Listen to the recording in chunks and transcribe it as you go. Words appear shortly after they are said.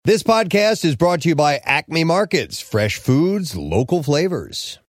This podcast is brought to you by Acme Markets, fresh foods, local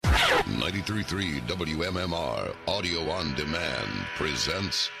flavors. 93.3 WMMR Audio on Demand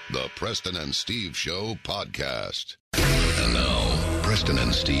presents the Preston and Steve Show podcast. And now, Preston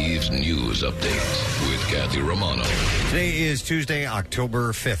and Steve's news update with Kathy Romano. Today is Tuesday,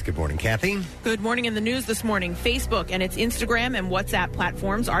 October 5th. Good morning, Kathy. Good morning. In the news this morning, Facebook and its Instagram and WhatsApp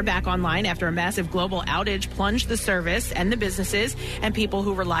platforms are back online after a massive global outage plunged the service and the businesses and people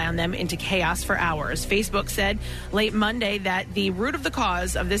who rely on them into chaos for hours. Facebook said late Monday that the root of the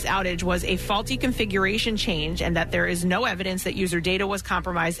cause of this outage was a faulty configuration change and that there is no evidence that user data was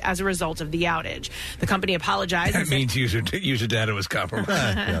compromised as a result of the outage. The company apologized. That means user data was compromised.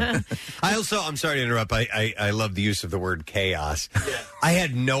 I'm sorry to interrupt. I love the use of the word chaos. Yeah. I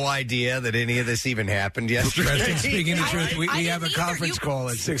had no idea that any of this even happened yesterday. Preston, speaking the truth, we have a conference call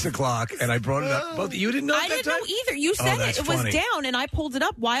at 6 o'clock, and I brought it up. Both you didn't know. I didn't know either. You said it was down, and I pulled it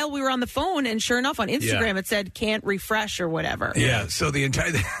up while we were on the phone, and sure enough, on Instagram it said can't refresh or whatever. Yeah. So the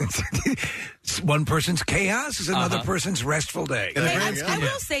entire one person's chaos is another person's restful day. I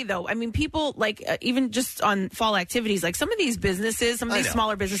will say though, I mean, people even just on fall activities, like some of these businesses, some of these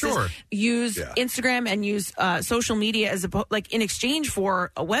smaller businesses use Instagram and use social media as in exchange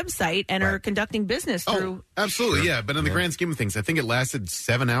for a website and are conducting business through. Absolutely, yeah. But in the grand scheme of things, I think it lasted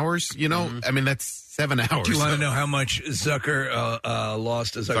 7 hours. You know, I mean, that's 7 hours. Do you want to know how much Zuckerberg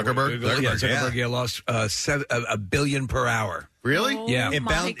lost? Zuckerberg lost $1 billion per hour. Really? Yeah.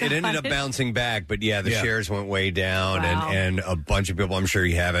 It ended up bouncing back, but the shares went way down, and a bunch of people, I'm sure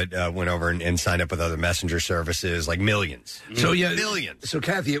you have it, went over and signed up with other messenger services, like millions. So millions. So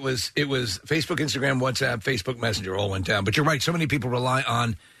Kathy, it was Facebook, Instagram, WhatsApp, Facebook Messenger all went down. But you're right. So many people rely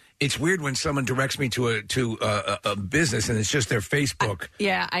on. It's weird when someone directs me to a business and it's just their Facebook.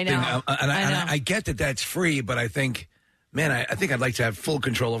 I know. I get that that's free, but I think. Man, I think I'd like to have full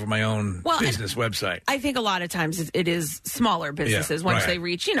control over my own business website. I think a lot of times it is smaller businesses. Once they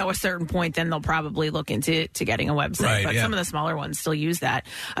reach, a certain point, then they'll probably look into getting a website. But some of the smaller ones still use that.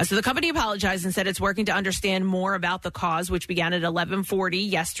 So the company apologized and said it's working to understand more about the cause, which began at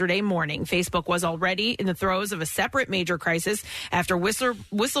 11:40 yesterday morning. Facebook was already in the throes of a separate major crisis after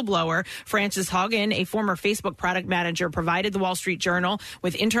whistleblower Frances Haugen, a former Facebook product manager, provided the Wall Street Journal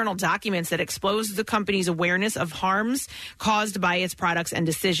with internal documents that exposed the company's awareness of harms caused by its products and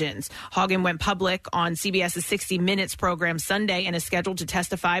decisions. Haugen went public on CBS's 60 Minutes program Sunday and is scheduled to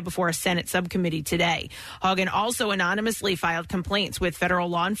testify before a Senate subcommittee today. Haugen also anonymously filed complaints with federal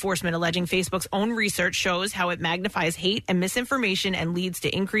law enforcement alleging Facebook's own research shows how it magnifies hate and misinformation and leads to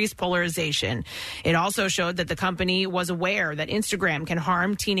increased polarization. It also showed that the company was aware that Instagram can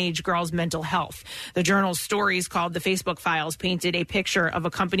harm teenage girls' mental health. The journal's stories called The Facebook Files painted a picture of a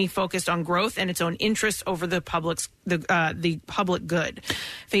company focused on growth and its own interests over the public good.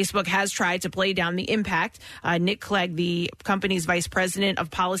 Facebook has tried to play down the impact. Nick Clegg, the company's vice president of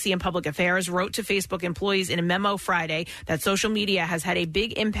policy and public affairs, wrote to Facebook employees in a memo Friday that social media has had a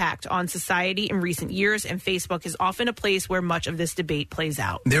big impact on society in recent years, and Facebook is often a place where much of this debate plays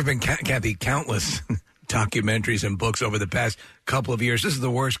out. There have been, Kathy, countless documentaries and books over the past couple of years. This is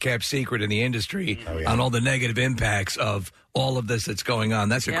the worst kept secret in the industry on all the negative impacts of all of this that's going on.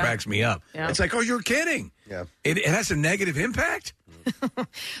 That's what cracks me up. Yeah. It's like, oh, you're kidding. Yeah. It has a negative impact?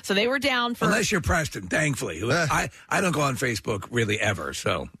 So they were down for... Unless you're Preston, thankfully. I don't go on Facebook really ever,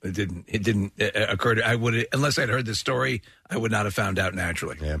 so it didn't occur to... unless I'd heard the story, I would not have found out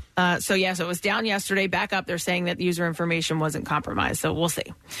naturally. Yeah. So it was down yesterday, back up. They're saying that user information wasn't compromised, so we'll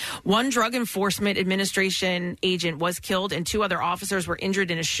see. One Drug Enforcement Administration agent was killed and 2 other officers were injured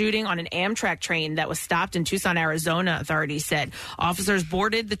in a shooting on an Amtrak train that was stopped in Tucson, Arizona, authorities said. Officers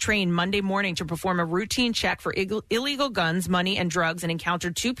boarded the train Monday morning to perform a routine check for illegal guns, money, and drugs and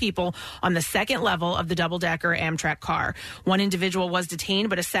encountered 2 people on the second level of the double-decker Amtrak car. One individual was detained,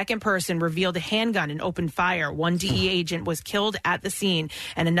 but a second person revealed a handgun and opened fire. One DEA agent was killed at the scene,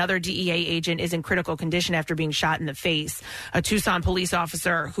 and another DEA agent is in critical condition after being shot in the face. A Tucson police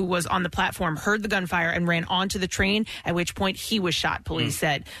officer who was on the platform heard the gunfire and ran onto the train, at which point he was shot, police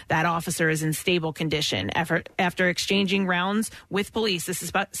said. That officer is in stable condition. After exchanging rounds with police, the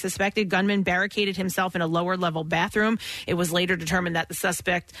suspected gunman barricaded himself in a lower-level bathroom. It was later determined that the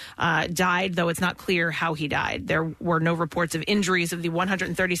suspect died, though it's not clear how he died. There were no reports of injuries of the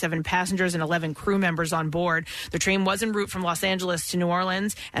 137 passengers and 11 crew members on board. The train was en route from Los Angeles to New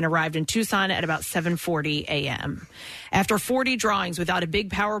Orleans and arrived in Tucson at about 7:40 a.m. After 40 drawings without a big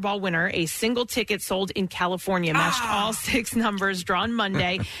Powerball winner, a single ticket sold in California matched all 6 numbers drawn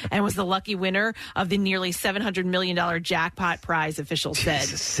Monday and was the lucky winner of the nearly $700 million jackpot prize, officials said.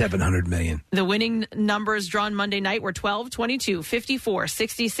 $700 million. The winning numbers drawn Monday night were 12, 22, 54,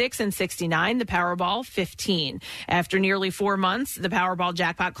 66, and 69. The Powerball, 15. After nearly 4 months, the Powerball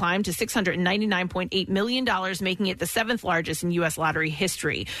jackpot climbed to $699.8 million, making it the 7th largest in U.S. lottery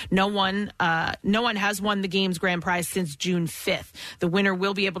history. No one has won the game's grand prize since June 5th. The winner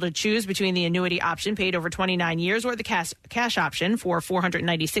will be able to choose between the annuity option paid over 29 years or the cash option for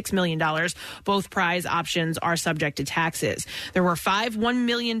 $496 million. Both prize options are subject to taxes. There were 5 $1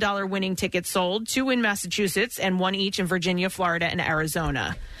 million winning tickets sold, 2 in Massachusetts and 1 each in Virginia, Florida, and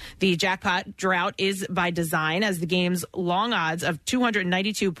Arizona. The jackpot drought is by design, as the game's long odds of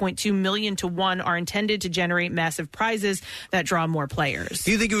 292.2 million to 1 are intended to generate massive prizes that draw more players.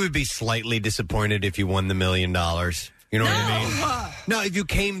 Do you think it would be slightly disappointed if you won the $1 million? You know what I mean? No, if you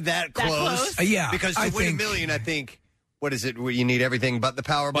came that close. Yeah. Because to win $1 million, I think, what is it? You need everything but the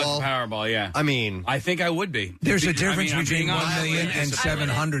Powerball? But the Powerball, yeah. I mean, I think I would be. There's a difference between $1 million and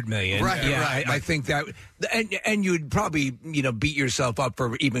 $700 million. Right, yeah, right. I think that, and you'd probably, beat yourself up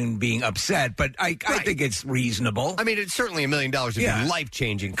for even being upset, but I think it's reasonable. I mean, it's certainly $1 million would be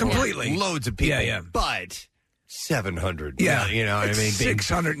life-changing. Completely. Loads of people. Yeah. But 700. Yeah. You know what I mean?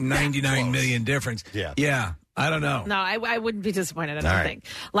 699 million difference. Yeah. Yeah. I don't know. No, I wouldn't be disappointed, I don't think.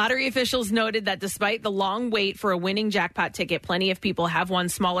 Lottery officials noted that despite the long wait for a winning jackpot ticket, plenty of people have won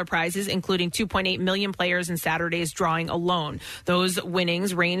smaller prizes, including 2.8 million players in Saturday's drawing alone. Those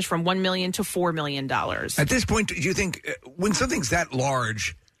winnings range from $1 million to $4 million. At this point, do you think when something's that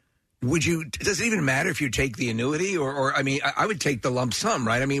large, does it even matter if you take the annuity or I mean, I would take the lump sum,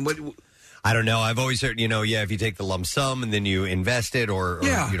 right? I mean, what... I don't know. I've always heard, if you take the lump sum and then you invest it or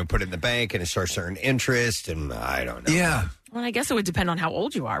put it in the bank and it starts to earn interest, and I don't know. Yeah. Well, I guess it would depend on how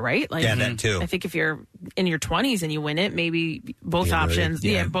old you are, right? Like, yeah, that too. I think if you're in your 20s and you win it, maybe both options.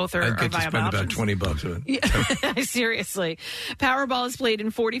 Yeah, both are viable options. I'd get to spend about $20 on it. Yeah. Seriously. Powerball is played in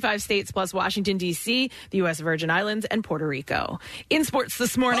 45 states plus Washington, D.C., the U.S. Virgin Islands, and Puerto Rico. In sports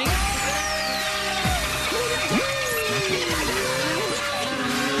this morning...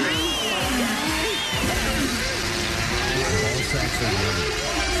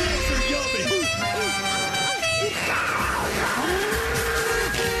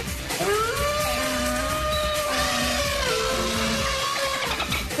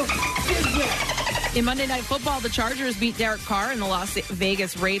 In Monday Night Football, the Chargers beat Derek Carr and the Las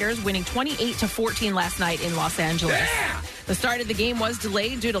Vegas Raiders, winning 28-14 last night in Los Angeles. Yeah! The start of the game was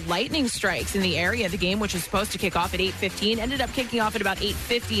delayed due to lightning strikes in the area. The game, which was supposed to kick off at 8:15, ended up kicking off at about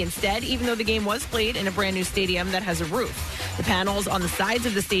 8:50 instead, even though the game was played in a brand new stadium that has a roof. The panels on the sides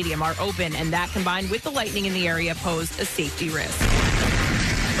of the stadium are open, and that, combined with the lightning in the area, posed a safety risk.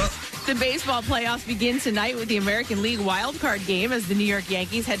 The baseball playoffs begin tonight with the American League wildcard game as the New York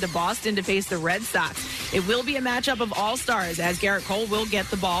Yankees head to Boston to face the Red Sox. It will be a matchup of all-stars, as Garrett Cole will get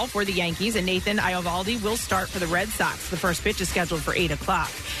the ball for the Yankees and Nathan Eovaldi will start for the Red Sox. The first pitch is scheduled for 8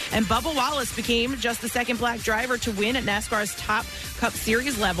 o'clock. And Bubba Wallace became just the second black driver to win at NASCAR's top Cup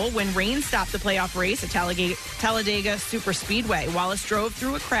Series level when rain stopped the playoff race at Talladega Superspeedway. Wallace drove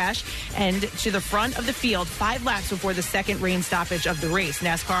through a crash and to the front of the field 5 laps before the second rain stoppage of the race.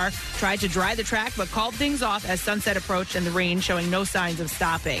 NASCAR tried to dry the track but called things off as sunset approached and the rain showing no signs of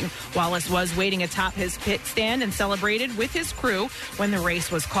stopping. Wallace was waiting atop his pit stand and celebrated with his crew when the race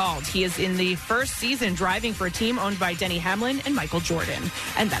was called. He is in the first season driving for a team owned by Denny Hamlin and Michael Jordan.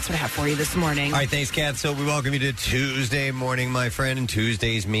 And that's what I have for you this morning. All right, thanks, Kat. So we welcome you to Tuesday morning, my friend. And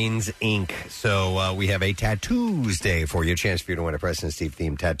Tuesdays means ink. So we have a Tattoos Day for you. A chance for you to win a Preston and Steve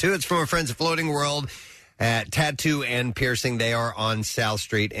themed tattoo. It's from our friends at Floating World at Tattoo and Piercing. They are on South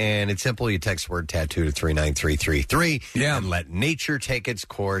Street, and it's simple. You text word tattoo to 39333 and let nature take its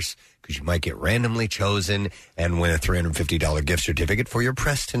course, because you might get randomly chosen and win a $350 gift certificate for your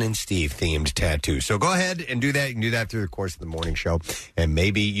Preston and Steve themed tattoo. So go ahead and do that. You can do that through the course of the morning show, and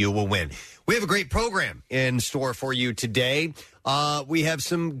maybe you will win. We have a great program in store for you today. We have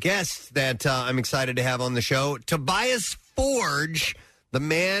some guests that I'm excited to have on the show. Tobias Forge, the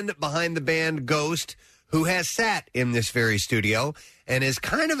man behind the band Ghost, who has sat in this very studio and is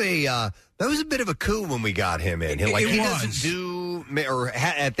kind of that was a bit of a coup when we got him in. He doesn't do, or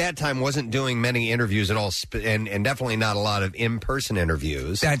at that time wasn't doing many interviews at all, and definitely not a lot of in-person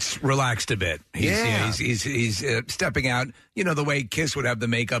interviews. That's relaxed a bit. He's stepping out, the way Kiss would have the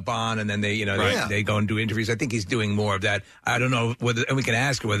makeup on, and then they go and do interviews. I think he's doing more of that. I don't know whether, and we can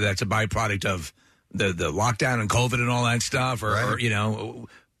ask whether that's a byproduct of the lockdown and COVID and all that stuff, or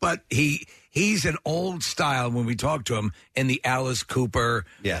but he's an old style when we talk to him in the Alice Cooper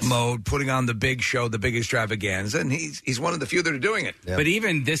mode, putting on the big show, the big extravaganza, and he's one of the few that are doing it. Yep. But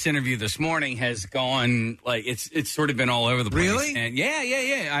even this interview this morning has gone, like, it's sort of been all over the place. Really? And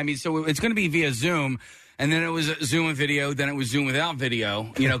yeah. I mean, so it's going to be via Zoom, and then it was Zoom with video, then it was Zoom without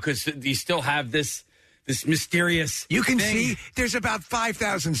video, because you still have this mysterious You can thing. see there's about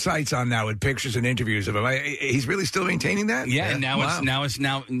 5,000 sites on now with pictures and interviews of him. He's really still maintaining that? Yeah, and now it's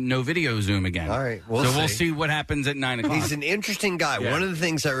no video Zoom again. All right, we'll see what happens at 9 o'clock. He's an interesting guy. Yeah. One of the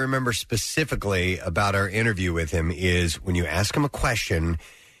things I remember specifically about our interview with him is when you ask him a question,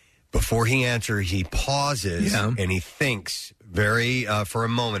 before he answers, he pauses and he thinks very for a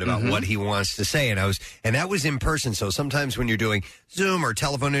moment about what he wants to say. And that was in person. So sometimes when you're doing Zoom or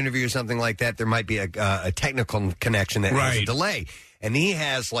telephone interview or something like that, there might be a technical connection that has a delay. And he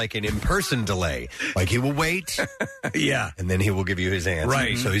has like an in-person delay. Like he will wait. And then he will give you his answer.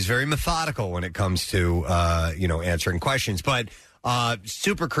 Right. So he's very methodical when it comes to, answering questions. But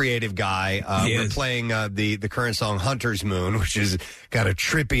super creative guy. We're playing the current song Hunter's Moon, which has got a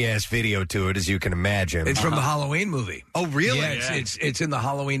trippy-ass video to it, as you can imagine. It's from the Halloween movie. Oh, really? Yeah, it's in the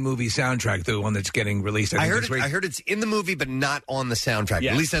Halloween movie soundtrack, the one that's getting released. I heard it's in the movie, but not on the soundtrack.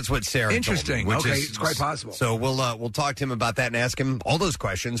 Yeah. At least that's what Sarah Interesting. told me. It's quite possible. So we'll talk to him about that and ask him all those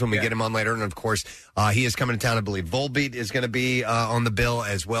questions when we get him on later. And, of course, he is coming to town. I believe Volbeat is going to be on the bill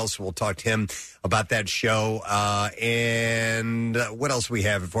as well, so we'll talk to him about that show. And what else we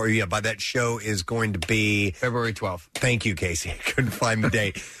have for you? Yeah, by that show is going to be February 12th. Thank you, Casey. I couldn't find the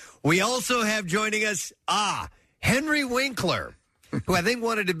date. We also have joining us, Henry Winkler, who I think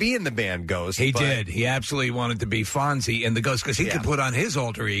wanted to be in the band Ghost. He did. He absolutely wanted to be Fonzie in the Ghost because he could put on his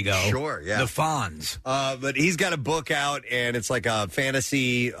alter ego. Sure, yeah. The Fonz. But he's got a book out, and it's like a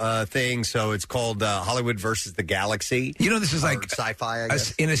fantasy thing, so it's called Hollywood versus the Galaxy. This is like sci-fi, I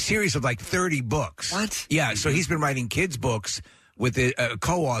guess. In a series of like 30 books. What? Yeah, so he's been writing kids' books with a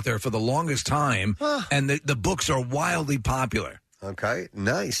co-author for the longest time, and the books are wildly popular. Okay,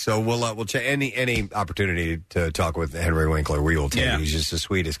 nice. So we'll check any opportunity to talk with Henry Winkler. We will take. He's just the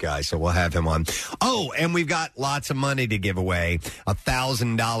sweetest guy. So we'll have him on. Oh, and we've got lots of money to give away.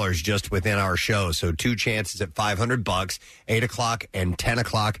 $1,000 just within our show. So 2 chances at $500, 8 o'clock and 10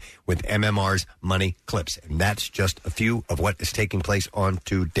 o'clock with MMR's Money Clips. And that's just a few of what is taking place on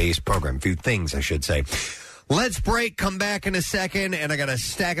today's program. A few things, I should say. Let's break, come back in a second, and I got a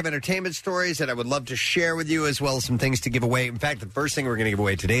stack of entertainment stories that I would love to share with you, as well as some things to give away. In fact, the first thing we're going to give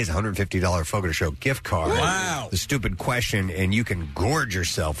away today is a $150 Fogo Show gift card. Wow. The stupid question, and you can gorge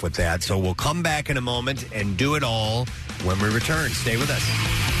yourself with that. So we'll come back in a moment and do it all when we return. Stay with us.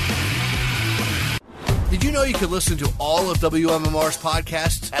 Did you know you could listen to all of WMMR's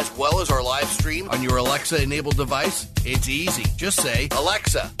podcasts as well as our live stream on your Alexa-enabled device? It's easy. Just say,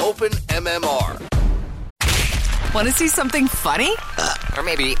 Alexa, open MMR. Want to see something funny? Or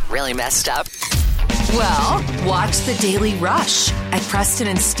maybe really messed up? Well, watch The Daily Rush at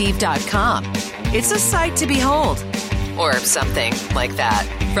PrestonandSteve.com. It's a sight to behold. Or something like that.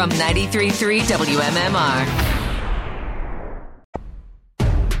 From 93.3 WMMR.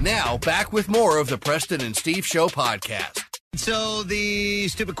 Now, back with more of the Preston and Steve Show podcast. So the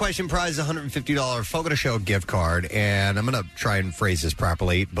stupid question prize is a $150 Fogo Show gift card, and I'm going to try and phrase this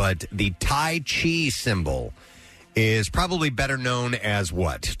properly, but the Tai Chi symbol is probably better known as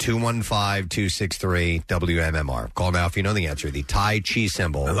what? 215-263-WMMR. Call now if you know the answer. The Tai Chi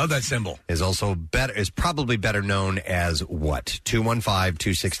symbol. I love that symbol. Is also better. Is probably better known as what?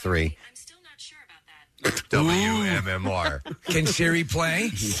 215-263. I'm still not sure about that. WMMR. Can Siri play?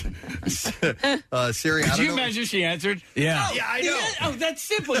 Siri, Could you imagine she answered? Yeah. Oh, yeah, I know. Oh, that's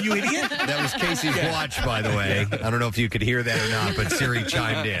simple, you idiot. That was Casey's watch, by the way. I don't know if you could hear that or not, but Siri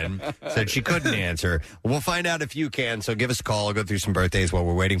chimed in, said she couldn't answer. We'll find out if you can, so give us a call. I'll go through some birthdays while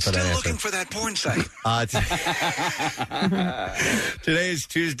we're waiting for that answer. Still looking for that porn site. Today is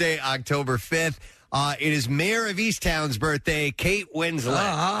Tuesday, October 5th. It is Mayor of Easttown's birthday. Kate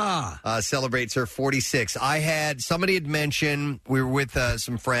Winslet celebrates her 46. Somebody had mentioned, we were with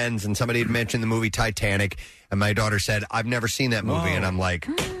some friends, and somebody had mentioned the movie Titanic, and my daughter said, I've never seen that movie, and I'm like,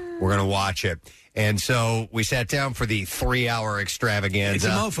 we're going to watch it. And so we sat down for the 3-hour extravaganza. It's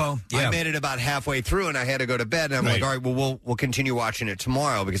a mofo. Yeah. I made it about halfway through, and I had to go to bed. And I'm like, all right, well, we'll continue watching it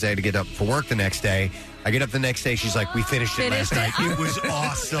tomorrow because I had to get up for work the next day. I get up the next day. She's like, we finished it last night. It was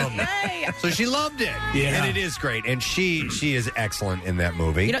awesome. So she loved it. Yeah. And it is great. And she is excellent in that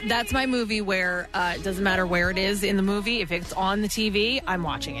movie. You know, that's my movie where it doesn't matter where it is in the movie. If it's on the TV, I'm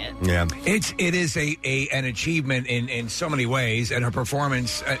watching it. Yeah. It is an achievement in so many ways, and her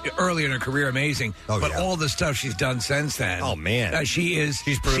performance early in her career amazing. But all the stuff she's done since then. Oh man, she's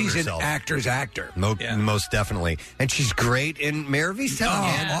an actor's actor. Most definitely, and she's great in Mayor of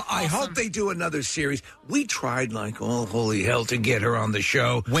Easttown. Well, I hope they do another series. We tried like holy hell to get her on the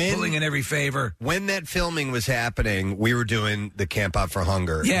show, pulling in every favor. When that filming was happening, we were doing the Camp Out for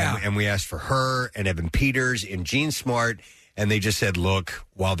Hunger, and we asked for her and Evan Peters and Gene Smart. And they just said, look,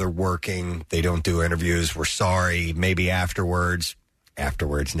 while they're working, they don't do interviews. We're sorry. Maybe afterwards.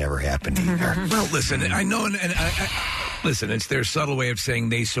 Afterwards never happened either. Well, listen, I know, and listen, it's their subtle way of saying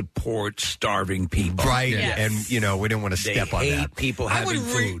they support starving people. Right. Yes. And, we don't want to step on that. People having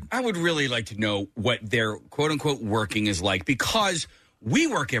food. I would really like to know what their quote-unquote working is like, because we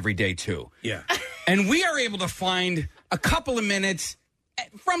work every day, too. Yeah. And we are able to find a couple of minutes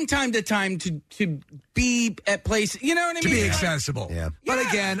from time to time to be at places, you know what I mean? To be accessible. Yeah. But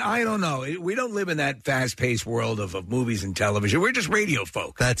again, I don't know. We don't live in that fast-paced world of movies and television. We're just radio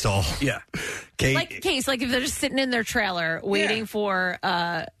folk. That's all. Yeah. Like if they're just sitting in their trailer waiting for,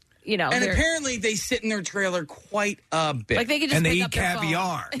 And apparently they sit in their trailer quite a bit. Like they can just and they pick eat up their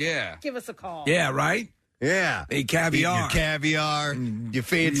caviar. phone. Yeah. Give us a call. Yeah, right? Yeah. They eat caviar. Your caviar, your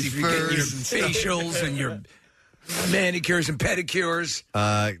fancy furs. Your facials and your manicures and pedicures.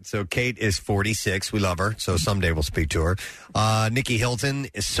 So Kate is 46. We love her. So someday we'll speak to her. Nikki Hilton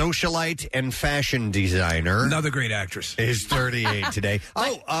is socialite and fashion designer. Another great actress. Is 38 today.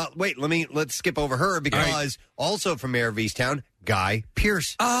 Wait, let's skip over her because also from Mayor of Easttown, Guy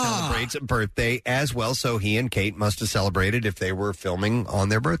Pearce celebrates a birthday as well. So he and Kate must have celebrated if they were filming on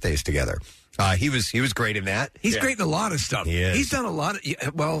their birthdays together. He was great in that. He's great in a lot of stuff. He is. He's done a lot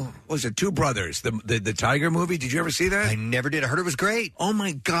of, was it Two Brothers, the Tiger movie? Did you ever see that? I never did. I heard it was great. Oh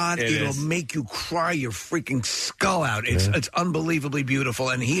my God, it'll make you cry your freaking skull out. It's unbelievably beautiful,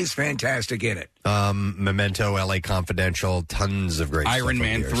 and he is fantastic in it. Memento, LA Confidential, tons of great Iron stuff.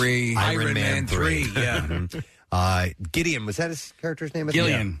 Man 3. Iron Man 3, yeah. Gideon, was that his character's name?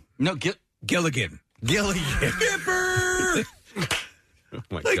 Gillian. No, Gilligan. Gipper! Oh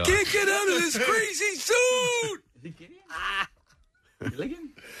my I God. can't get out of this crazy suit.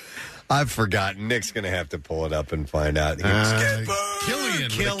 I've forgotten. Nick's going to have to pull it up and find out. Killian.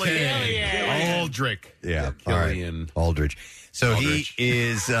 Aldrich. Yeah, Killian. All right. Aldrich. So Aldrich. he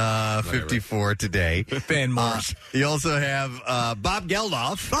is 54 today. Van Morse. You also have Bob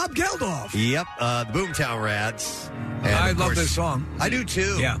Geldof. Bob Geldof. Yep, the Boomtown Rats. And I of love course, this song. I do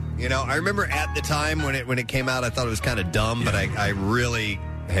too. Yeah. I remember at the time when it came out, I thought it was kind of dumb, but I really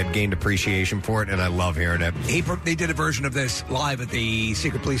had gained appreciation for it, and I love hearing it. They did a version of this live at the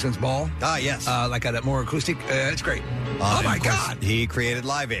Secret Policeman's Ball. Ah, yes. Like a more acoustic. It's great. Oh, And my of course, God. He created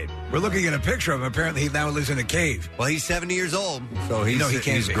Live Aid. We're looking at a picture of him. Apparently, he now lives in a cave. Well, he's 70 years old, so he's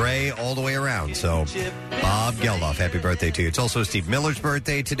he's gray all the way around. So, Bob Geldof, happy birthday to you. It's also Steve Miller's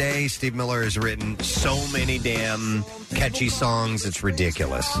birthday today. Steve Miller has written so many damn catchy songs, it's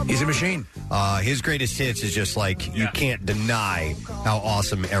ridiculous. He's a machine. His greatest hits is just like, you can't deny how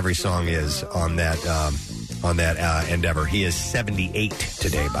awesome every song is on that endeavor. He is 78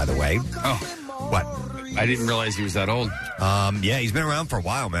 today, by the way. Oh. What? I didn't realize he was that old. Yeah, he's been around for a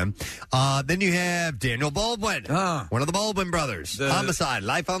while, man. Then you have Daniel Baldwin, one of the Baldwin brothers. Homicide,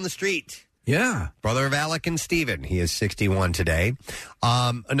 Life on the Street. Yeah. Brother of Alec and Steven. He is 61 today.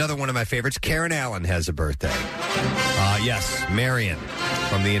 Another one of my favorites, Karen Allen, has a birthday. Yes, Marion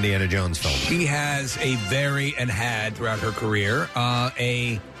from the Indiana Jones film. She has had throughout her career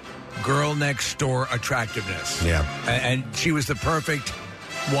a girl next door attractiveness. Yeah. And she was the perfect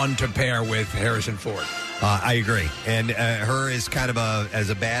one to pair with Harrison Ford. I agree. And her is kind of as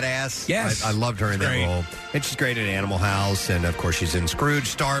a badass. Yes. I loved her in that role. And she's great in Animal House. And, of course, she's in Scrooge.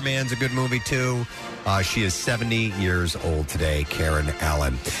 Starman's a good movie, too. She is 70 years old today, Karen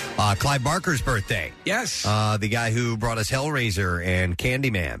Allen. Clive Barker's birthday. Yes. The guy who brought us Hellraiser and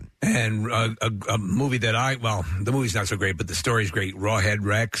Candyman. And a movie that the movie's not so great, but the story's great. Rawhead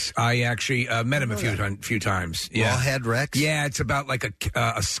Rex. I actually met him a few times. Yeah. Rawhead Rex? Yeah, it's about like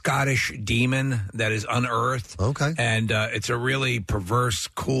a Scottish demon that is unearthed. Okay. And it's a really perverse,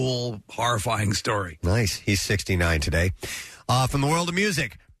 cool, horrifying story. Nice. He's 69 today. From the world of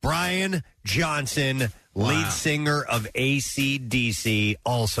music, Brian Johnson, lead singer of AC/DC,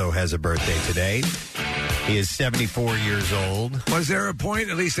 also has a birthday today. He is 74 years old. Was there a point,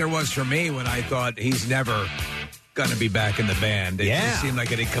 at least there was for me, when I thought he's never going to be back in the band. It just seemed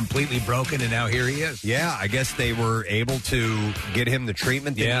like it had completely broken, and now here he is. Yeah, I guess they were able to get him the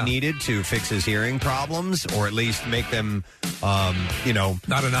treatment that he needed to fix his hearing problems, or at least make them, not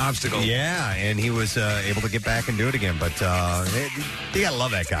an obstacle. Yeah, and he was able to get back and do it again. But you gotta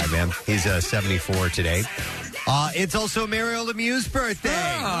love that guy, man. He's 74 today. It's also Mario Lemieux's birthday.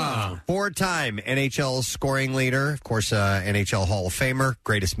 4-time NHL scoring leader. Of course, NHL Hall of Famer.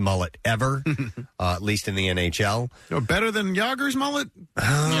 Greatest mullet ever, at least in the NHL. Better than Yager's mullet?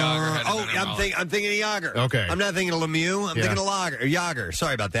 I'm thinking of Yager. Okay. I'm not thinking of Lemieux. I'm thinking of Yager.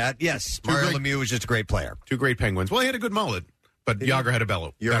 Sorry about that. Yes, Mario Lemieux was just a great player. Two great Penguins. Well, he had a good mullet, but Yager had a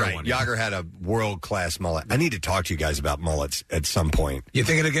bellow. You're right. One, Yager had a world-class mullet. I need to talk to you guys about mullets at some point. You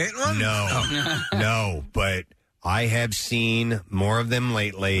thinking of getting one? No, but I have seen more of them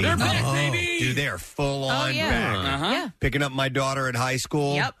lately. They're back, baby. Dude, they are full-on back. Yeah. Picking up my daughter at high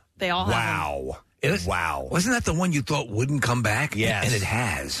school. Yep, they all have them. Wow. Wasn't that the one you thought wouldn't come back? Yes. And it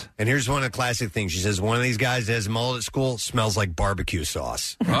has. And here's one of the classic things. She says, one of these guys that has a mullet at school smells like barbecue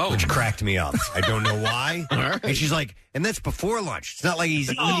sauce, which cracked me up. I don't know why. And she's like, and that's before lunch. It's not like he's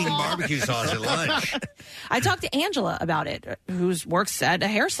eating barbecue sauce at lunch. I talked to Angela about it, who works at a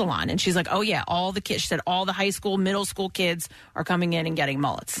hair salon, and she's like, oh, yeah, all the kids, she said all the high school, middle school kids are coming in and getting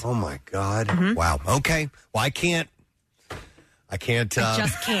mullets. Oh, my God. Wow. Okay. Well, I just can't. I can't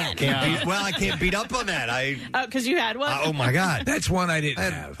beat up on that. Because you had one? Oh, my God. That's one I didn't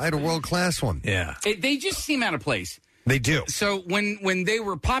have. I had a world-class one. Yeah. They just seem out of place. They do. So when they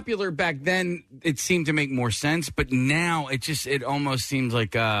were popular back then, it seemed to make more sense. But now it almost seems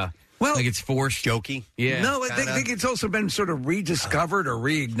like like it's forced, jokey. Yeah. No, I think it's also been sort of rediscovered or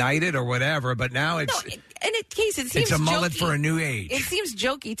reignited or whatever. But now it's it seems it's a mullet jokey. for a new age. It seems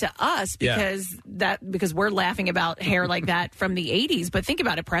jokey to us because we're laughing about hair like that from the 80s. But think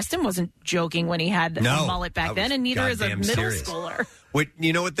about it. Preston wasn't joking when he had a mullet back then, and neither is a middle schooler.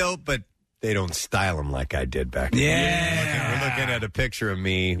 You know what, though? But they don't style him like I did back then. Yeah. We're looking at a picture of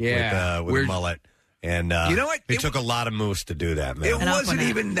me with a mullet. And you know what? It took a lot of moves to do that, man. It wasn't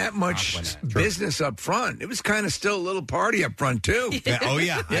even that much business up front. It was kind of still a little party up front, too. Yeah. Oh,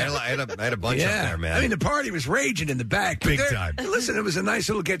 yeah. I had a bunch up there, man. I mean, the party was raging in the back. Big time. Listen, it was a nice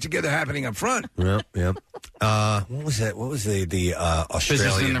little get-together happening up front. Yep. What was that? What was the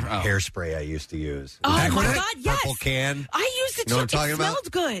Australian hairspray I used to use? Oh, my God, yes. Purple can. I used it, too. Know what I'm talking about?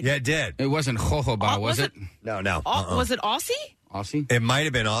 Smelled good. Yeah, it did. It wasn't jojoba, was it? No. Was it Aussie? Aussie? It might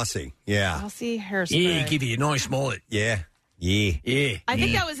have been Aussie. Yeah. Aussie hairspray. Yeah, give you a nice mullet. Yeah. I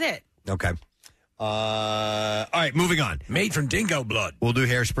think that was it. Okay. All right, moving on. Made from dingo blood. We'll do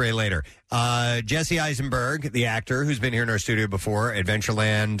hairspray later. Jesse Eisenberg, the actor who's been here in our studio before,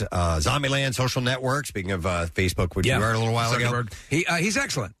 Adventureland, Zombieland, Social Network, speaking of Facebook, which you heard a little while ago. He's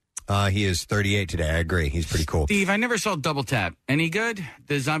excellent. He is 38 today. I agree. He's pretty cool. Steve, I never saw Double Tap. Any good?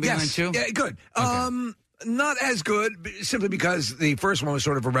 The Zombieland 2? Yeah, good. Okay. Not as good, simply because the first one was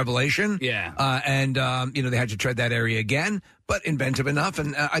sort of a revelation. Yeah. And they had to tread that area again, but inventive enough,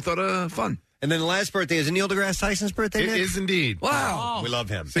 and I thought fun. And then the last birthday is Neil deGrasse Tyson's birthday, Nick? It is indeed. Wow. We love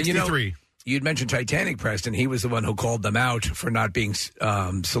him. 63. You'd mentioned Titanic, Preston. He was the one who called them out for not being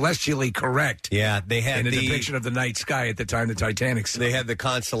celestially correct. Yeah, they had in a depiction of the night sky at the time the Titanic sunk. They had the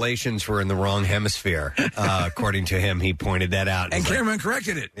constellations were in the wrong hemisphere. According to him, he pointed that out. And Cameron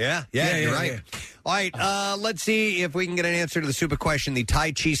corrected it. Yeah, you're right. Yeah. All right, let's see if we can get an answer to the super question. The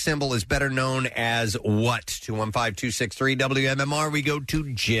Tai Chi symbol is better known as what? 215-263 WMMR. We go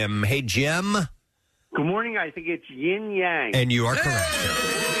to Jim. Hey, Jim. Good morning. I think it's yin yang. And you are correct,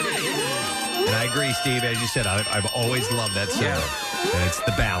 sir. And I agree, Steve. As you said, I've always loved that symbol. And it's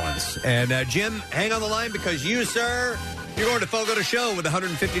the balance. And Jim, hang on the line because you, sir, you're going to Fogo to Show with a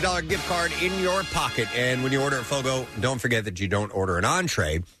 $150 gift card in your pocket. And when you order at Fogo, don't forget that you don't order an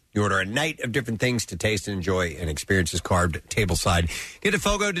entree. You order a night of different things to taste and enjoy and experiences carved tableside. Get to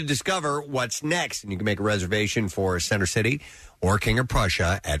Fogo to discover what's next. And you can make a reservation for Center City or King of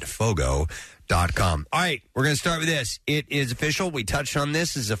Prussia at Fogo.com. All right, we're going to start with this. It is official. We touched on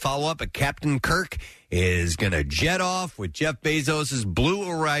this as a follow-up. But Captain Kirk is going to jet off with Jeff Bezos'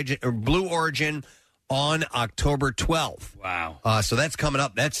 Blue Origin on October 12th. Wow. So that's coming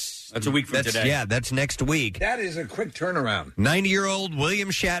up. That's a week from today. Yeah, that's next week. That is a quick turnaround. 90-year-old William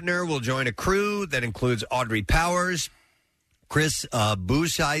Shatner will join a crew that includes Audrey Powers, Chris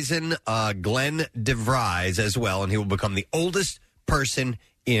Booshuizen, Glenn DeVries as well, and he will become the oldest person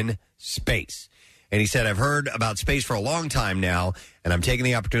in space. And he said, I've heard about space for a long time now, and I'm taking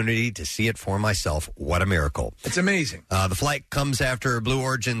the opportunity to see it for myself. What a miracle. It's amazing. The flight comes after Blue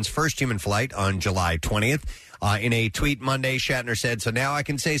Origin's first human flight on July 20th. In a tweet Monday, Shatner said, so now I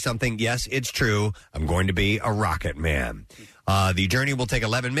can say something. Yes, it's true. I'm going to be a rocket man. The journey will take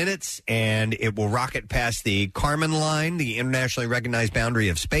 11 minutes, and it will rocket past the Kármán line, the internationally recognized boundary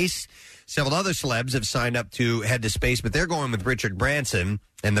of space. Several other celebs have signed up to head to space, but they're going with Richard Branson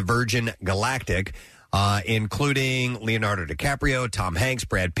and the Virgin Galactic, including Leonardo DiCaprio, Tom Hanks,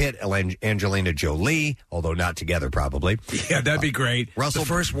 Brad Pitt, Angelina Jolie, although not together probably. Yeah, that'd be great. The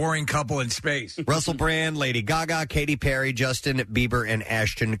first warring couple in space. Russell Brand, Lady Gaga, Katy Perry, Justin Bieber, and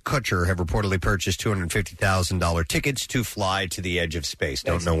Ashton Kutcher have reportedly purchased $250,000 tickets to fly to the edge of space.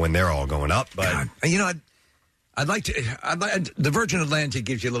 Don't know when they're all going up, but... God. You know, I'd like the Virgin Atlantic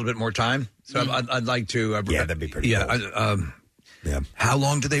gives you a little bit more time, so I'd like to... yeah, that'd be pretty cool. Yeah. How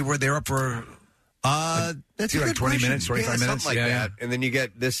long did they were there up for? That's like 20 minutes, 25 minutes, something like that. And then you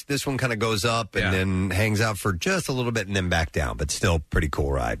get this one kind of goes up and then hangs out for just a little bit and then back down, but still pretty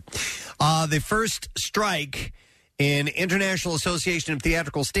cool ride. The first strike in International Association of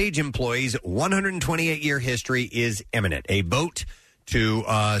Theatrical Stage Employees' 128-year history is imminent. A vote to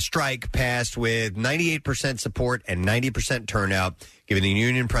strike passed with 98% support and 90% turnout, giving the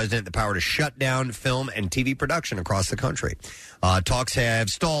union president the power to shut down film and TV production across the country. Talks have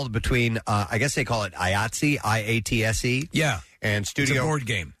stalled between, I guess they call it IATSE, I-A-T-S-E. Yeah. And Studio. It's a board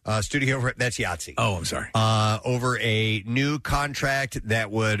game. That's Yahtzee. Oh, I'm sorry. Over a new contract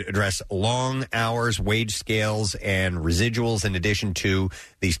that would address long hours, wage scales, and residuals, in addition to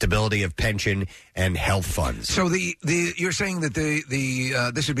the stability of pension and health funds. So you're saying that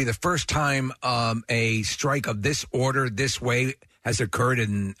this would be the first time a strike of this order, this way, has occurred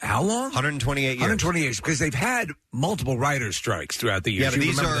in how long? 128 years. 128 years, because they've had multiple writers' strikes throughout the years. Yeah, but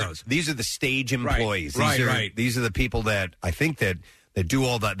these are the stage employees. Right. These are the people that I think that do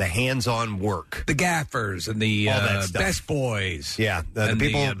all the hands-on work. The gaffers and the best boys. Yeah, the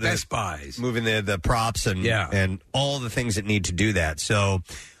people, the Best Buys. Moving the props and all the things that need to do that. So...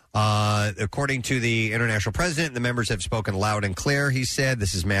 according to the international president, the members have spoken loud and clear, he said.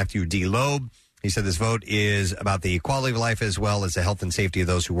 This is Matthew D. Loeb. He said this vote is about the quality of life as well as the health and safety of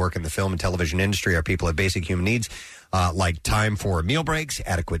those who work in the film and television industry. Our people have basic human needs like time for meal breaks,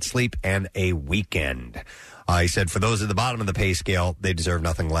 adequate sleep, and a weekend. He said for those at the bottom of the pay scale, they deserve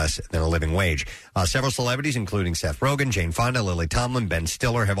nothing less than a living wage. Several celebrities, including Seth Rogen, Jane Fonda, Lily Tomlin, Ben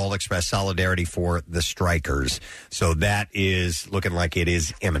Stiller, have all expressed solidarity for the strikers. So that is looking like it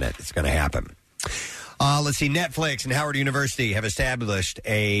is imminent. It's going to happen. Let's see. Netflix and Howard University have established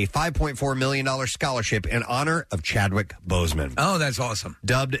a $5.4 million scholarship in honor of Chadwick Boseman. Oh, that's awesome.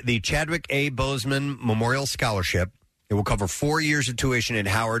 Dubbed the Chadwick A. Boseman Memorial Scholarship. It will cover 4 years of tuition at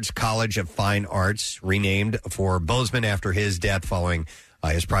Howard's College of Fine Arts, renamed for Boseman after his death following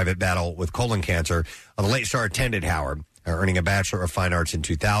his private battle with colon cancer. The late star attended Howard, earning a Bachelor of Fine Arts in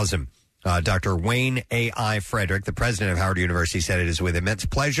 2000. Dr. Wayne A.I. Frederick, the president of Howard University, said it is with immense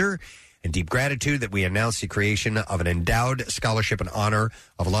pleasure and deep gratitude that we announce the creation of an endowed scholarship in honor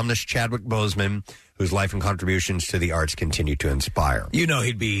of alumnus Chadwick Boseman, whose life and contributions to the arts continue to inspire. You know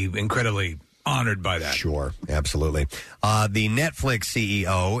he'd be incredibly honored by that. Sure, absolutely. The Netflix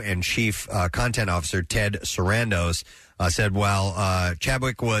CEO and chief content officer, Ted Sarandos, said while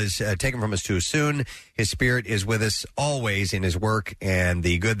Chadwick was taken from us too soon, his spirit is with us always in his work and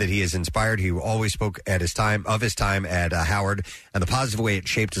the good that he has inspired. He always spoke at his time at Howard and the positive way it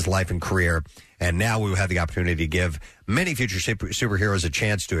shaped his life and career. And now we will have the opportunity to give many future superheroes a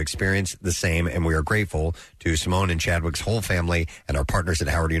chance to experience the same. And we are grateful to Simone and Chadwick's whole family and our partners at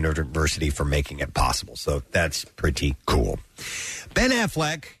Howard University for making it possible. So that's pretty cool. Ben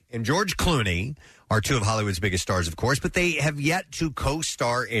Affleck and George Clooney are two of Hollywood's biggest stars, of course, but they have yet to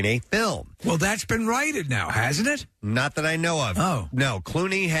co-star in a film. Well, that's been righted now, hasn't it? Not that I know of. Oh. No,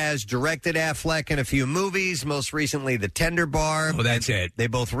 Clooney has directed Affleck in a few movies, most recently The Tender Bar. Well, that's it. They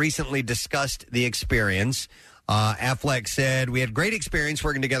both recently discussed the experience. Affleck said, we had great experience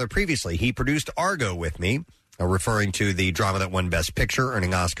working together previously. He produced Argo with me, referring to the drama that won Best Picture,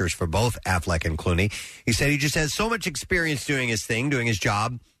 earning Oscars for both Affleck and Clooney. He said he just has so much experience doing his thing, doing his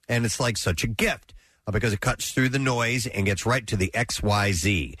job, and it's like such a gift. Because it cuts through the noise and gets right to the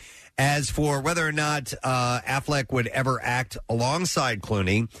XYZ. As for whether or not Affleck would ever act alongside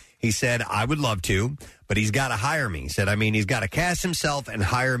Clooney, he said, I would love to, but he's got to hire me. He said, he's got to cast himself and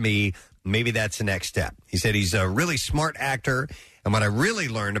hire me. Maybe that's the next step. He said he's a really smart actor And what I really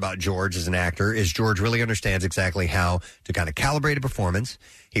learned about George as an actor is George really understands exactly how to kind of calibrate a performance.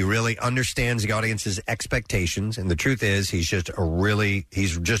 He really understands the audience's expectations. And the truth is, he's just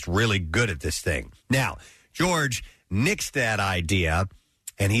really good at this thing. Now, George nixed that idea,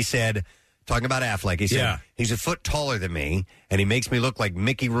 and he said, talking about Affleck, he said, he's a foot taller than me, and he makes me look like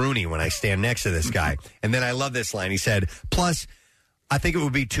Mickey Rooney when I stand next to this guy. And then I love this line. He said, plus, I think it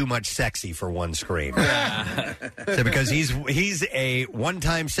would be too much sexy for one screen. So because he's a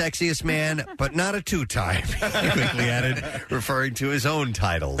one-time sexiest man, but not a two-time, he quickly added, referring to his own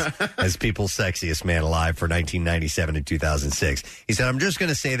titles as People's Sexiest Man Alive for 1997 and 2006. He said, I'm just going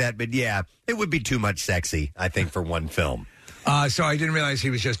to say that, but yeah, it would be too much sexy, I think, for one film. So I didn't realize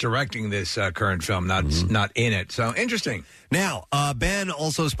he was just directing this current film, not in it. So interesting. Now, Ben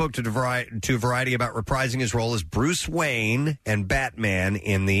also spoke to Variety about reprising his role as Bruce Wayne and Batman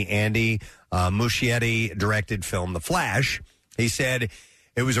in the Andy Muschietti-directed film The Flash. He said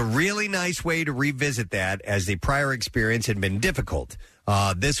it was a really nice way to revisit that, as the prior experience had been difficult.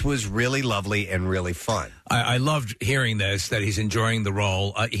 This was really lovely and really fun. I loved hearing this, that he's enjoying the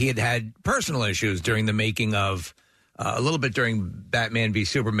role. He had personal issues during the making of... a little bit during Batman v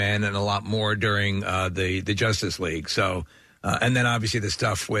Superman, and a lot more during the Justice League. So, and then obviously the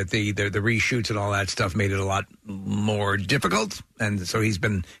stuff with the reshoots and all that stuff made it a lot more difficult. And so he's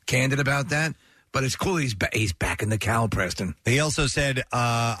been candid about that. But it's cool he's back in the cowl, Preston. He also said,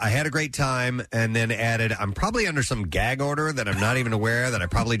 I had a great time, and then added, I'm probably under some gag order that I'm not even aware, that I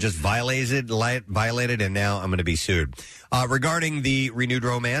probably just violated, and now I'm going to be sued. Regarding the renewed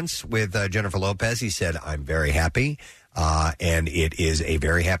romance with Jennifer Lopez, he said, I'm very happy, and it is a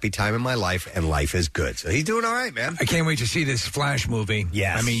very happy time in my life, and life is good. So he's doing all right, man. I can't wait to see this Flash movie.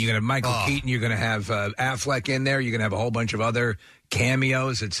 Yes. I mean, you're going to have Michael Keaton, you're going to have Affleck in there, you're going to have a whole bunch of other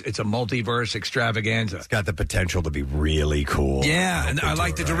cameos. It's a multiverse extravaganza. It's got the potential to be really cool. Yeah, and I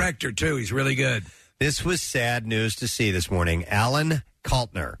like the director, too. He's really good. This was sad news to see this morning. Alan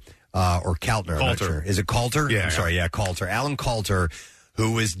Kaltner, or Kaltner, I'm not sure. Is it Coulter? Yeah. I'm sorry, Coulter. Alan Coulter,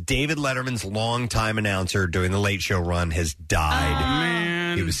 who was David Letterman's longtime announcer during the Late Show run, has died.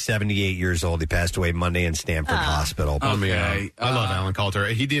 Man. He was 78 years old. He passed away Monday in Stanford Hospital. Okay. I love Alan Coulter.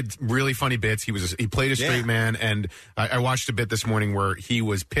 He did really funny bits. He played a straight man, and I watched a bit this morning where he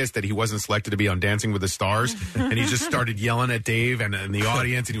was pissed that he wasn't selected to be on Dancing with the Stars, and he just started yelling at Dave and the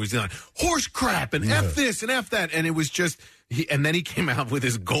audience, and he was yelling, horse crap, and F this and F that, and it was just... and then he came out with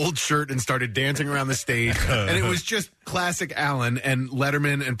his gold shirt and started dancing around the stage. And it was just classic Alan. And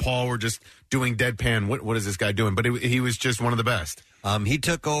Letterman and Paul were just doing deadpan. What is this guy doing? But he was just one of the best. He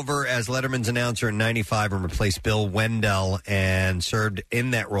took over as Letterman's announcer in 95 and replaced Bill Wendell, and served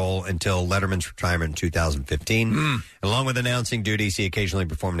in that role until Letterman's retirement in 2015. Along with announcing duties, he occasionally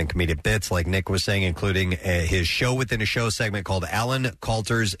performed in comedic bits, like Nick was saying, including his show within a show segment called Alan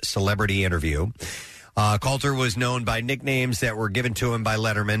Coulter's Celebrity Interview. Coulter was known by nicknames that were given to him by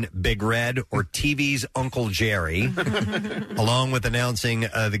Letterman, Big Red or TV's Uncle Jerry. Along with announcing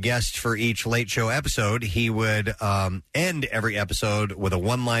the guests for each Late Show episode, he would end every episode with a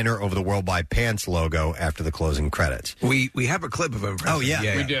one-liner over the Worldwide Pants logo after the closing credits. We have a clip of him. Oh,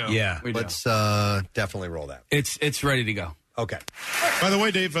 yeah. We do. Yeah. We do. Let's definitely roll that. It's ready to go. Okay. By the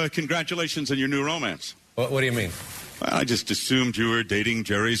way, Dave, congratulations on your new romance. What do you mean? Well, I just assumed you were dating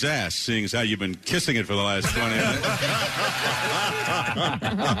Jerry's ass, seeing as how you've been kissing it for the last 20 minutes.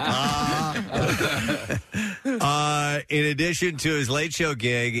 In addition to his Late Show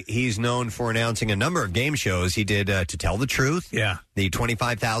gig, he's known for announcing a number of game shows. He did To Tell the Truth, the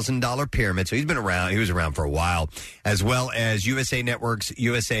 $25,000 Pyramid. So he's been around. He was around for a while, as well as USA Network's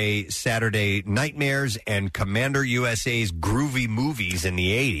USA Saturday Nightmares and Commander USA's Groovy Movies in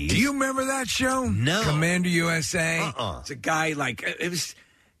the 80s. Do you remember that show? No. Commander USA? It's a guy it was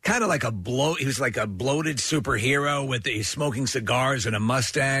kind of like he was like a bloated superhero with smoking cigars and a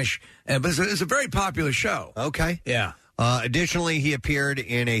mustache. But it was a very popular show. Okay. Yeah. Additionally, he appeared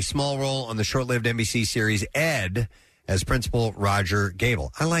in a small role on the short-lived NBC series Ed as Principal Roger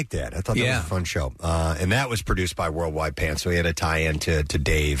Gable. I liked that. I thought that was a fun show. And that was produced by Worldwide Pants, so he had a tie-in to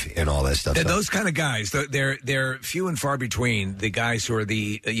Dave and all that stuff. Those kind of guys, they're few and far between, the guys who are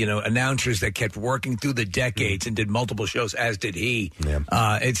the announcers that kept working through the decades and did multiple shows, as did he. Yeah.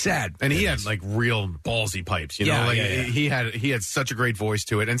 It's sad. And he had like real ballsy pipes, He had such a great voice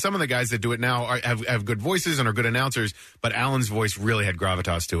to it. And some of the guys that do it now have good voices and are good announcers, but Alan's voice really had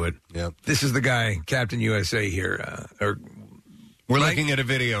gravitas to it. Yeah. This is the guy, Captain USA here. We're looking at a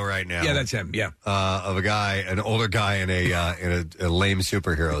video right now. Yeah, that's him. Yeah, of a guy, an older guy in a lame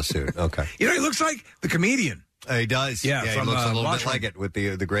superhero suit. Okay, he looks like the comedian. He does. Yeah, he looks a little bit like it with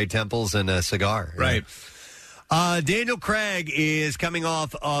the gray temples and a cigar. Right. Daniel Craig is coming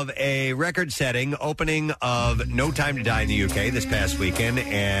off of a record-setting opening of No Time to Die in the UK this past weekend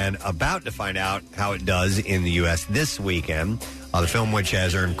and about to find out how it does in the U.S. this weekend. The film, which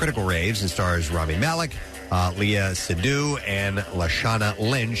has earned critical raves and stars Rami Malek, Leah Seydoux, and Lashana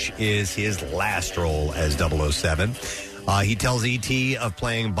Lynch, is his last role as 007. He tells E.T. of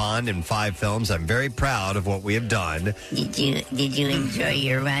playing Bond in 5 films. I'm very proud of what we have done. Did you enjoy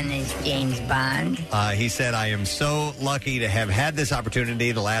your run as James Bond? He said, I am so lucky to have had this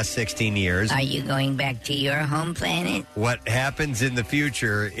opportunity the last 16 years. Are you going back to your home planet? What happens in the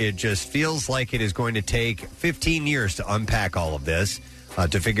future, it just feels like it is going to take 15 years to unpack all of this,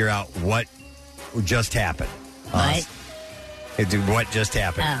 to figure out what just happened. What? What just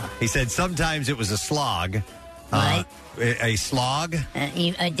happened. Oh. He said sometimes it was a slog. What? A slog?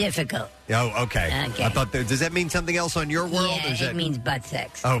 Difficult. Oh, okay. Okay. I thought does that mean something else on your world? Yeah, or is that... it means butt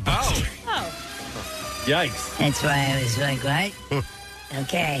sex. Oh, butt sex. Yikes. That's why I was like, what?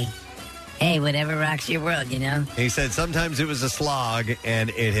 Okay. Hey, whatever rocks your world, you know? He said sometimes it was a slog,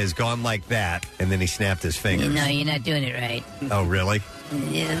 and it has gone like that, and then he snapped his fingers. No, you're not doing it right. Oh, really?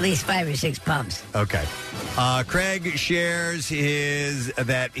 At least 5 or 6 pumps. Okay. Craig shares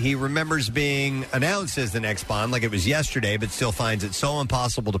that he remembers being announced as the next Bond like it was yesterday, but still finds it so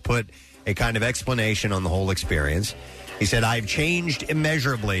impossible to put a kind of explanation on the whole experience. He said, I've changed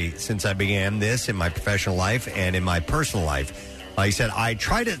immeasurably since I began this in my professional life and in my personal life. He said, I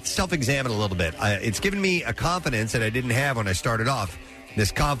try to self-examine a little bit. It's given me a confidence that I didn't have when I started off.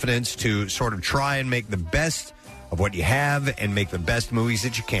 This confidence to sort of try and make the best of what you have and make the best movies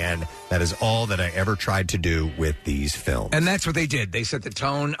that you can. That is all that I ever tried to do with these films. And that's what they did. They set the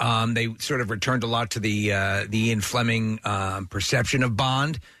tone. They sort of returned a lot to the Ian Fleming perception of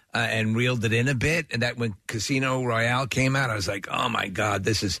Bond and reeled it in a bit. And that when Casino Royale came out, I was like, oh, my God,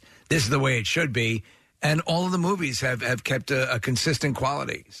 this is the way it should be. And all of the movies have kept a consistent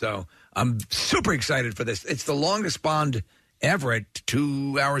quality. So I'm super excited for this. It's the longest Bond ever at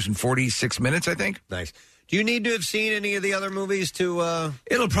 2 hours and 46 minutes, I think. Nice. Do you need to have seen any of the other movies to...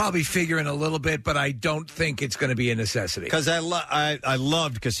 It'll probably figure in a little bit, but I don't think it's going to be a necessity. Because I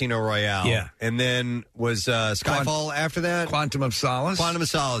loved Casino Royale. Yeah. And then was Skyfall after that? Quantum of Solace. Quantum of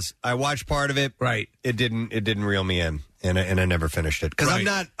Solace. I watched part of it. Right. It didn't reel me in, and I never finished it. Because Right. I'm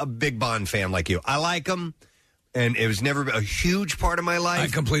not a big Bond fan like you. I like them, and it was never a huge part of my life. I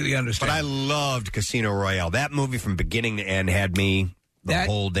completely understand. But I loved Casino Royale. That movie from beginning to end had me... the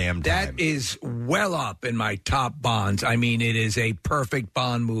whole damn time. That is well up in my top Bonds. I mean, it is a perfect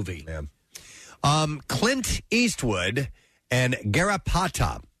Bond movie. Yeah. Clint Eastwood and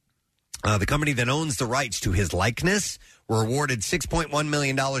Garapata, the company that owns the rights to his likeness, were awarded $6.1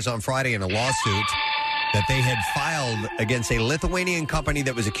 million on Friday in a lawsuit that they had filed against a Lithuanian company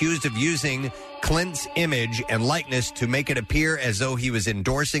that was accused of using Clint's image and likeness to make it appear as though he was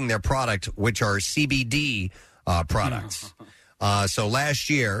endorsing their product, which are CBD products. So last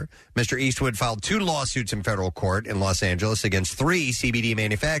year, Mr. Eastwood filed 2 lawsuits in federal court in Los Angeles against 3 CBD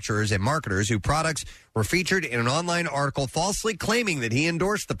manufacturers and marketers whose products were featured in an online article falsely claiming that he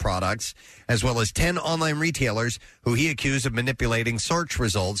endorsed the products, as well as 10 online retailers who he accused of manipulating search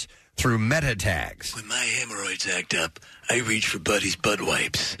results through meta tags. When my hemorrhoids act up, I reach for Buddy's butt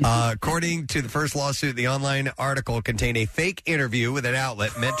wipes. According to the first lawsuit, the online article contained a fake interview with an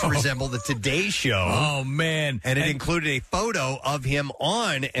outlet meant to resemble the Today Show. Oh, man. And it included a photo of him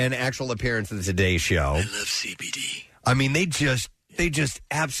on an actual appearance of the Today Show. I love CBD. I mean, they just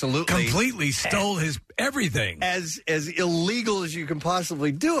absolutely completely stole his everything. As illegal as you can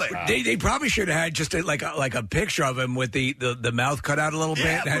possibly do it. Wow. They probably should have had just like a picture of him with the mouth cut out a little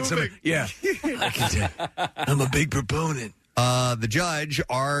bit. Had some, I'm a big proponent. The judge,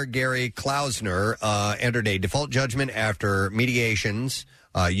 R. Gary Klausner, entered a default judgment after mediations.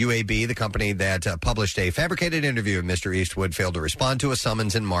 UAB, the company that published a fabricated interview of Mr. Eastwood, failed to respond to a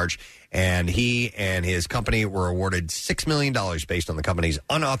summons in March, and he and his company were awarded $6 million based on the company's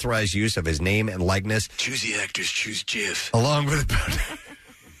unauthorized use of his name and likeness. Choose the actors, choose Jif. Along with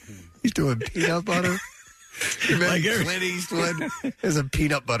he's doing peanut butter. Like Clint Eastwood is a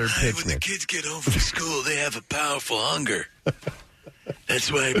peanut butter pitch. When the kids get home from school, they have a powerful hunger. That's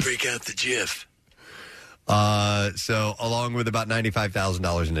why I break out the Jif. So along with about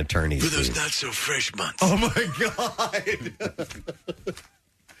 $95,000 in attorney's For those fees. not so fresh months. Oh my God!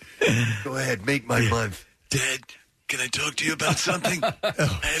 Go ahead, make my month. Dad, can I talk to you about something? I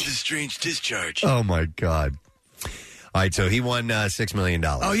have a strange discharge. Oh my God! All right, so he won $6 million.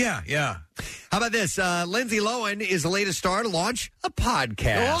 Oh, yeah. How about this? Lindsay Lohan is the latest star to launch a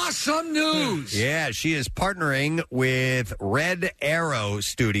podcast. Awesome news! Yeah, she is partnering with Red Arrow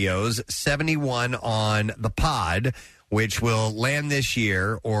Studios 71 on The Pod, which will land this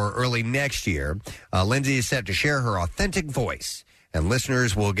year or early next year. Lindsay is set to share her authentic voice, and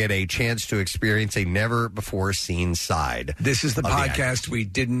listeners will get a chance to experience a never-before-seen side. This is the of podcast we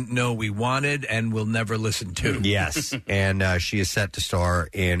didn't know we wanted and will never listen to. Yes, and she is set to star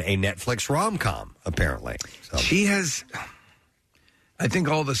in a Netflix rom-com, apparently. So. She has... I think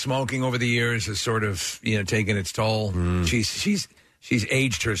all the smoking over the years has sort of, taken its toll. She's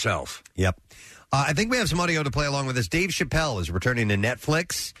aged herself. Yep. I think we have some audio to play along with this. Dave Chappelle is returning to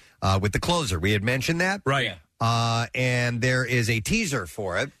Netflix with The Closer. We had mentioned that. Right. And there is a teaser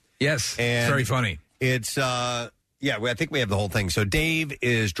for it. Yes. And it's very funny. It's, I think we have the whole thing. So Dave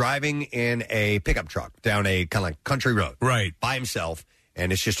is driving in a pickup truck down a kind of like country road. Right. By himself.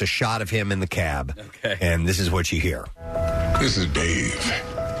 And it's just a shot of him in the cab. Okay. And this is what you hear. This is Dave.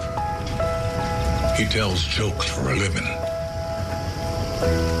 He tells jokes for a living.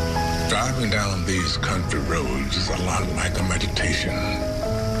 Driving down these country roads is a lot like a meditation.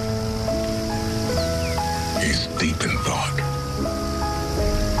 He's deep in thought,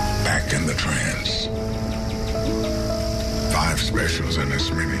 back in the trance. 5 specials in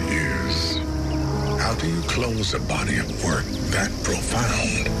as many years. How do you close a body of work that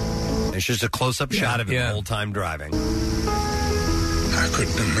profound? It's just a close-up shot of him the whole time driving. I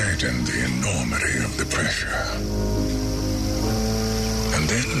couldn't imagine the enormity of the pressure. And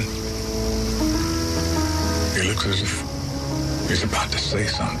then he looks as if he's about to say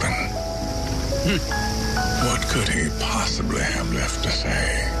something. What could he possibly have left to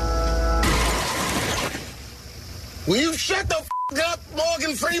say? Will you shut the up,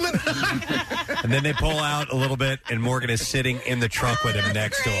 Morgan Freeman? And then they pull out a little bit, and Morgan is sitting in the truck with him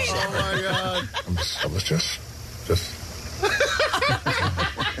next to him. Oh, my God. I was just...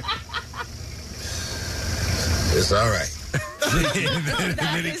 It's all right.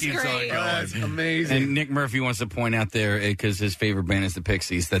 That is great. That's amazing. And Nick Murphy wants to point out there, because his favorite band is the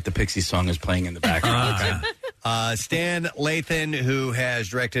Pixies, that the Pixies song is playing in the background. Stan Lathan, who has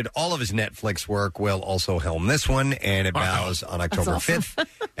directed all of his Netflix work, will also helm this one, and it bows on October 5th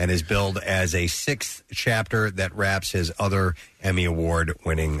and is billed as a 6th chapter that wraps his other Emmy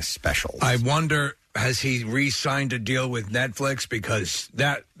Award-winning specials. I wonder, has he re-signed a deal with Netflix? Because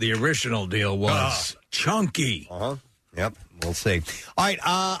the original deal was chunky. Yep, we'll see. All right,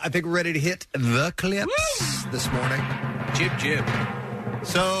 I think we're ready to hit the clips this morning. Jib.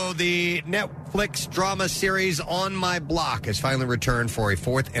 So the Netflix drama series On My Block has finally returned for a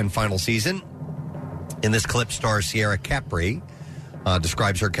 4th and final season. In this clip, star Sierra Capri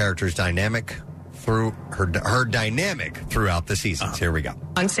describes her character's dynamic through her dynamic throughout the seasons. Here we go.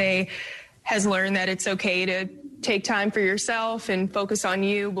 Beyonce has learned that it's okay to take time for yourself and focus on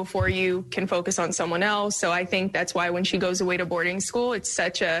you before you can focus on someone else. So I think that's why when she goes away to boarding school, it's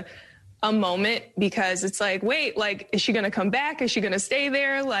such a moment, because it's like, wait, like, is she going to come back? Is she going to stay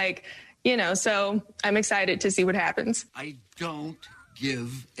there? Like, so I'm excited to see what happens. I don't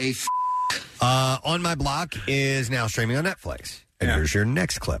give a On My Block is now streaming on Netflix. And here's your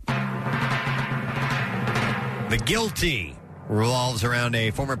next clip. The Guilty revolves around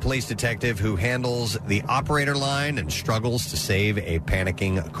a former police detective who handles the operator line and struggles to save a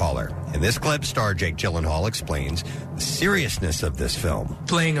panicking caller. In this clip, star Jake Gyllenhaal explains the seriousness of this film.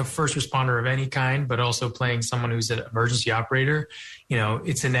 Playing a first responder of any kind, but also playing someone who's an emergency operator,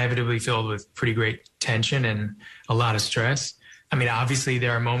 it's inevitably filled with pretty great tension and a lot of stress. I mean, obviously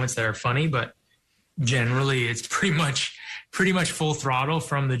there are moments that are funny, but generally it's pretty much full throttle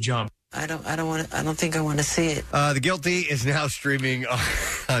from the jump. I don't think I want to see it. The Guilty is now streaming on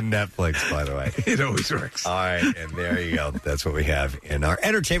Netflix, by the way. It always works. All right, and there you go. That's what we have in our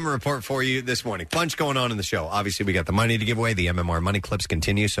entertainment report for you this morning. Bunch going on in the show. Obviously, we got the money to give away. The MMR money clips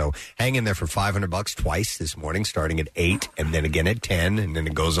continue, so hang in there for $500 twice this morning, starting at 8 and then again at 10, and then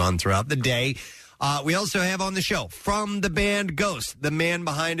it goes on throughout the day. We also have on the show, from the band Ghost, the man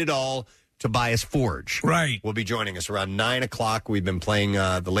behind it all, Tobias Forge. Right. Will be joining us around 9 o'clock. We've been playing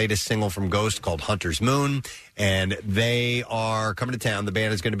the latest single from Ghost called Hunter's Moon, and they are coming to town. The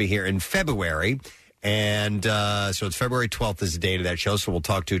band is going to be here in February, and so it's February 12th is the date of that show, so we'll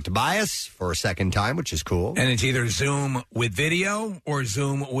talk to Tobias for a second time, which is cool. And it's either Zoom with video or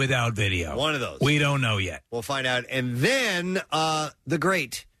Zoom without video. One of those. We don't know yet. We'll find out. And then the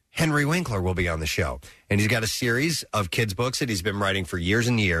great Henry Winkler will be on the show. And he's got a series of kids' books that he's been writing for years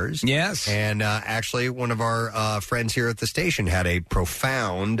and years. Yes. And actually, one of our friends here at the station had a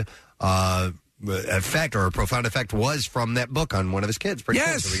profound effect or a profound effect was from that book on one of his kids. Pretty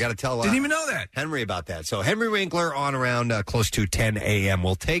cool. So we got to tell didn't even know that. Henry about that. So Henry Winkler on around close to 10 a.m.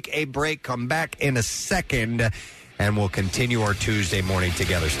 We'll take a break, come back in a second, and we'll continue our Tuesday morning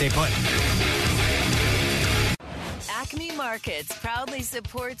together. Stay put. Acme Markets proudly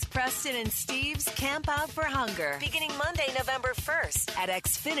supports Preston and Steve's Camp Out for Hunger beginning Monday, November 1st at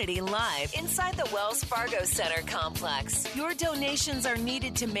Xfinity Live inside the Wells Fargo Center complex. Your donations are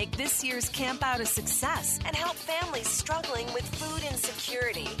needed to make this year's Camp Out a success and help families struggling with food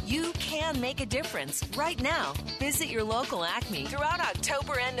insecurity. You can make a difference right now. Visit your local Acme throughout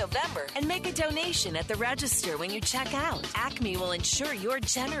October and November and make a donation at the register when you check out. Acme will ensure your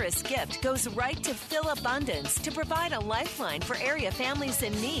generous gift goes right to Fill Abundance to provide a lifeline for area families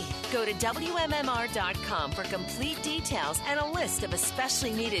in need. Go to WMMR.com for complete details and a list of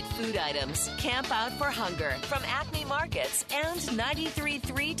especially needed food items. Camp Out for Hunger from Acme Markets and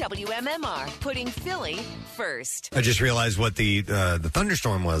 93.3 WMMR, putting Philly first. I just realized what the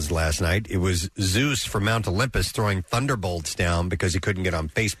thunderstorm was last night. It was Zeus from Mount Olympus throwing thunderbolts down because he couldn't get on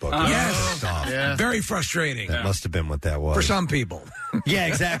Facebook. Yes. Yeah. Very frustrating. That must have been what that was. For some people. Yeah,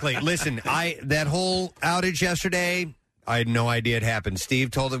 exactly. Listen, that whole outage yesterday, I had no idea it happened.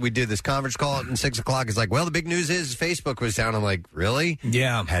 Steve told it we did this conference call at 6 o'clock. He's like, well, the big news is Facebook was down. I'm like, really?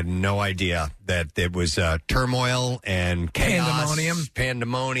 Yeah. Had no idea that it was turmoil and chaos.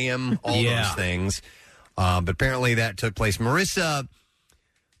 Pandemonium, all those things. But apparently that took place. Marissa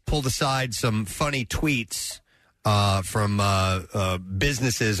pulled aside some funny tweets from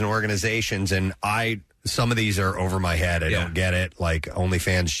businesses and organizations, and some of these are over my head. I don't get it. Like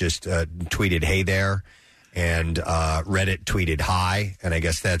OnlyFans just tweeted, hey there. And Reddit tweeted hi, and I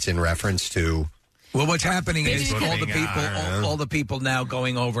guess that's in reference to. Well, what's happening is all the people now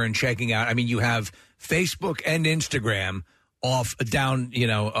going over and checking out. I mean, you have Facebook and Instagram down,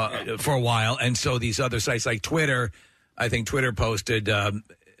 for a while, and so these other sites like Twitter. I think Twitter posted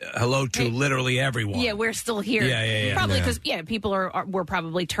hello to literally everyone. Yeah, we're still here. Yeah. Probably because people were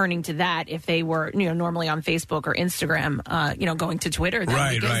probably turning to that if they were normally on Facebook or Instagram. Going to Twitter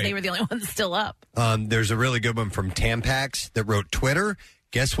then because they were the only ones still up. There's a really good one from Tampax that wrote Twitter.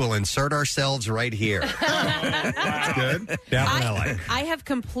 Guess we'll insert ourselves right here. That's good. That one I like. I have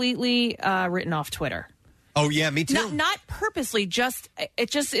completely written off Twitter. Oh, yeah, me too. Not purposely, it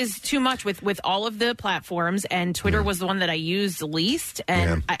just is too much with all of the platforms, and Twitter was the one that I used least.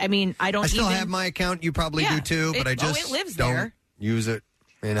 And I mean, I still have my account. You probably do too, but I just it lives don't there. Use it.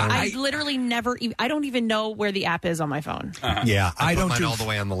 I literally never. I don't even know where the app is on my phone. Yeah, I don't mine all the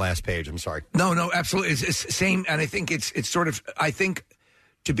way on the last page. I'm sorry. No, absolutely. It's same, and I think it's sort of. I think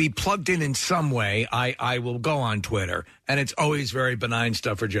to be plugged in some way, I will go on Twitter, and it's always very benign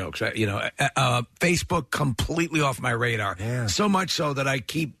stuff for jokes. Facebook completely off my radar. Yeah. So much so that I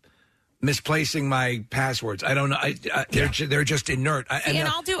keep misplacing my passwords. I don't know. They're just inert.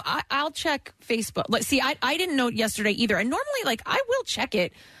 I'll check Facebook. I didn't know it yesterday either. And normally, I will check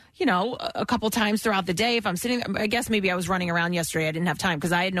it, a couple times throughout the day if I'm sitting. I guess maybe I was running around yesterday. I didn't have time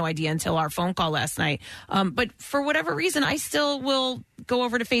because I had no idea until our phone call last night. But for whatever reason, I still will go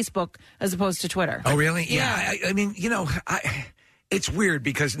over to Facebook as opposed to Twitter. Oh, really? Yeah. I mean, it's weird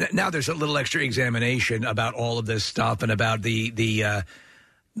because now there's a little extra examination about all of this stuff and about the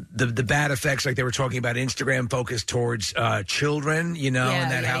bad effects, like they were talking about Instagram focused towards children,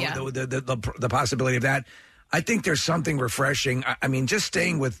 the possibility of that. I think there's something refreshing. I mean, just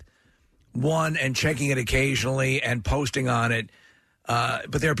staying with one and checking it occasionally and posting on it.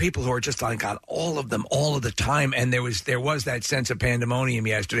 But there are people who are just on all of them all of the time. And there was that sense of pandemonium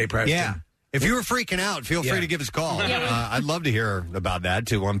yesterday, Preston. Yeah. If you were freaking out, feel free to give us a call. I'd love to hear about that.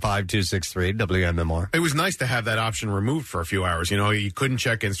 215-263 WMMR. It was nice to have that option removed for a few hours. You couldn't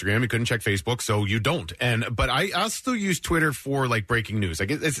check Instagram, you couldn't check Facebook, so you don't. But I'll still use Twitter for breaking news.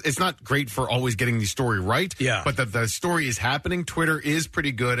 It's not great for always getting the story right. Yeah. But the story is happening. Twitter is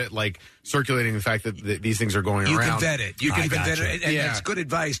pretty good at circulating the fact that these things are going around. You can vet it. You can vet it, and it's good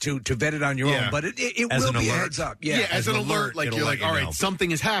advice to vet it on your own. But it will be a heads up. Yeah, as an alert, you're like, all right,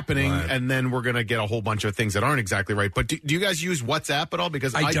 something is happening, and then we're going to get a whole bunch of things that aren't exactly right. But do you guys use WhatsApp at all?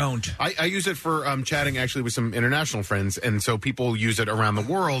 Because I don't. I use it for chatting actually with some international friends, and so people use it around the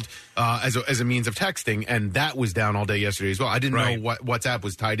world as a means of texting, and that was down all day yesterday as well. I didn't know what WhatsApp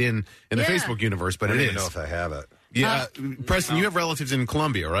was tied in the Facebook universe, but I don't it even is. know if I have it. Yeah, Preston, you have relatives in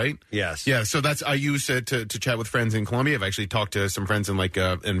Colombia, right? Yes. Yeah, so I use it to chat with friends in Colombia. I've actually talked to some friends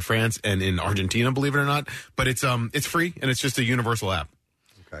in France and in Argentina, believe it or not. But it's free and it's just a universal app.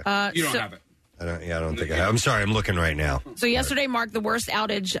 Okay. You don't have it. I don't think I have. I'm sorry, I'm looking right now. So yesterday marked the worst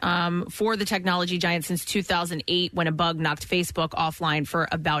outage for the technology giant since 2008 when a bug knocked Facebook offline for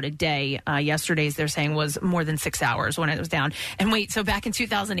about a day. Yesterday's, they're saying, was more than 6 hours when it was down. And wait, so back in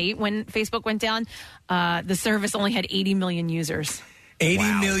 2008 when Facebook went down, the service only had 80 million users. 80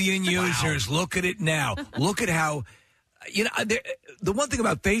 million users. Wow. Look at it now. Look at how... the one thing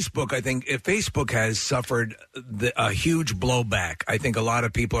about Facebook, I think, Facebook has suffered a huge blowback. I think a lot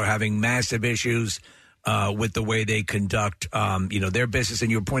of people are having massive issues with the way they conduct, their business.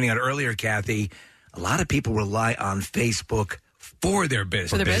 And you were pointing out earlier, Kathy, a lot of people rely on Facebook for their business.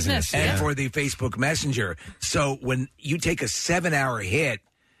 For their business, and for the Facebook Messenger. So when you take a 7-hour hit,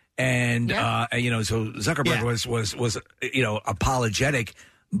 and so Zuckerberg was apologetic.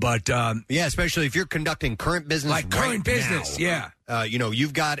 But especially if you're conducting current business, now,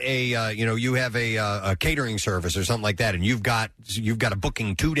 you've got you have a catering service or something like that, and you've got a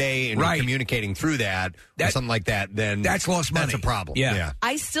booking 2-day, and you're communicating through that or something like that. Then that's lost money. That's a problem. Yeah.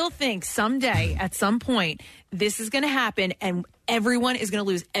 I still think someday, at some point, this is going to happen, and everyone is going to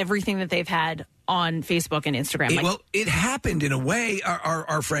lose everything that they've had on Facebook and Instagram. It happened in a way.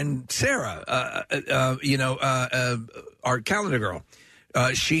 Our friend Sarah, our calendar girl.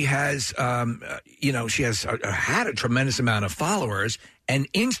 She has, had a tremendous amount of followers,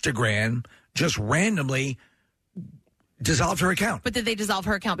 and Instagram just randomly dissolved her account. But did they dissolve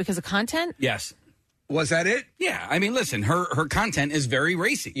her account because of content? Yes. Was that it? Yeah. I mean, listen, her content is very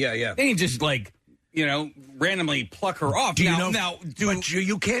racy. Yeah. They didn't just randomly pluck her off. But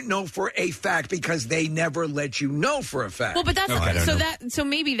you can't know for a fact because they never let you know for a fact. Well, but that's so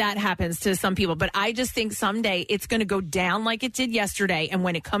maybe that happens to some people. But I just think someday it's going to go down like it did yesterday, and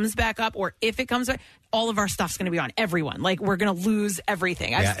when it comes back up, or if it comes back, all of our stuff's going to be on everyone. Like, we're going to lose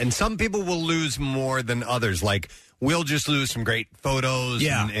everything. And some people will lose more than others. Like, we'll just lose some great photos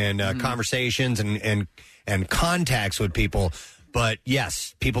and conversations and contacts with people. But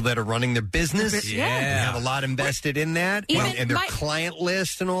yes, people that are running their business have a lot invested in that, and their client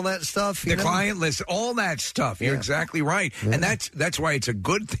list and all that stuff. The client list, all that stuff. You're exactly right, and that's why it's a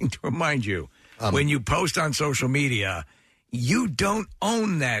good thing to remind you when you post on social media. You don't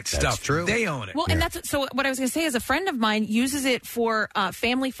own that stuff. That's true. They own it. Well, and that's so. What I was going to say is, a friend of mine uses it for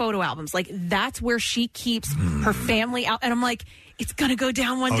family photo albums. Like, that's where she keeps her family out, and I'm like, it's going to go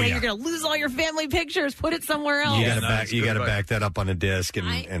down one day. You're going to lose all your family pictures. Put it somewhere else. You got to back that up on a disc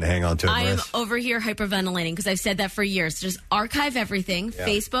and hang on to it. I am over here hyperventilating because I've said that for years. Just archive everything. Yeah.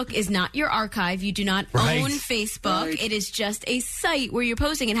 Facebook is not your archive. You do not own Facebook. Right. It is just a site where you're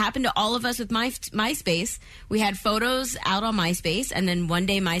posting. It happened to all of us with MySpace. We had photos out on MySpace, and then one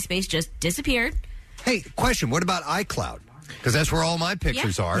day MySpace just disappeared. Hey, question. What about iCloud? Because that's where all my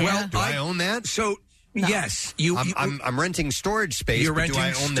pictures are. Yeah. Well, do I own that? So... No. Yes, I'm renting storage space. You're renting do I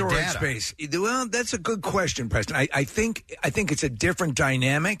own storage the data? Space. Well, that's a good question, Preston. I think it's a different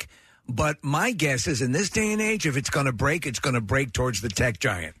dynamic. But my guess is, in this day and age, if it's going to break, it's going to break towards the tech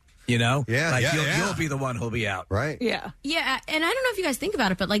giant. You know, you'll be the one who'll be out, right? Yeah. And I don't know if you guys think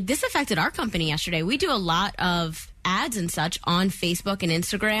about it, but this affected our company yesterday. We do a lot of ads and such on Facebook and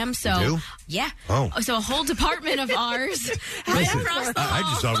Instagram. So so a whole department of ours has crossed the hall. I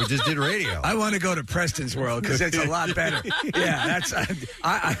just thought we just did radio. I want to go to Preston's world because it's a lot better. That's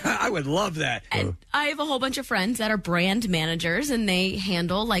I would love that. And I have a whole bunch of friends that are brand managers, and they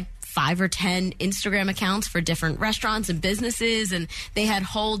handle 5 or 10 Instagram accounts for different restaurants and businesses, and they had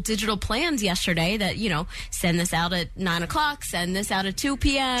whole digital plans yesterday that, send this out at 9 o'clock, send this out at 2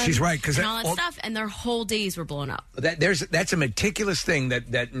 p.m. She's right, because all that stuff, and their whole days were blown up. That's a meticulous thing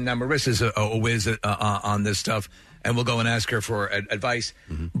that now Marissa's a whiz on this stuff, and we'll go and ask her for advice.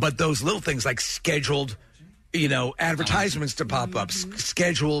 Mm-hmm. But those little things like scheduled advertisements to pop up,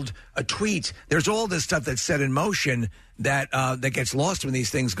 scheduled tweets. There's all this stuff that's set in motion that gets lost when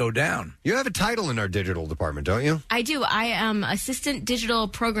these things go down. You have a title in our digital department, don't you? I do. I am Assistant Digital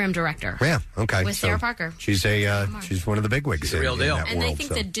Program Director. Yeah, okay. With Sarah Parker. She's she's one of the big wigs. She's a real deal. And world, I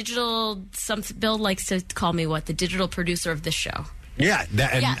think the digital, Bill likes to call me the digital producer of this show. Yeah,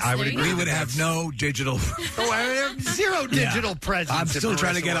 I would agree. We would have no digital. I have zero digital presence. I'm still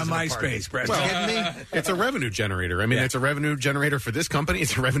trying to get on MySpace, Preston. Well, it's a revenue generator. I mean, it's a revenue generator for this company.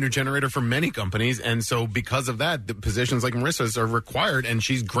 It's a revenue generator for many companies. And so because of that, the positions like Marissa's are required, and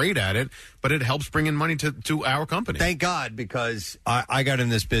she's great at it, but it helps bring in money to our company. Thank God, because I got in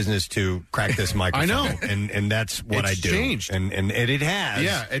this business to crack this microphone. I know. And that's what I do. Changed. And it has.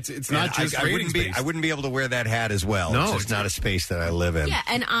 Yeah, it's not just I wouldn't be able to wear that hat as well. No, it's just not a space that that I live in. Yeah,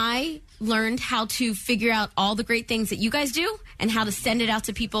 and I learned how to figure out all the great things that you guys do and how to send it out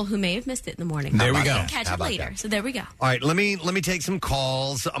to people who may have missed it in the morning. There we go. Catch How it about later. that? So there we go. All right, let me take some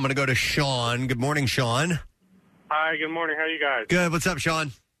calls. I'm going to go to Sean. Good morning, Sean. Hi, good morning. How are you guys? Good. What's up,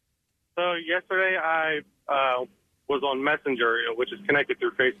 Sean? So yesterday I was on Messenger, which is connected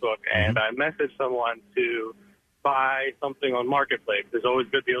through Facebook, and I messaged someone to buy something on Marketplace. There's always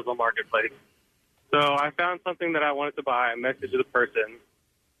good deals on Marketplace. So I found something that I wanted to buy. I messaged the person,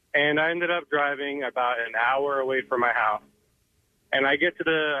 and I ended up driving about an hour away from my house. And I get to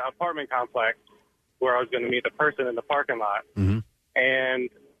the apartment complex where I was going to meet the person in the parking lot, and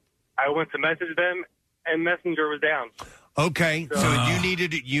I went to message them, and Messenger was down. Okay, so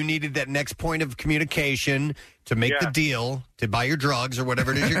you needed that next point of communication to make the deal to buy your drugs or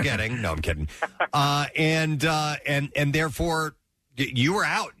whatever it is you're getting. No, I'm kidding. And therefore you were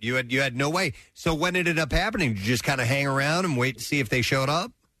out. You had no way. So what ended up happening? Did you just kind of hang around and wait to see if they showed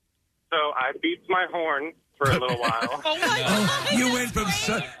up? So I beeped my horn for a little while. You went from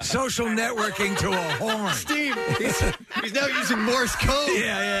social networking to a horn. Steve, he's now using Morse code.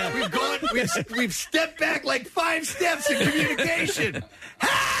 Yeah. We've stepped back like 5 steps in communication.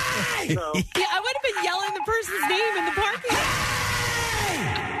 Hey! Yeah, I would have been yelling the person's name in the parking lot.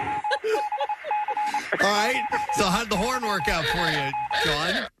 All right. So how'd the horn work out for you,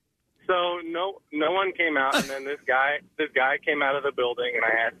 John? So no one came out, and then this guy came out of the building, and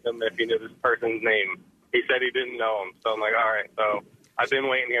I asked him if he knew this person's name. He said he didn't know him. So I'm like, all right. So I've been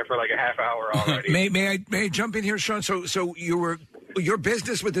waiting here for like a half hour already. May I jump in here, Sean? So your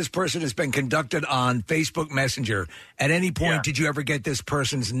business with this person has been conducted on Facebook Messenger. At any point, did you ever get this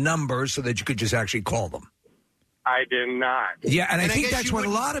person's number so that you could just actually call them? I did not. Yeah, and I think that's what a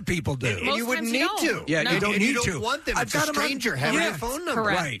lot of people do. And you wouldn't need to. Yeah, you don't and need you don't to. want them. I've It's got a them on- stranger having Yeah, your phone number.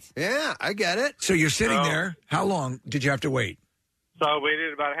 correct. Right. Yeah, I get it. So you're sitting there. How long did you have to wait? So I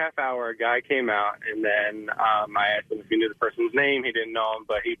waited about a half hour. A guy came out, and then I asked him if he knew the person's name. He didn't know him,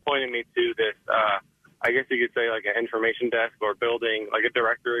 but he pointed me to this, I guess you could say like an information desk or building, like a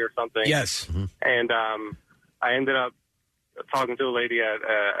directory or something. Yes. And I ended up talking to a lady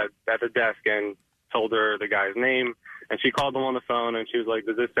at the desk and told her the guy's name. And she called him on the phone, and she was like,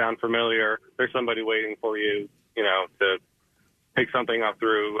 does this sound familiar? There's somebody waiting for you, to pick something up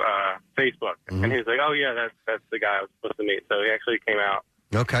through Facebook. And he was like, oh, yeah, that's the guy I was supposed to meet. So he actually came out.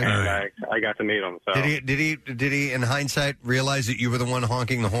 Okay. And I got to meet him. So. Did he, in hindsight, realize that you were the one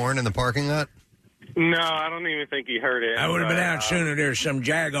honking the horn in the parking lot? No, I don't even think he heard it. I would have been out sooner. There's some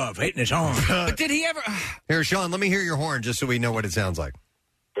jag-off hitting his horn. But did he ever... Here, Sean, let me hear your horn just so we know what it sounds like.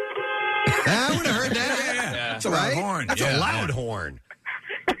 I would have heard that. Yeah. It's a loud horn. That's a loud horn.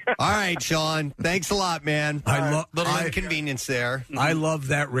 All right, Sean. Thanks a lot, man. Little inconvenience there. I love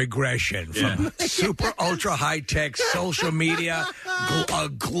that regression from super ultra high tech social media, a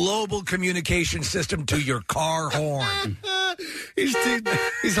global communication system to your car horn. He's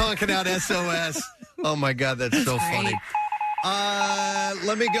honking out SOS. Oh my God, that's so funny.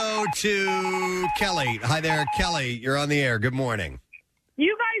 Let me go to Kelly. Hi there, Kelly. You're on the air. Good morning.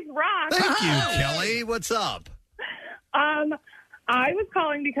 You guys rock. Thank you, Kelly. What's up? I was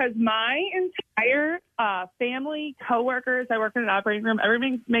calling because my entire family, coworkers, I work in an operating room,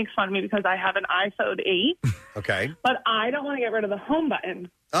 everybody makes fun of me because I have an iPhone 8. Okay. But I don't want to get rid of the home button.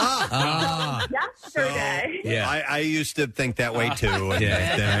 Yesterday. I used to think that way too. And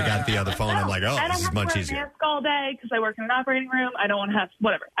then I got the other phone. I'm like, oh, this is much easier. I don't have to wear a mask all day because I work in an operating room. I don't want to have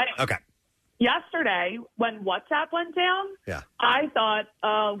whatever. Anyway. Okay. Yesterday, when WhatsApp went down, I thought,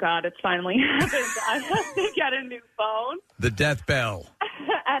 oh, God, it's finally happened. I have to get a new phone. The death bell.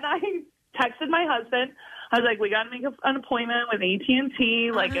 And I texted my husband. I was like, we got to make an appointment with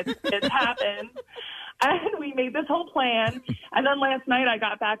AT&T. Like, it's happened. And we made this whole plan. And then last night I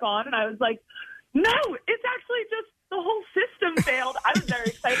got back on, and I was like, no, it's actually just the whole system failed. I was very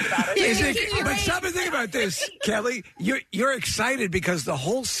excited about it. But stop and think about this, Kelly. You're excited because the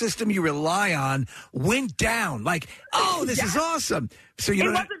whole system you rely on went down. Like, oh, this is awesome. So it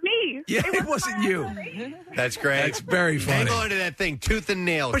wasn't me. Yeah, it wasn't you. That's great. That's very funny. Hang on to that thing, tooth and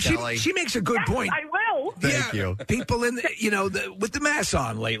nail, But Kelly. she makes a good point. I will. Thank you. People in with the mask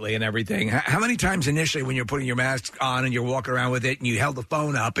on lately and everything. How many times initially when you're putting your mask on and you're walking around with it and you held the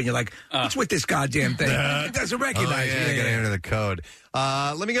phone up and you're like, what's with this goddamn thing? It doesn't recognize you. I got to enter the code.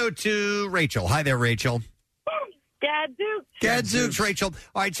 Let me go to Rachel. Hi there, Rachel. Gadzooks, Rachel.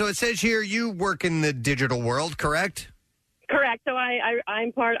 All right, so it says here you work in the digital world, correct? Correct. So I'm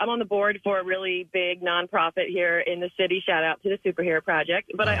on the board for a really big nonprofit here in the city. Shout out to the Superhero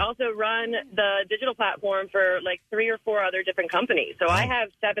Project. But I also run the digital platform for like 3 or 4 other different companies. So I have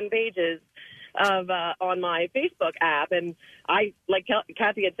 7 pages on my Facebook app. And I, like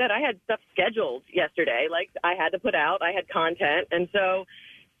Kathy had said, I had stuff scheduled yesterday. Like I had to put out, I had content. And so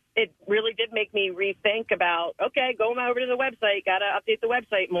it really did make me rethink about, okay, going over to the website, got to update the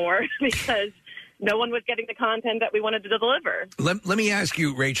website more because no one was getting the content that we wanted to deliver. Let me ask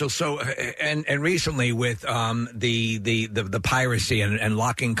you, Rachel. So, and recently with the piracy and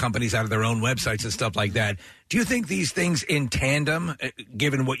locking companies out of their own websites and stuff like that, do you think these things in tandem,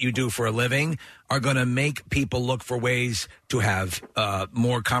 given what you do for a living, are going to make people look for ways to have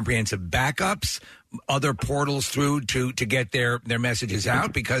more comprehensive backups, other portals through to get their messages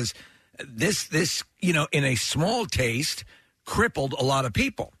out? Because this in a small taste, crippled a lot of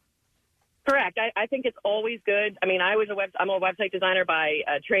people. Correct. I think it's always good. I mean, I'm a website designer by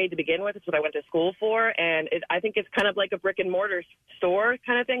trade to begin with. It's what I went to school for. And I think it's kind of like a brick and mortar store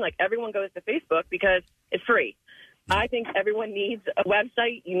kind of thing. Like everyone goes to Facebook because it's free. I think everyone needs a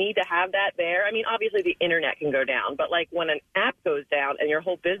website. You need to have that there. I mean, obviously the internet can go down, but like when an app goes down and your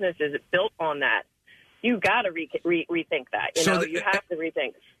whole business is built on that, you got to rethink that. You have to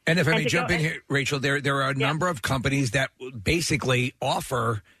rethink. And if I may jump in here, Rachel, there are a number of companies that basically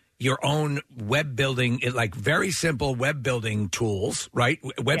offer your own web building, like very simple web building tools, right?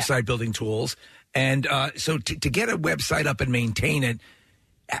 Website building tools. And so to get a website up and maintain it,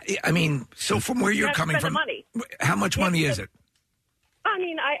 I mean, so from where you're coming from, how much money is it? I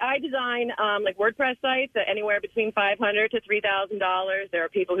mean, I design like WordPress sites at anywhere between $500 to $3,000. There are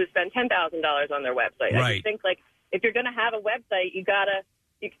people who spend $10,000 on their website. Right. I just think like if you're going to have a website, you're going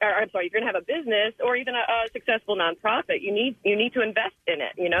to have a business or even a successful nonprofit. You need to invest in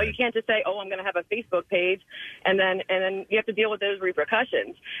it. You can't just say, "Oh, I'm going to have a Facebook page," and then you have to deal with those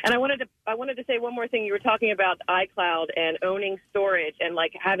repercussions. And I wanted to say one more thing. You were talking about iCloud and owning storage and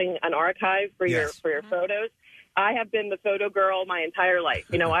like having an archive for your photos. I have been the photo girl my entire life.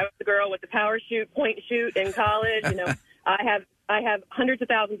 I was the girl with the point shoot in college. I have hundreds of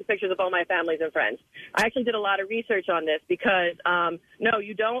thousands of pictures of all my families and friends. I actually did a lot of research on this because, no,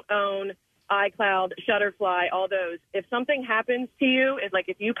 you don't own iCloud, Shutterfly, all those. If something happens to you, it's like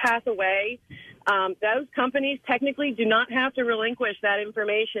if you pass away, those companies technically do not have to relinquish that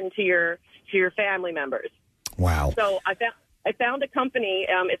information to your family members. Wow. So I found a company.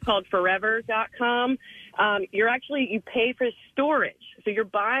 It's called Forever.com. You pay for storage. So you're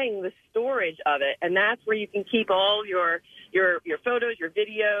buying the storage of it, and that's where you can keep all your photos, your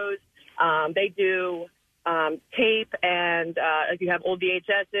videos. They do tape, and if you have old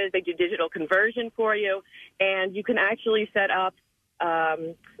VHSs, they do digital conversion for you. And you can actually set up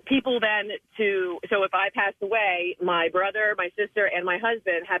people then so if I passed away, my brother, my sister, and my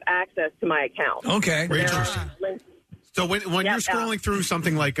husband have access to my account. Okay. Very interesting. So when you're scrolling through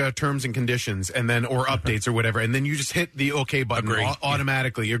something like terms and conditions or updates or whatever, and then you just hit the OK button,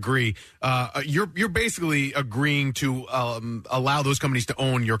 automatically agree, you're basically agreeing to allow those companies to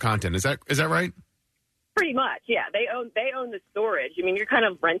own your content. Is that right? Pretty much, yeah. They own the storage. I mean, you're kind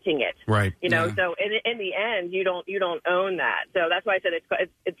of renting it, right? So in the end, you don't own that. So that's why I said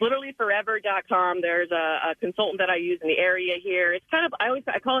it's literally Forever.com. There's a consultant that I use in the area here. It's kind of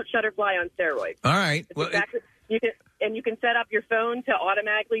I call it Shutterfly on steroids. All right. You can set up your phone to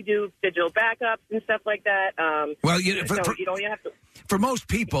automatically do digital backups and stuff like that. You don't have to. For most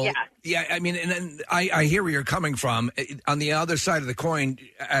people, I mean, and I hear where you're coming from. On the other side of the coin,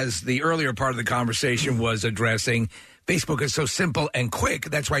 as the earlier part of the conversation was addressing, Facebook is so simple and quick.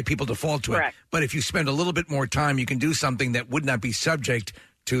 That's why people default to it. But if you spend a little bit more time, you can do something that would not be subject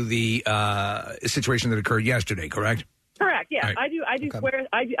to the situation that occurred yesterday. Correct? Correct. Yeah, right. I do Square.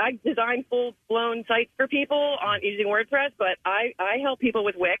 I design full blown sites for people on using WordPress, but I help people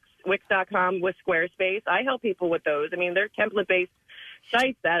with Wix.com, with Squarespace. I help people with those. I mean, they're template based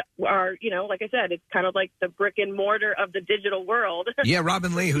sites that are, like I said, it's kind of like the brick and mortar of the digital world. Yeah,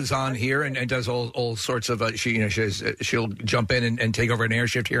 Robin Lee, who's on here and does all sorts of she'll jump in and take over an air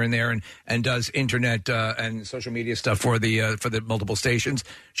shift here and there and does internet and social media stuff for the multiple stations.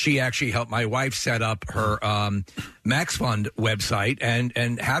 She actually helped my wife set up her Max Fund website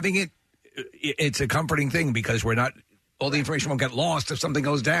and having it's a comforting thing because all the information won't get lost if something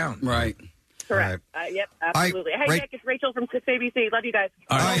goes down. Right. Correct. Yep, absolutely. Hey, Nick, it's Rachel from 6ABC. Love you guys.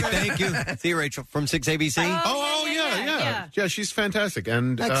 All right, thank you. See you, Rachel, from 6ABC. Yeah, she's fantastic.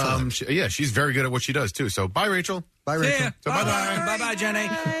 And, she's very good at what she does, too. So, bye, Rachel. Bye, Rachel. So bye-bye. Bye-bye, Jenny.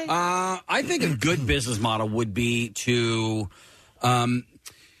 I think a good business model would be to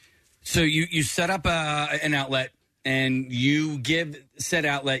so you set up an outlet and you give said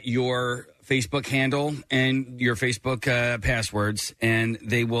outlet your Facebook handle and your Facebook passwords, and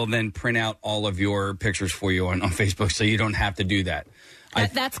they will then print out all of your pictures for you on Facebook, so you don't have to do that.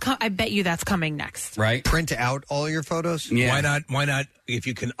 I bet you that's coming next. Right? Print out all your photos? Yeah. Why not? If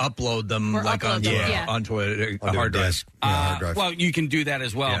you can upload them Or upload them, onto a hard drive. Well, you can do that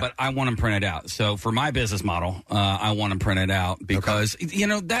as well, but I want them printed out. So for my business model, I want them printed out because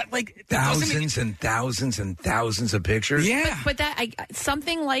that thousands and thousands and thousands of pictures. Yeah, but that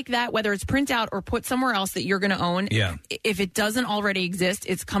something like that, whether it's print out or put somewhere else that you're going to own. Yeah. If it doesn't already exist,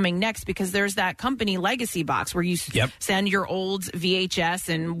 it's coming next because there's that company legacy box where you send your old VHS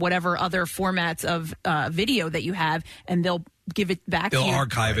and whatever other formats of video that you have, and they'll give it back. They'll to you.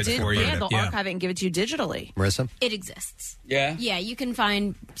 archive it for you. Yeah, they'll archive it and give it to you digitally. Marissa? It exists. Yeah? Yeah, you can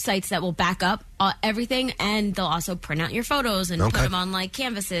find sites that will back up everything, and they'll also print out your photos and put them on, like,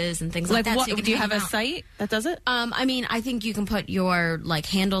 canvases and things like that. What, So you can do you hang have them a out. site that does it? I mean, I think you can put your, like,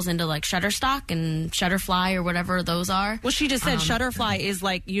 handles into, like, Shutterstock and Shutterfly or whatever those are. Well, she just said Shutterfly is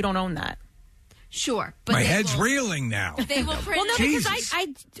like, you don't own that. Sure. But My head's reeling now. They will print. Well, no, because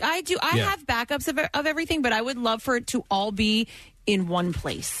I do. I have backups of everything, but I would love for it to all be in one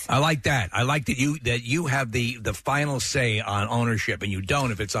place. I like that. I like that you have the final say on ownership, and you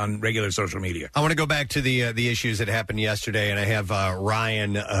don't if it's on regular social media. I want to go back to the issues that happened yesterday, and I have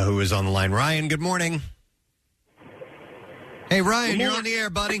Ryan who is on the line. Ryan, good morning. Hey, Ryan, you're on the air,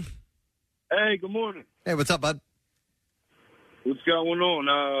 buddy. Hey, good morning. Hey, what's up, bud? What's going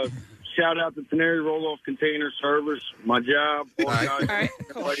on? Shout out to Canary Roll-Off Container Service, my job. All right,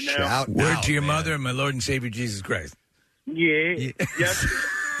 cool. Right now. Word to your mother and my Lord and Savior Jesus Christ. Yeah. Yes.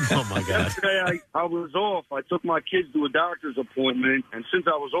 Oh, my God. Yesterday, I was off. I took my kids to a doctor's appointment, and since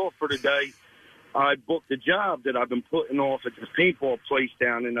I was off for the day, I booked a job that I've been putting off at this paintball place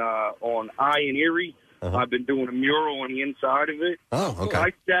down in on I and Erie. I've been doing a mural on the inside of it. Oh, okay.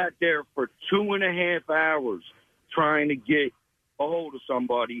 I sat there for 2.5 hours trying to get a hold of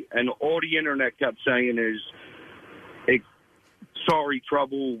somebody, and all the internet kept saying is, sorry,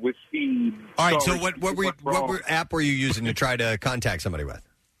 trouble with feed. All right, so Sorry, what app were you using to try to contact somebody with?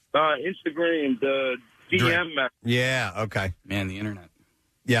 Instagram, the DM message. Yeah, okay. Man, the internet.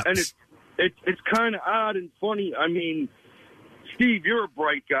 Yeah. And it's kind of odd and funny. I mean, Steve, you're a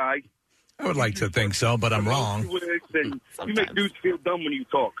bright guy. I would like to think so, but I'm wrong. And you make dudes feel dumb when you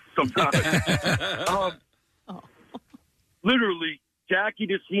talk sometimes. Literally, Jackie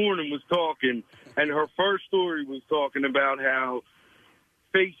this morning was talking, and her first story was talking about how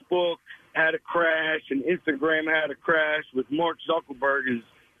Facebook had a crash and Instagram had a crash with Mark Zuckerberg as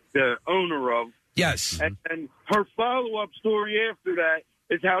the owner of. Yes. And her follow-up story after that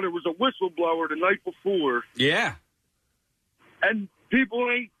is how there was a whistleblower the night before. Yeah. And people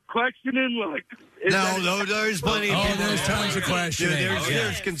ain't questioning, like... there's plenty of people. There's tons of questioning.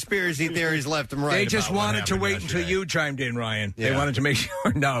 There's conspiracy theories left and right. They just about what wanted to happened wait yesterday. until you chimed in, Ryan. They Yeah. wanted to make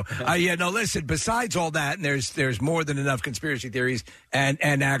sure. No. Listen, besides all that, and there's more than enough conspiracy theories and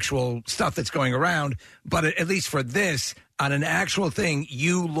actual stuff that's going around, but at least for this, on an actual thing,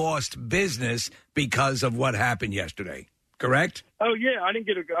 you lost business because of what happened yesterday. Correct? Oh yeah, I didn't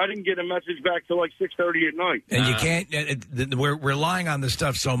get a message back till like 6:30 at night. And you can't. We're relying on this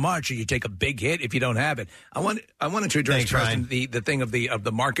stuff so much, and you take a big hit if you don't have it. I wanted to address Preston, the thing of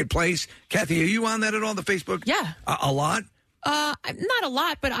the marketplace. Kathy, are you on that at all? The Facebook? Yeah, a lot. Not a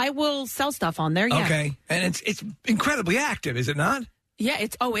lot, but I will sell stuff on there. Yeah. Okay, and it's incredibly active, is it not? Yeah,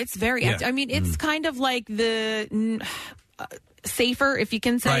 it's very active. I mean, it's kind of like the. Safer, if you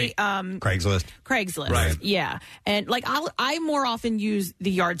can say, Craigslist. Right. Yeah, and like I more often use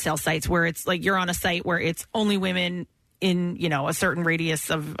the yard sale sites where it's like you're on a site where it's only women in a certain radius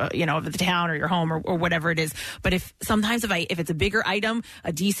of of the town or your home or whatever it is. But if it's a bigger item,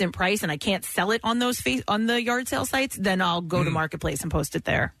 a decent price, and I can't sell it on on the yard sale sites, then I'll go to Marketplace and post it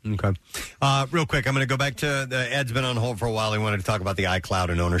there. Okay. Real quick, I'm going to go back to Ed's been on hold for a while. He wanted to talk about the iCloud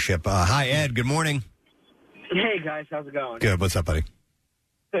and ownership. Hi, Ed. Good morning. Hey, guys. How's it going? Good. What's up, buddy?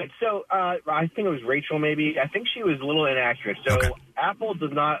 Good. So I think it was Rachel, maybe. I think she was a little inaccurate. So Apple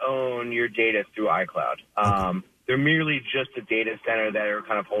does not own your data through iCloud. They're merely just a data center that are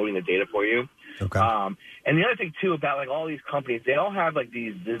kind of holding the data for you. Okay. And the other thing, too, about like all these companies, they all have like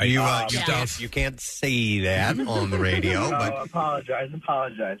these... Are you, you can't say that on the radio, but...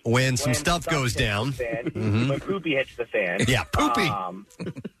 Apologize. When some stuff goes down. When poopy hits the fan. Yeah, poopy.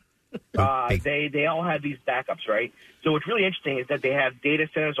 They all have these backups, right? So what's really interesting is that they have data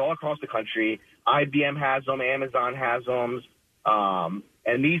centers all across the country. IBM has them, Amazon has them,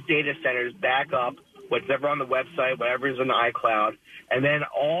 and these data centers back up whatever on the website, whatever is on the iCloud, and then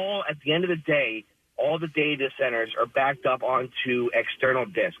at the end of the day, all the data centers are backed up onto external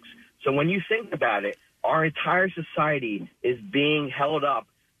disks. So when you think about it, our entire society is being held up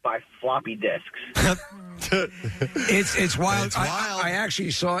by floppy disks. It's wild. It's wild. I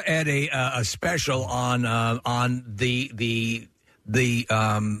actually saw Ed a special on the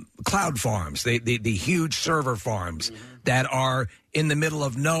cloud farms, the huge server farms that are in the middle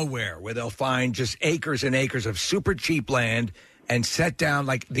of nowhere, where they'll find just acres and acres of super cheap land and set down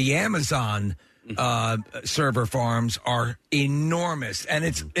like the Amazon server farms are enormous, and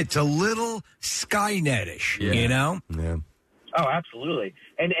it's a little Skynet-ish, you know? Yeah. Oh, absolutely.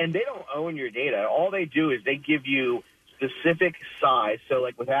 And they don't own your data. All they do is they give you specific size. So,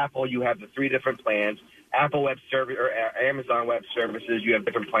 like with Apple, you have the 3 different plans. Apple Web Service or Amazon Web Services, you have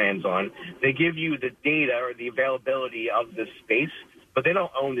different plans on. They give you the data or the availability of the space, but they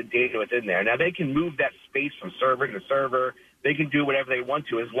don't own the data within there. Now, they can move that space from server to server. They can do whatever they want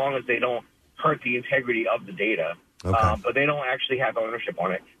to as long as they don't hurt the integrity of the data. Okay. But they don't actually have ownership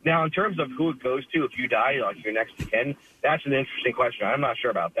on it. Now, in terms of who it goes to, if you die, like your next of kin, that's an interesting question. I'm not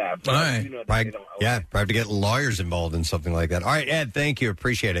sure about that. But I do know that they don't own it. Probably have to get lawyers involved in something like that. All right, Ed, thank you.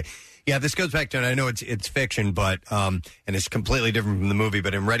 Appreciate it. Yeah, this goes back to, and I know it's fiction, but and it's completely different from the movie,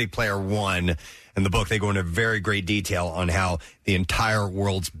 but in Ready Player One, in the book, they go into very great detail on how the entire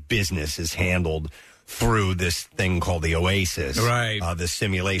world's business is handled through this thing called the Oasis. Right. The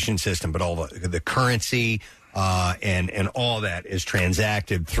simulation system, but all the currency and all that is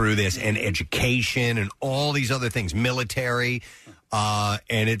transacted through this, and education and all these other things, military.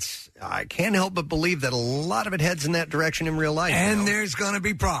 And I can't help but believe that a lot of it heads in that direction in real life. And there's going to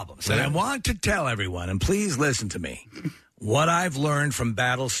be problems. And I want to tell everyone, and please listen to me, what I've learned from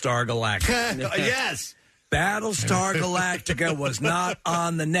Battlestar Galactica. Yes. Battlestar Galactica was not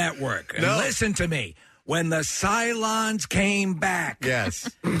on the network. And listen to me. When the Cylons came back. Yes.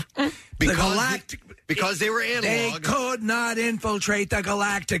 Because they were analog. They could not infiltrate the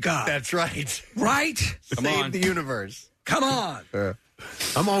Galactica. That's right. Right? Save the universe. Come on.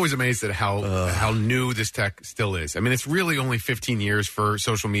 I'm always amazed at how new this tech still is. I mean, it's really only 15 years for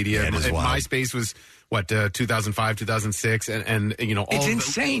social media. Yeah, it is wild. MySpace was, 2005, 2006, and you know, all it's of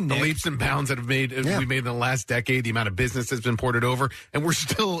insane, the Nick. leaps and bounds that we made in the last decade, the amount of business that's been ported over, and we're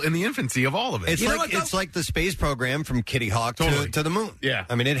still in the infancy of all of it. It's like the space program from Kitty Hawk to the moon. Yeah.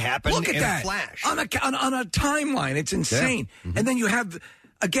 I mean, it happened Look at in that. a flash. On a timeline. It's insane. Yeah. And then you have...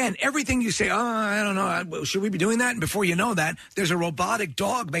 Again, everything you say, I don't know, should we be doing that? And before you know that, there's a robotic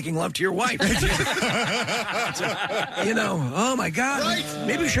dog making love to your wife. Oh my God,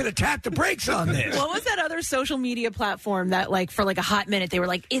 maybe we should have tapped the brakes on this. What was that other social media platform that, like, for like a hot minute, they were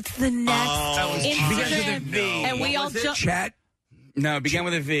like, it's the next Instagram. And we all jumped. Chat. No, it began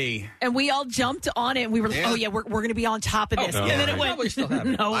with a V. And we all jumped on it, and we were like, we're going to be on top of this. no. And then it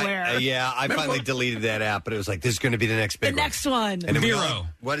went nowhere. I finally deleted that app, but it was like, this is going to be the next big The next one. And Vero.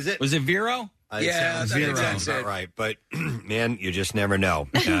 What is it? Was it Vero? Yeah, Vero. Sounds about right. But, man, you just never know.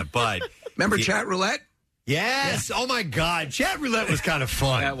 But remember Chat Roulette? Yes. Oh, my God. Chat Roulette was kind of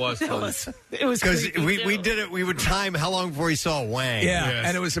fun. That was fun. It was because creepy, we did it. We would time how long before he saw Wang. Yeah,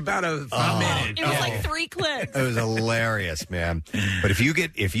 and it was about a minute. It was like 3 clicks. It was hilarious, man. But if you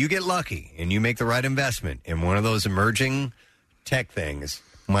get lucky and you make the right investment in one of those emerging tech things,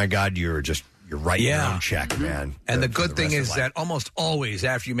 my God, you're writing your own check, man. And the good thing is that almost always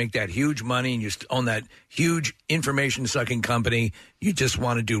after you make that huge money and you own that huge information-sucking company, you just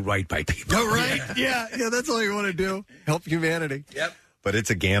want to do right by people. Oh, right? Yeah, that's all you want to do. Help humanity. Yep. But it's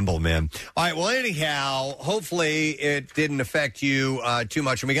a gamble, man. All right, well, anyhow, hopefully it didn't affect you too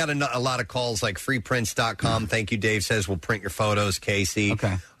much. And we got a lot of calls like freeprints.com. Thank you, Dave says. We'll print your photos, Casey.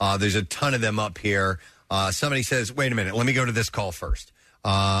 Okay. There's a ton of them up here. Somebody says, wait a minute, let me go to this call first.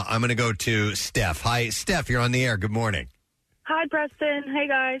 I'm going to go to Steph. Hi, Steph, you're on the air. Good morning. Hi, Preston. Hey,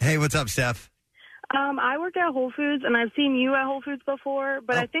 guys. Hey, what's up, Steph? I work at Whole Foods, and I've seen you at Whole Foods before,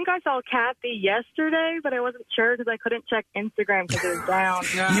 but I think I saw Kathy yesterday, but I wasn't sure because I couldn't check Instagram because it was down.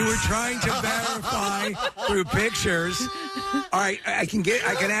 You were trying to verify through pictures. All right, I can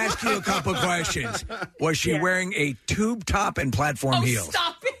ask you a couple questions. Was she wearing a tube top and platform heels?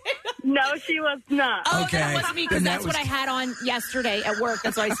 Stop it. No, she was not. Oh, Okay. that was me because Then that's that what I had on yesterday at work.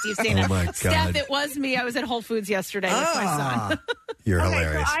 That's why Steve's saying Oh, that. my God. Steph, it was me. I was at Whole Foods yesterday with my son. You're Okay,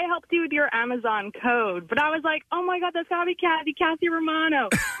 hilarious. so I helped you with your Amazon code, but I was like, oh my God, that's gotta be Kathy Romano.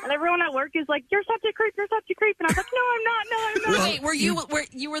 And everyone at work is like, you're such a creep. And I was like, no, I'm not.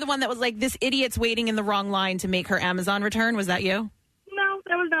 Wait, you were the one that was like, this idiot's waiting in the wrong line to make her Amazon return? Was that you? No,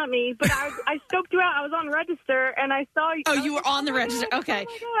 that was not me. But I scoped you out. I was on register, and I saw you. Oh, you were on the register. Okay.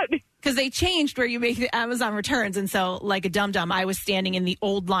 Oh, my God. Because they changed where you make the Amazon returns. And so, like a dum-dum, I was standing in the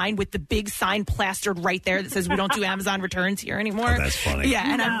old line with the big sign plastered right there that says we don't do Amazon returns here anymore. Oh, that's funny. Yeah,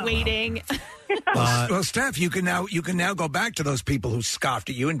 and I'm waiting. Well, Steph, you can now go back to those people who scoffed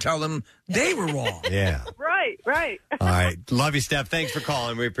at you and tell them they were wrong. Yeah. Right. All right. Love you, Steph. Thanks for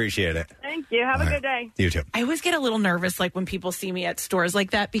calling. We appreciate it. Thank you. Have a good day. You too. I always get a little nervous, like when people see me at stores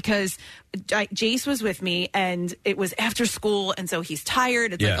like that, because Jace was with me and it was after school, and so he's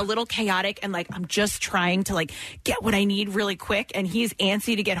tired. It's like a little chaotic, and like I'm just trying to like get what I need really quick, and he's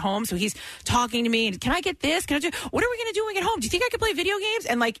antsy to get home, so he's talking to me and can I get this? Can I do? What are we going to do when we get home? Do you think I could play video games?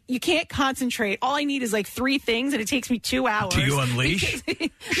 And like you can't concentrate. All I need is like 3 things, and it takes me 2 hours. Do you unleash?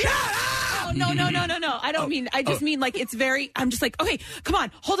 Shut up! No. I don't mean. I just mean like it's very. I'm just like, okay, come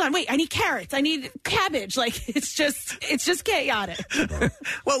on, hold on, wait. I need carrots. I need cabbage. Like it's just chaotic.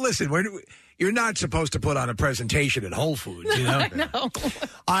 Well, listen, you're not supposed to put on a presentation at Whole Foods, you know? I know. All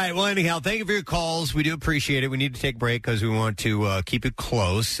right. Well, anyhow, thank you for your calls. We do appreciate it. We need to take a break because we want to keep it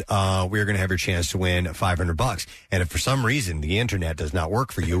close. We're going to have your chance to win $500. And if for some reason the internet does not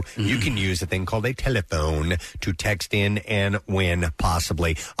work for you, you can use a thing called a telephone to text in and win,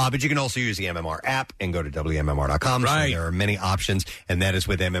 possibly. But you can also use the MMR app and go to WMMR.com. Right. So there are many options, and that is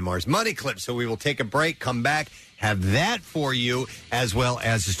with MMR's Money Clip. So we will take a break, come back, have that for you, as well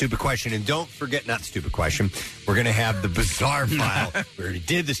as the stupid question. And don't forget, not stupid question, we're going to have the bizarre file. We already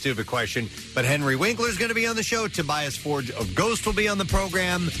did the stupid question, but Henry Winkler is going to be on the show. Tobias Forge of Ghost will be on the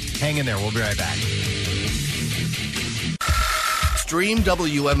program. Hang in there. We'll be right back. Stream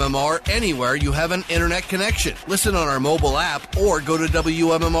WMMR anywhere you have an internet connection. Listen on our mobile app or go to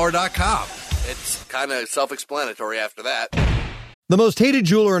WMMR.com. It's kind of self-explanatory after that. The most hated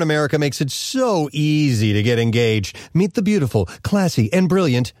jeweler in America makes it so easy to get engaged. Meet the beautiful, classy, and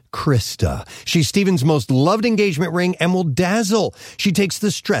brilliant Krista. She's Steven's most loved engagement ring and will dazzle. She takes the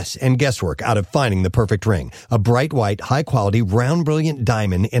stress and guesswork out of finding the perfect ring. A bright white, high-quality, round, brilliant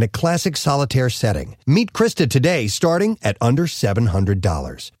diamond in a classic solitaire setting. Meet Krista today, starting at under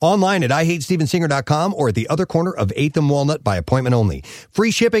 $700. Online at IHateStevenSinger.com or at the other corner of 8th and Walnut by appointment only.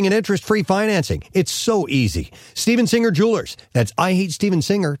 Free shipping and interest-free financing. It's so easy. Steven Singer Jewelers. That's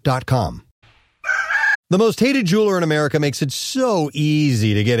IHateStevenSinger.com. The most hated jeweler in America makes it so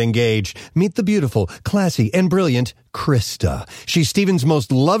easy to get engaged. Meet the beautiful, classy, and brilliant Krista. She's Steven's most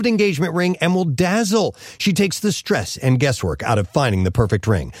loved engagement ring and will dazzle. She takes the stress and guesswork out of finding the perfect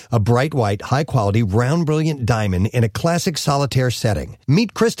ring. A bright white, high-quality, round, brilliant diamond in a classic solitaire setting.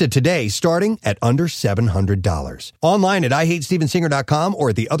 Meet Krista today, starting at under $700. Online at IHateStevenSinger.com or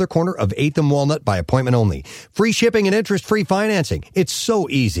at the other corner of 8th and Walnut by appointment only. Free shipping and interest-free financing. It's so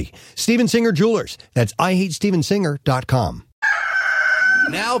easy. Steven Singer Jewelers. That's IHateStevenSinger.com.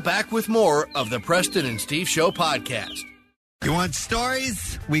 Now back with more of the Preston and Steve Show podcast. You want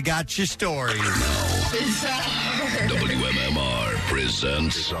stories? We got your stories. WMMR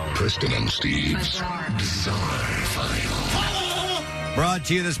presents Preston and Steve's Bizarre File. Brought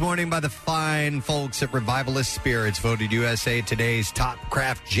to you this morning by the fine folks at Revivalist Spirits, voted USA Today's top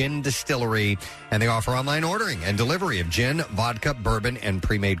craft gin distillery. And they offer online ordering and delivery of gin, vodka, bourbon, and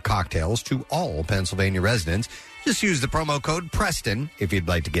pre-made cocktails to all Pennsylvania residents. Just use the promo code Preston if you'd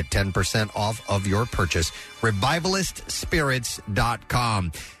like to get 10% off of your purchase.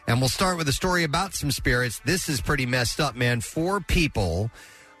 RevivalistSpirits.com. And we'll start with a story about some spirits. This is pretty messed up, man. 4 people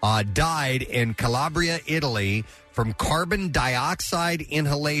died in Calabria, Italy, from carbon dioxide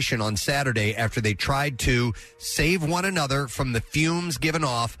inhalation on Saturday after they tried to save one another from the fumes given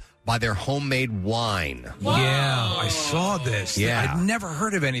off by their homemade wine. Yeah, I saw this. Yeah. I'd never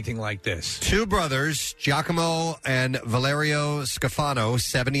heard of anything like this. 2 brothers, Giacomo and Valerio Scafano,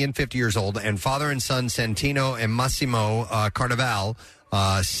 70 and 50 years old, and father and son Santino and Massimo Carnaval,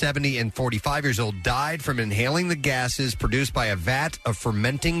 70 and 45 years old, died from inhaling the gases produced by a vat of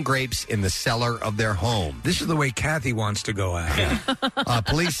fermenting grapes in the cellar of their home. This is the way Kathy wants to go out.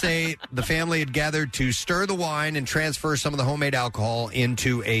 Police say the family had gathered to stir the wine and transfer some of the homemade alcohol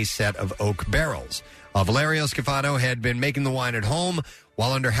into a set of oak barrels. Valerio Scafano had been making the wine at home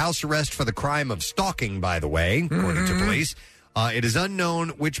while under house arrest for the crime of stalking, by the way, according to police. It is unknown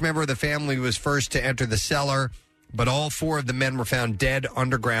which member of the family was first to enter the cellar, but all 4 of the men were found dead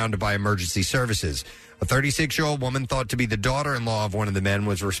underground by emergency services. A 36-year-old woman thought to be the daughter-in-law of one of the men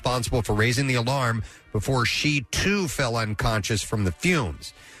was responsible for raising the alarm before she, too, fell unconscious from the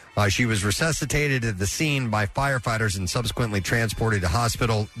fumes. She was resuscitated at the scene by firefighters and subsequently transported to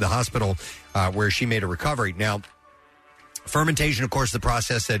the hospital where she made a recovery. Now, fermentation, of course, the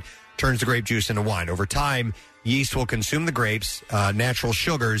process that turns the grape juice into wine. Over time, yeast will consume the grapes, natural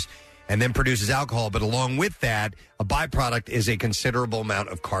sugars, and then produces alcohol. But along with that, a byproduct is a considerable amount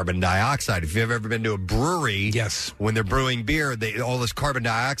of carbon dioxide. If you've ever been to a brewery, yes, when they're brewing beer, all this carbon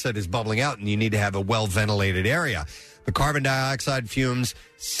dioxide is bubbling out, and you need to have a well-ventilated area. The carbon dioxide fumes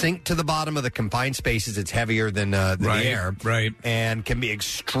sink to the bottom of the confined spaces. It's heavier than the air. Right. And can be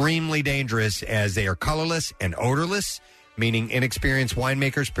extremely dangerous as they are colorless and odorless, meaning inexperienced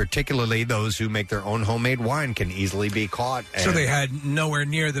winemakers, particularly those who make their own homemade wine, can easily be caught. So they had nowhere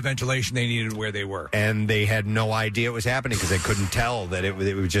near the ventilation they needed where they were. And they had no idea it was happening because they couldn't tell that it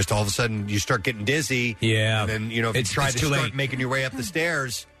was just all of a sudden you start getting dizzy. Yeah. And then, if you try to start making your way up the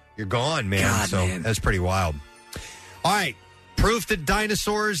stairs, you're gone, man. God, that's pretty wild. All right. Proof that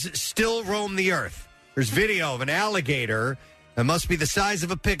dinosaurs still roam the earth. There's video of an alligator that must be the size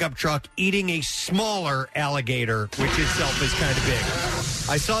of a pickup truck eating a smaller alligator, which itself is kind of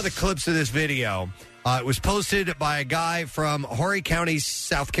big. I saw the clips of this video. It was posted by a guy from Horry County,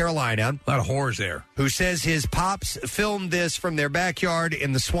 South Carolina. A lot of whores there. Who says his pops filmed this from their backyard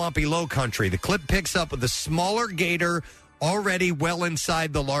in the swampy low country. The clip picks up with a smaller gator already well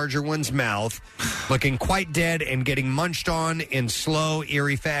inside the larger one's mouth, looking quite dead and getting munched on in slow,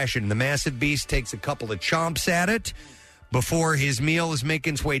 eerie fashion. The massive beast takes a couple of chomps at it before his meal is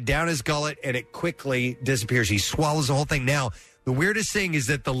making its way down his gullet, and it quickly disappears. He swallows the whole thing. Now, the weirdest thing is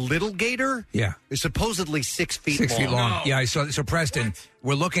that the little gator is supposedly 6 feet long. 6 feet long. No. Yeah, I saw. So, Preston,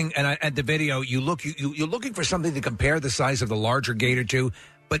 we're looking at the video. You're looking for something to compare the size of the larger gator to,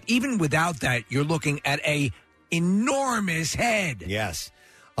 but even without that, you're looking at a enormous head. Yes.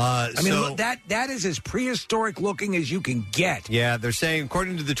 Look, that is as prehistoric looking as you can get. Yeah, they're saying,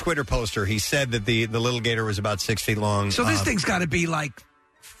 according to the Twitter poster, he said that the little gator was about 6 feet long. So this thing's got to be like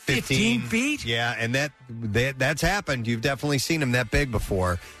 15 feet? Yeah, and that's happened. You've definitely seen him that big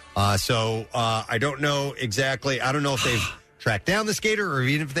before. I don't know exactly. I don't know if they've tracked down this gator or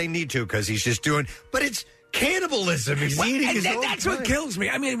even if they need to, because he's just doing... But it's cannibalism. He's eating his own That's what kills me.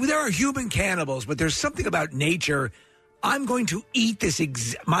 I mean, there are human cannibals, but there's something about nature. I'm going to eat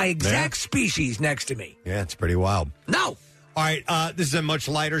my exact species next to me. Yeah, it's pretty wild. No. All right, this is a much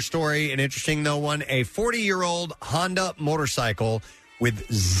lighter story, an interesting though one. A 40-year-old Honda motorcycle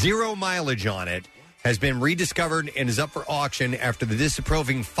with 0 mileage on it has been rediscovered and is up for auction after the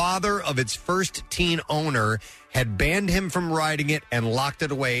disapproving father of its first teen owner had banned him from riding it and locked it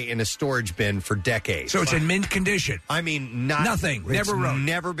away in a storage bin for decades. So it's in mint condition. I mean, nothing. Never run.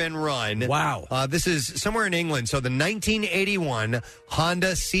 Never been run. Wow. This is somewhere in England. So the 1981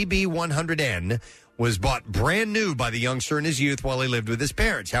 Honda CB100N was bought brand new by the youngster in his youth while he lived with his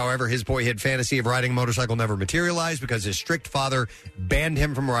parents. However, his boyhood fantasy of riding a motorcycle never materialized because his strict father banned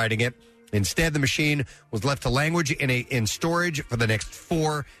him from riding it. Instead, the machine was left to languish in storage for the next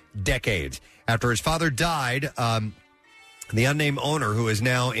 4 decades. After his father died, the unnamed owner, who is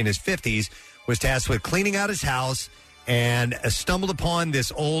now in his 50s, was tasked with cleaning out his house and stumbled upon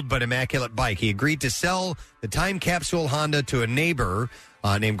this old but immaculate bike. He agreed to sell the time capsule Honda to a neighbor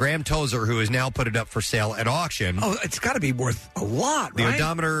named Graham Tozer, who has now put it up for sale at auction. Oh, it's got to be worth a lot, The right?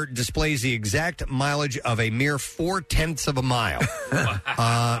 odometer displays the exact mileage of a mere 0.4 of a mile.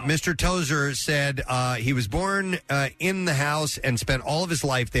 Mr. Tozer said he was born in the house and spent all of his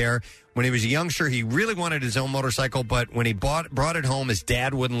life there. When he was a youngster, he really wanted his own motorcycle, but when he brought it home, his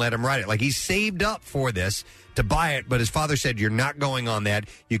dad wouldn't let him ride it. Like, he saved up for this to buy it, but his father said, "You're not going on that.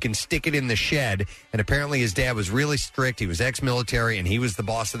 You can stick it in the shed." And apparently his dad was really strict. He was ex-military, and he was the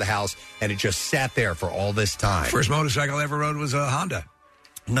boss of the house, and it just sat there for all this time. First motorcycle I ever rode was a Honda.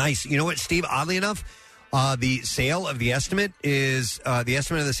 Nice. You know what, Steve? Oddly enough, the estimate of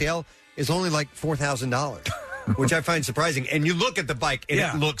the sale is only like $4,000. Which I find surprising. And you look at the bike, and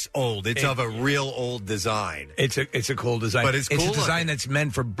it looks old. It's of a real old design. It's a cool design. But it's cool. It's a design that's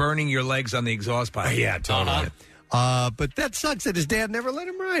meant for burning your legs on the exhaust pipe. Yeah, totally. But that sucks that his dad never let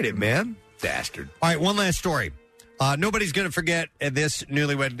him ride it, man. Bastard. All right, one last story. Nobody's going to forget this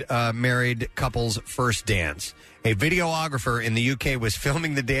newlywed married couple's first dance. A videographer in the UK was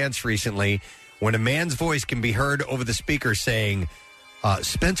filming the dance recently when a man's voice can be heard over the speaker saying,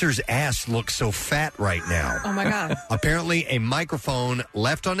 Spencer's ass looks so fat right now. Oh, my God. Apparently, a microphone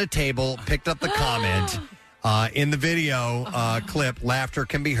left on a table picked up the comment. In the video clip, laughter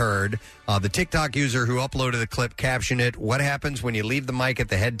can be heard. The TikTok user who uploaded the clip captioned it, "What happens when you leave the mic at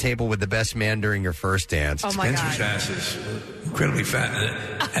the head table with the best man during your first dance?" Oh, my Spencer's God. ass is incredibly fat.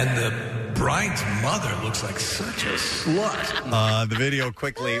 And the bride's mother looks like such a slut. The video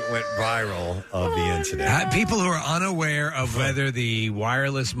quickly went viral of the incident. People who are unaware of whether the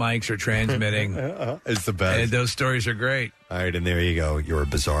wireless mics are transmitting. It's the best. Those stories are great. All right, and there you go, your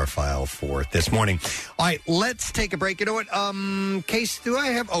bizarre file for this morning. All right, let's take a break. You know what, Case, do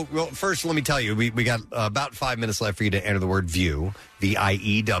I have... Oh, well, first, let me tell you, we got about 5 minutes left for you to enter the word VIEW,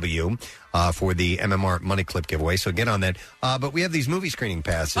 V-I-E-W. for the MMR Money Clip giveaway. So get on that. But we have these movie screening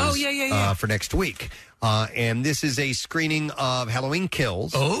passes for next week. And this is a screening of Halloween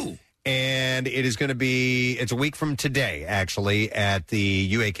Kills. Oh. And it is going to be, it's a week from today, actually, at the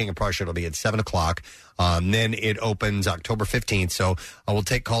UA King of Prussia. It'll be at 7 o'clock. Then it opens October 15th. So we'll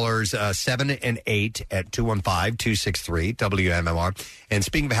take callers 7 and 8 at 215-263-WMMR. And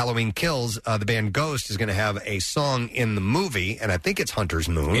speaking of Halloween Kills, the band Ghost is going to have a song in the movie, and I think it's Hunter's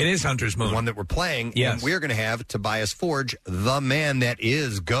Moon. It is Hunter's Moon. The one that we're playing. Yes. And we're going to have Tobias Forge, the man that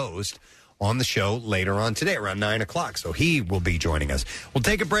is Ghost, on the show later on today around 9 o'clock. So he will be joining us. We'll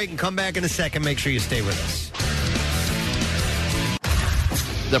take a break and come back in a second. Make sure you stay with us.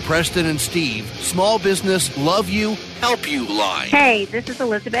 The Preston and Steve Small Business Love You, Help You line. Hey, this is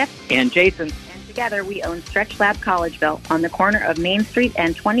Elizabeth. And Jason. And together we own Stretch Lab Collegeville on the corner of Main Street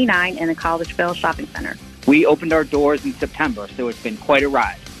and 29 in the Collegeville Shopping Center. We opened our doors in September, so it's been quite a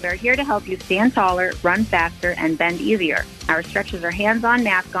ride. We're here to help you stand taller, run faster, and bend easier. Our stretches are hands-on,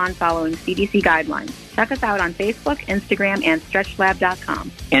 mask-on, following CDC guidelines. Check us out on Facebook, Instagram, and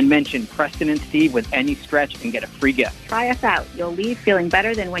StretchLab.com. And mention Preston and Steve with any stretch and get a free gift. Try us out. You'll leave feeling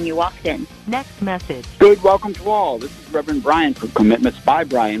better than when you walked in. Next message. Good welcome to all. This is Reverend Brian from Commitments by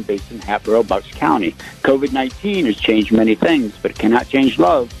Brian, based in Hatboro, Bucks County. COVID-19 has changed many things, but it cannot change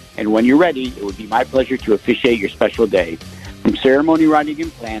love. And when you're ready, it would be my pleasure to officiate your special day. From ceremony writing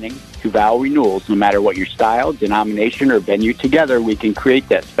and planning to vow renewals, no matter what your style, denomination, or venue, together we can create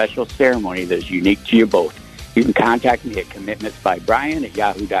that special ceremony that is unique to you both. You can contact me at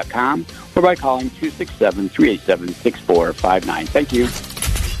commitmentsbybrian@yahoo.com or by calling 267-387-6459. Thank you.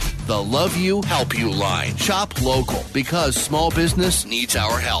 The Love You, Help You line. Shop local because small business needs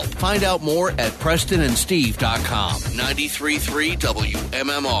our help. Find out more at PrestonandSteve.com. 93.3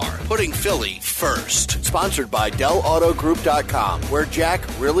 WMMR. Putting Philly first. Sponsored by DellAutoGroup.com, where Jack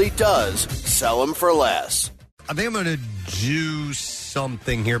really does sell them for less. I think I'm going to do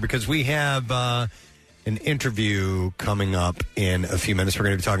something here because we have an interview coming up in a few minutes. We're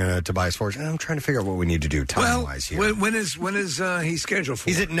going to be talking to Tobias Forge, and I'm trying to figure out what we need to do time-wise here. When is he scheduled for?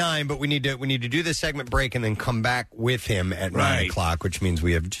 He's at 9, but we need to do this segment break and then come back with him at 9 o'clock, which means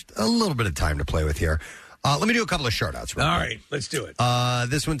we have just a little bit of time to play with here. Let me do a couple of shout-outs. All right, let's do it.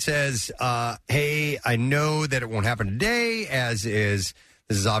 This one says, hey, I know that it won't happen today, this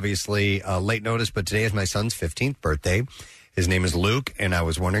is obviously late notice, but today is my son's 15th birthday. His name is Luke, and I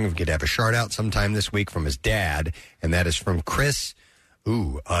was wondering if we could have a shout-out sometime this week from his dad, and that is from Chris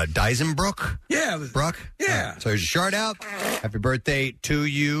Dysenbrook. Yeah. Brook? Yeah. So here's a shout-out. Happy birthday to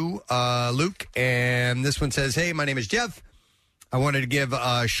you, Luke. And this one says, hey, my name is Jeff. I wanted to give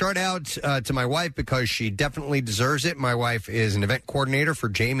a shout-out to my wife because she definitely deserves it. My wife is an event coordinator for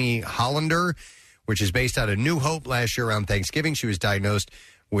Jamie Hollander, which is based out of New Hope. Last year around Thanksgiving, she was diagnosed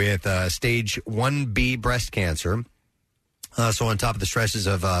with stage 1B breast cancer. So on top of the stresses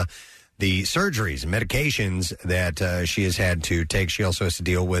of the surgeries and medications that she has had to take, she also has to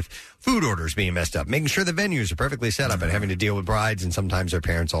deal with food orders being messed up, making sure the venues are perfectly set up, and having to deal with brides and sometimes their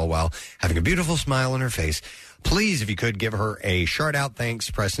parents, all while having a beautiful smile on her face. Please, if you could, give her a shout-out. Thanks,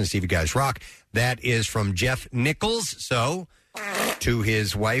 Preston and Steve, you guys rock. That is from Jeff Nichols. So to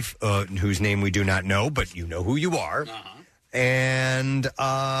his wife, whose name we do not know, but you know who you are. And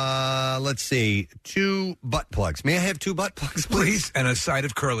let's see, 2 butt plugs. May I have 2 butt plugs, please? And a side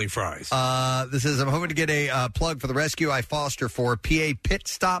of curly fries. This is, I'm hoping to get a plug for the rescue I foster for PA Pit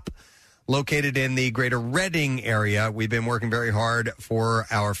Stop, located in the greater Reading area. We've been working very hard for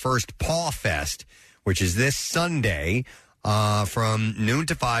our first Paw Fest, which is this Sunday from noon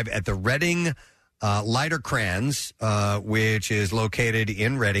to 5 at the Reading Lighter Crans, which is located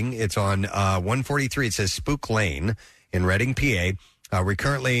in Reading. It's on 143. It says Spook Lane in Reading, PA. We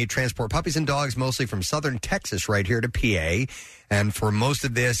currently transport puppies and dogs mostly from southern Texas right here to PA. And for most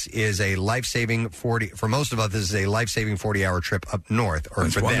of this is a life-saving 40-hour trip up north. Or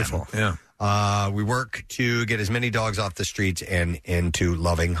That's for wonderful. them. Yeah. We work to get as many dogs off the streets and into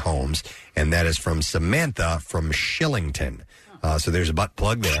loving homes. And that is from Samantha from Shillington. So there's a butt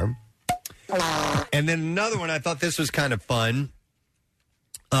plug there. And then another one, I thought this was kind of fun.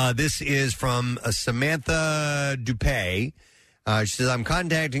 This is from Samantha Dupay. She says, I'm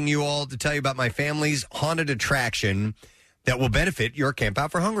contacting you all to tell you about my family's haunted attraction that will benefit your Camp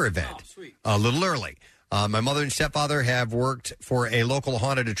Out for Hunger event. Oh, sweet. A little early. My mother and stepfather have worked for a local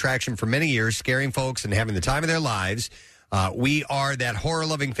haunted attraction for many years, scaring folks and having the time of their lives. We are that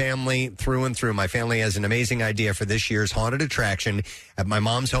horror-loving family through and through. My family has an amazing idea for this year's haunted attraction at my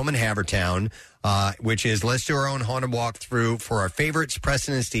mom's home in Havertown, which is let's do our own haunted walkthrough for our favorites,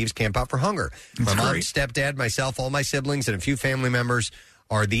 Preston and Steve's Camp Out for Hunger. My mom, stepdad, myself, all my siblings, and a few family members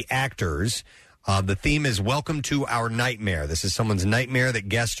are the actors. The theme is Welcome to Our Nightmare. This is someone's nightmare that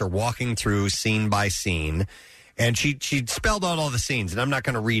guests are walking through scene by scene. And she spelled out all the scenes, and I'm not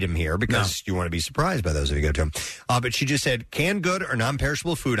going to read them here because you want to be surprised by those if you go to them. But she just said, canned good or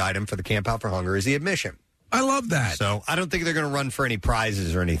non-perishable food item for the Camp Out for Hunger is the admission. I love that. So I don't think they're going to run for any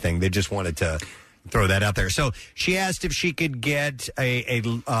prizes or anything. They just wanted to throw that out there. So she asked if she could get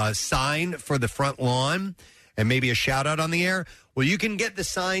a sign for the front lawn and maybe a shout-out on the air. Well, you can get the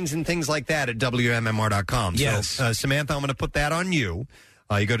signs and things like that at WMMR.com. Yes. So, Samantha, I'm going to put that on you.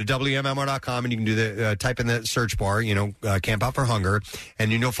 You go to WMMR.com and you can do the type in the search bar, Camp Out for Hunger, and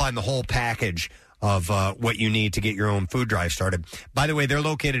you'll find the whole package of what you need to get your own food drive started. By the way, they're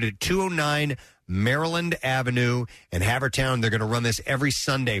located at 209 Maryland Avenue in Havertown. They're going to run this every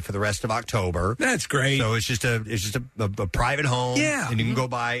Sunday for the rest of October. That's great. So it's just a private home. Yeah. And you can go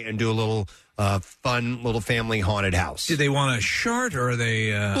by and do a little fun little family haunted house. Do they want a shart or are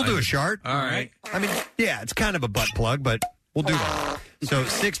they... We'll do a shart. All right. I mean, yeah, it's kind of a butt plug, but we'll do that. So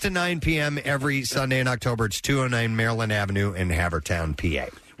 6 to 9 p.m. every Sunday in October. It's 209 Maryland Avenue in Havertown, PA.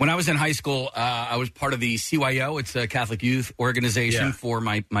 When I was in high school, I was part of the CYO. It's a Catholic youth organization for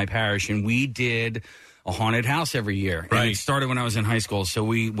my parish, and we did a haunted house every year. Right. And it started when I was in high school, so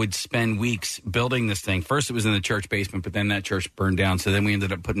we would spend weeks building this thing. First, it was in the church basement, but then that church burned down, so then we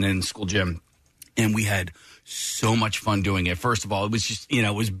ended up putting it in the school gym. And we had so much fun doing it. First of all, it was just, it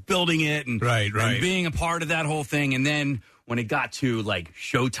was building it and, and being a part of that whole thing. And then when it got to,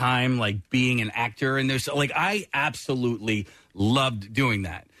 showtime, being an actor, and there's, I absolutely loved doing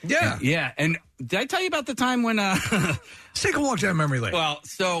that. Yeah. Yeah. And did I tell you about the time when... Let's take a walk down memory lane. Well,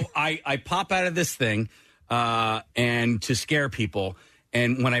 so I pop out of this thing and to scare people.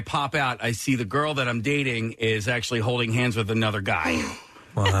 And when I pop out, I see the girl that I'm dating is actually holding hands with another guy.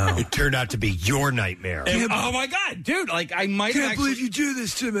 Wow. It turned out to be your nightmare. Oh, my God, dude. I might Can't believe you do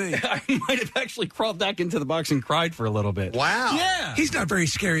this to me. I might have actually crawled back into the box and cried for a little bit. Wow. Yeah. He's not very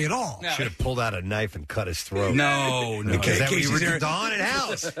scary at all. No. Should have pulled out a knife and cut his throat. No. Because that Casey's we were there. at the haunted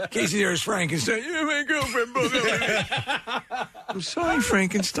house. Casey there is Frankenstein. You're my girlfriend, brother. I'm sorry,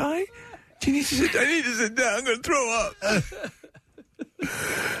 Frankenstein. I need to sit down. I'm going to throw up.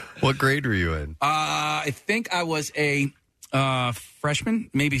 What grade were you in? I think I was a... freshman,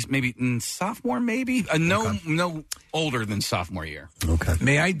 maybe sophomore, maybe no older than sophomore year. Okay.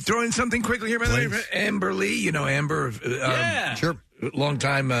 May I throw in something quickly here, by the way? Amber Lee, Amber. Yeah, sure. Long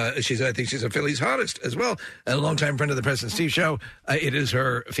time. I think she's a Philly's hottest as well. A longtime friend of the Preston and Steve show. It is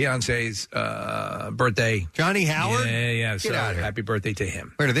her fiance's birthday. Johnny Howard. Yeah. Get So out here. happy birthday to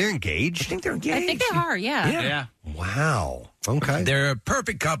him. Wait, are they engaged? I think they're engaged. I think they are, Yeah. Wow. Okay. They're a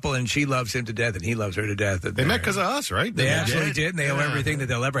perfect couple, and she loves him to death, and he loves her to death. They met because of us, right? They absolutely did, and they owe everything that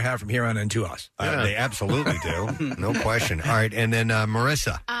they'll ever have from here on in to us. They absolutely do. No question. All right, and then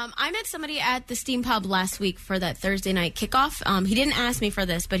Marissa. I met somebody at the Steam Pub last week for that Thursday night kickoff. He didn't ask me for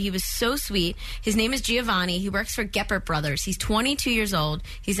this, but he was so sweet. His name is Giovanni. He works for Geppert Brothers. He's 22 years old.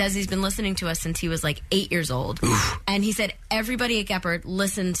 He says he's been listening to us since he was 8 years old. Oof. And he said everybody at Geppert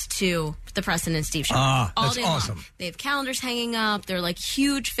listens to the Preston and Steve show. That's all day awesome. long. They have calendars hanging up. They're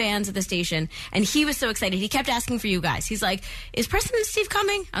huge fans of the station. And he was so excited. He kept asking for you guys. He's like, is Preston and Steve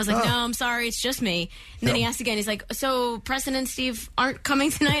coming? I was like, no, I'm sorry. It's just me. And then he asked again. He's like, so Preston and Steve aren't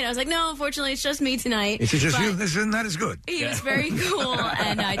coming tonight? I was like, no, unfortunately, it's just me tonight. It's just But you. This isn't that as good. He was very cool.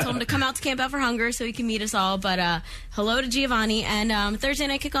 And I told him to come out to Camp Out for Hunger so he can meet us all. But hello to Giovanni. And Thursday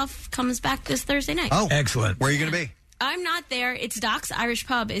night kickoff comes back this Thursday night. Oh, excellent. Where are you going to be? I'm not there. It's Doc's Irish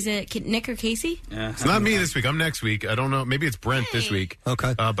Pub. Is it Nick or Casey? Yeah. It's not me this week. I'm next week. I don't know. Maybe it's Brent this week.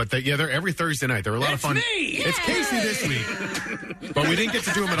 Okay. But they're every Thursday night. They're a lot of fun. Me. It's Casey this week. But we didn't get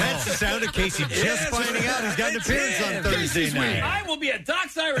to do him at all. That's the sound of Casey just finding out he's got an appearance on Thursday night. I will be at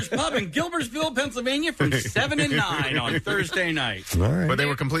Doc's Irish Pub in Gilbertsville, Pennsylvania from 7 to 9 on Thursday night. All right. But they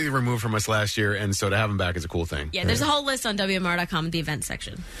were completely removed from us last year, and so to have them back is a cool thing. Yeah, there's a whole list on WMR.com in the event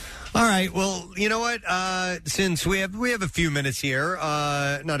section. All right. Well, you know what? Since we have a few minutes here,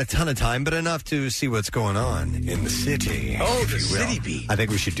 not a ton of time, but enough to see what's going on in the city. Oh, the city beat. I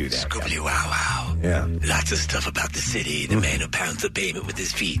think we should do that. Scoobly wow wow. Yeah. Lots of stuff about the city. The man who pounds the pavement with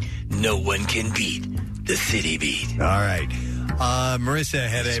his feet. No one can beat the city beat. All right. Marissa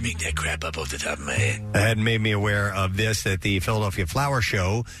Just make that crap up off the top of my head. had made me aware of this at the Philadelphia Flower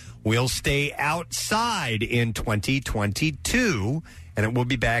Show. We'll stay outside in 2022. And it will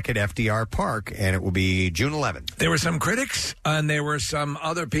be back at FDR Park, and it will be June 11th. There were some critics, and there were some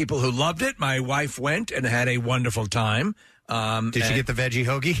other people who loved it. My wife went and had a wonderful time. Did she get the veggie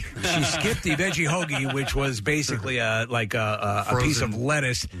hoagie? She skipped the veggie hoagie, which was basically a piece of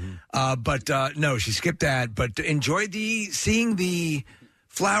lettuce. But no, she skipped that. But enjoyed seeing the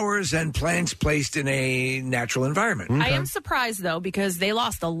flowers and plants placed in a natural environment. I am surprised, though, because they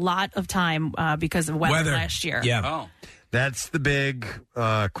lost a lot of time because of weather last year. Yeah. Oh. That's the big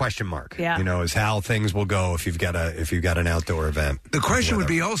question mark. Yeah. Is how things will go if you've got an outdoor event. The question would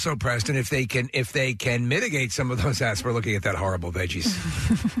be also, Preston, if they can mitigate some of those we're looking at that horrible veggies.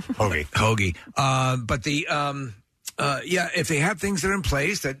 Hoagie. But the if they have things that are in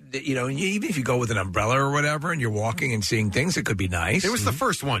place that even if you go with an umbrella or whatever and you're walking and seeing things, it could be nice. It was the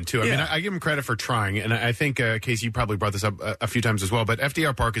first one too. I mean, I give them credit for trying, and I think Casey, you probably brought this up a few times as well. But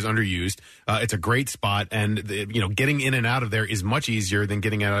FDR Park is underused. It's a great spot, and getting in and out of there is much easier than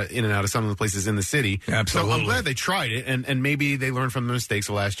getting in and out of some of the places in the city. Absolutely. So I'm glad they tried it, and maybe they learned from the mistakes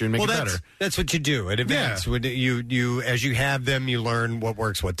of last year and make it better. That's what you do at events. When you as you have them, you learn what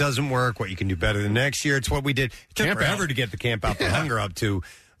works, what doesn't work, what you can do better than next year. It's what we did. It took forever to get the Camp Out for Hunger up to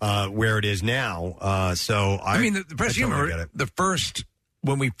where it is now.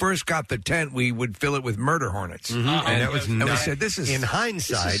 When we first got the tent, we would fill it with murder hornets. Mm-hmm. And we said, this is, in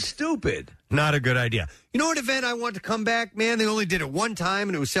hindsight, this is stupid. Not a good idea. You know what event I want to come back, man? They only did it one time,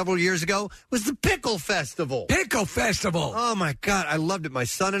 and it was several years ago. Was the Pickle Festival. Pickle Festival. Oh, my God. I loved it. My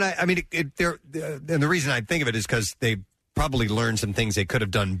son and I mean, and the reason I think of it is because they probably learned some things they could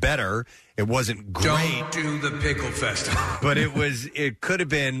have done better. It wasn't great. Don't do the Pickle Festival. But it could have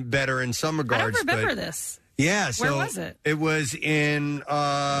been better in some regards. I don't remember this. Yeah. So where was it? It was in,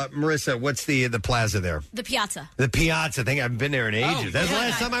 Marissa, what's the plaza there? The Piazza. The Piazza. I think I haven't been there in ages. That's the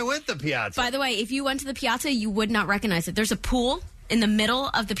last time I went to the Piazza. By the way, if you went to the Piazza, you would not recognize it. There's a pool in the middle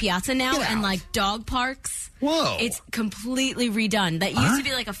of the Piazza now and like dog parks. Whoa. It's completely redone. That used to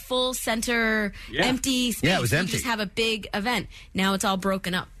be like a full center empty space. Yeah, it was empty. You just have a big event. Now it's all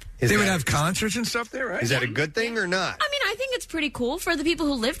broken up. They would have concerts and stuff there, right? Is that a good thing or not? I mean, I think it's pretty cool for the people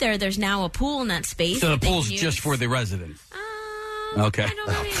who live there. There's now a pool in that space. So the that they pool's can use. just for the residents. Okay. I don't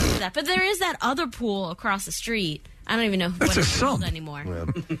know the answer to that, but there is that other pool across the street. I don't even know what it's called anymore.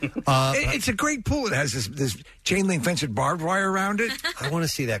 It's a great pool. It has this chain link fence with barbed wire around it. I want to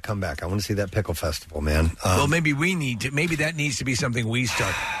see that come back. I want to see that Pickle Festival, man. Well, maybe we need to. Maybe that needs to be something we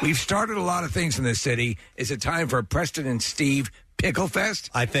start. We've started a lot of things in this city. Is it time for Preston and Steve Pickle Fest?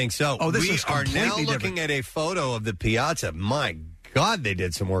 I think so. Oh, this we is are now completely looking at a photo of the Piazza. My God, they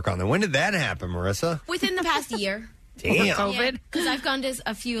did some work on that. When did that happen, Marissa? Within the past year. Damn. COVID? Because I've gone to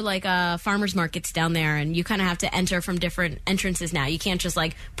a few farmers markets down there, and you kind of have to enter from different entrances now. You can't just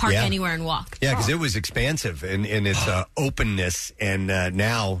park anywhere and walk. Yeah, because it was expansive in its openness, and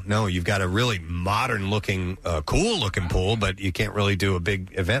now you've got a really modern looking, cool looking pool, but you can't really do a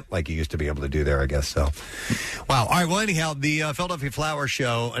big event like you used to be able to do there, I guess. So, wow. All right. Well, anyhow, the Philadelphia Flower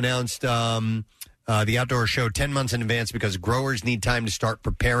Show announced. The outdoor show 10 months in advance because growers need time to start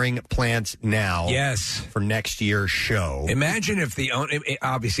preparing plants now. Yes. For next year's show. Imagine if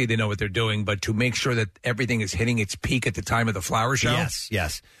obviously they know what they're doing, but to make sure that everything is hitting its peak at the time of the flower show.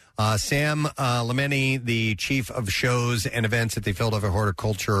 Yes. Sam Lameni, the chief of shows and events at the Philadelphia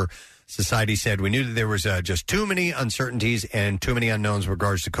Horticulture Society, said we knew that there was just too many uncertainties and too many unknowns with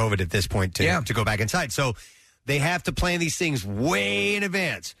regards to COVID at this point to go back inside. So they have to plan these things way in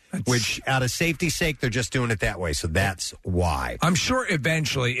advance, which out of safety's sake, they're just doing it that way. So that's why. I'm sure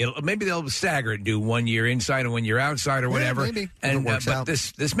eventually, maybe they'll stagger it, do 1 year inside and 1 year outside or whatever. Maybe. And, works but out.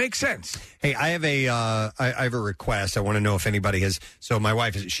 this makes sense. Hey, I have a request. I want to know if anybody has. So my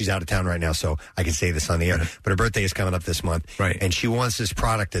wife she's out of town right now, so I can say this on the air. But her birthday is coming up this month, right? And she wants this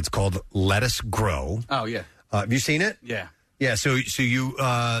product that's called Lettuce Grow. Oh yeah. Have you seen it? Yeah. Yeah, so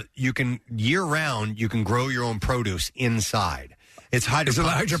you can year round you can grow your own produce inside. It's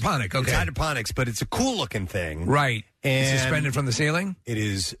hydroponic. Okay, it's hydroponics, but it's a cool looking thing, right? And it's suspended from the ceiling. It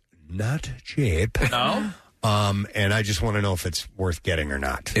is not cheap. No. And I just want to know if it's worth getting or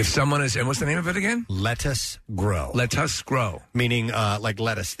not. If someone is, and what's the name of it again? Lettuce Grow. Lettuce Grow, meaning like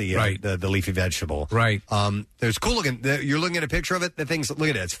lettuce, the leafy vegetable, right? There's cool looking. You're looking at a picture of it. The thing's look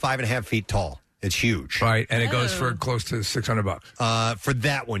at it. It's 5.5 feet tall. It's huge. Right, and it goes for close to $600. For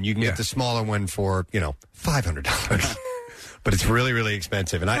that one, you can get the smaller one for, $500. But it's really, really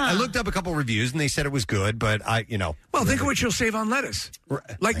expensive. And I looked up a couple reviews, and they said it was good, but Well, think of what you'll save on lettuce.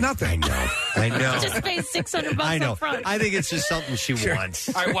 Like nothing. I know. Just pay $600 I know. up front. I think it's just something she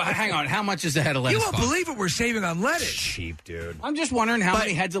wants. All right, well, hang on. How much is a head of lettuce? You won't believe what we're saving on lettuce. Cheap, dude. I'm just wondering how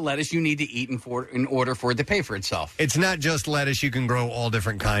many heads of lettuce you need to eat in order for it to pay for itself. It's not just lettuce. You can grow all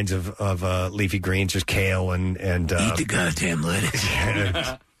different kinds of leafy greens, just kale and eat the goddamn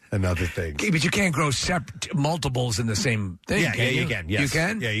lettuce. another thing. But you can't grow multiples in the same thing. Yeah, you can. Yes. You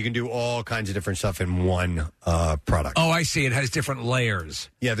can? Yeah, you can do all kinds of different stuff in one product. Oh, I see. It has different layers.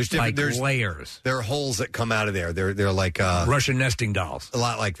 Yeah, there's different layers. There are holes that come out of there. They're like Russian nesting dolls. A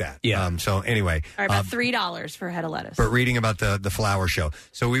lot like that. Yeah. So anyway, All right, about $3 for a head of lettuce. But reading about the flower show,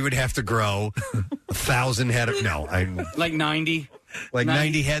 so we would have to grow 1,000 head of like 90. Like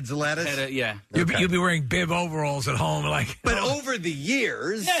 90 heads of lettuce? Yeah. You'll be wearing bib overalls at home. But over the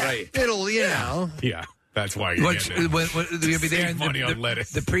years, Right. it'll, Yeah. That's why you're getting it. You'll be there, Save money on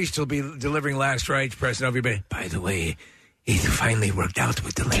lettuce. The priest will be delivering last rites, pressing everybody. By the way, it finally worked out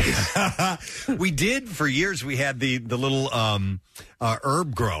with the lettuce. We did for years. We had the little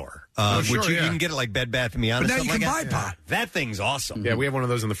herb grower, which you can get at like Bed Bath & Beyond. But now and you stuff can like buy that. pot. That thing's awesome. Yeah, we have one of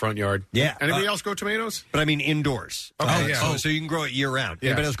those in the front yard. Yeah. Anybody else grow tomatoes? But I mean indoors. Okay, So you can grow it year round. Yeah.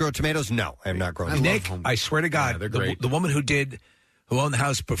 Anybody else grow tomatoes? No, I'm not growing. Nick, I swear to God, they're great. the woman who owned the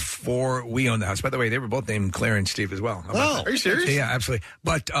house before we owned the house. By the way, they were both named Claire and Steve as well. How about that? Are you serious? Yeah, absolutely.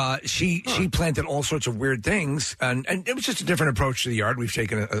 But she planted all sorts of weird things, and it was just a different approach to the yard. We've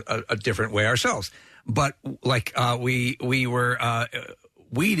taken a different way ourselves. But like we were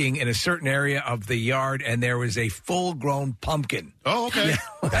weeding in a certain area of the yard, and there was a full-grown pumpkin. Oh, okay.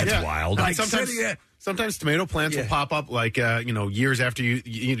 That's wild. Like sometimes tomato plants will pop up like years after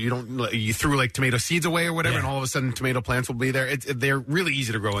you threw like tomato seeds away or whatever, and all of a sudden tomato plants will be there. They're really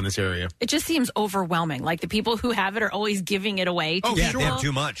easy to grow in this area. It just seems overwhelming. Like the people who have it are always giving it away to people. They have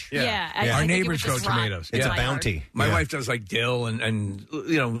too much. Yeah. Our neighbors grow tomatoes. It's a bounty. My wife does like dill and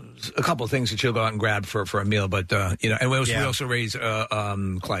a couple of things that she'll go out and grab for a meal. But and we also raise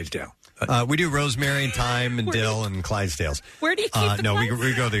Clydesdale. We do rosemary and thyme and dill and Clydesdales. Where do you keep the No, we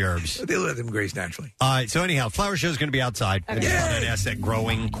grow the herbs. They let them graze naturally. All right, so anyhow, flower show is going to be outside. I just wanted to ask that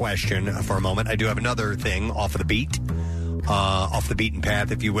growing question for a moment. I do have another thing off of the beat. Off the beaten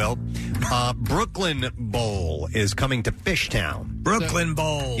path, if you will. Brooklyn Bowl is coming to Fishtown. Brooklyn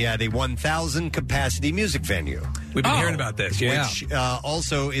Bowl. Yeah, the 1,000 capacity music venue. We've been hearing about this, Which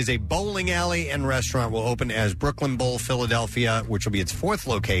also is a bowling alley and restaurant. Will open as Brooklyn Bowl Philadelphia, which will be its 4th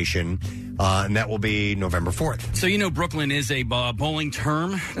location, and that will be November 4th. So Brooklyn is a bowling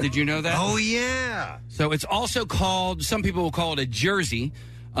term. Did you know that? Oh, yeah. So it's also called, some people will call it a jersey.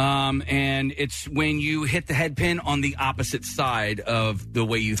 And it's when you hit the head pin on the opposite side of the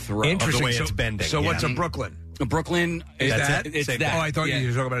way you throw. Interesting. Of the way it's bending. So what's a Brooklyn? A Brooklyn is that? It's Same that. Oh, I thought you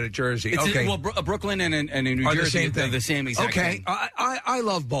were talking about a jersey. Okay. A Brooklyn and a New Are Jersey the same thing. are the same exact thing. I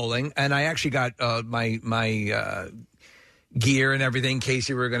love bowling, and I actually got my gear and everything.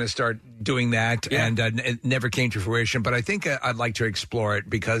 Casey, we're going to start doing that, and it never came to fruition. But I think I'd like to explore it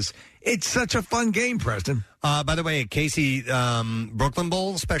because it's such a fun game, Preston. By the way, Casey, Brooklyn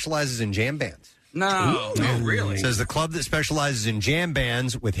Bowl specializes in jam bands. No, really? Says the club that specializes in jam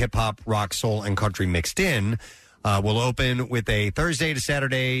bands with hip hop, rock, soul, and country mixed in will open with a Thursday to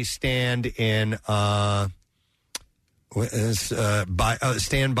Saturday stand in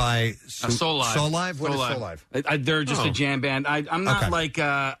stand by Soul Live. Soul Live. What is Soul Live? They're just a jam band. I'm not like they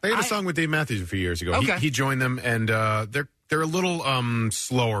had a song with Dave Matthews a few years ago. Okay. He joined them, and they're a little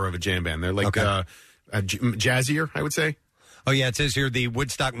slower of a jam band. They're like jazzier, I would say. Oh, yeah, it says here the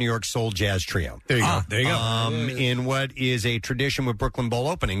Woodstock, New York Soul Jazz Trio. There you go. There you go. In what is a tradition with Brooklyn Bowl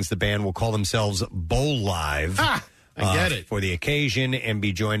openings, the band will call themselves Bowl Live. I get it. For the occasion and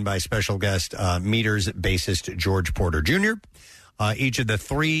be joined by special guest Meters bassist George Porter Jr. Each of the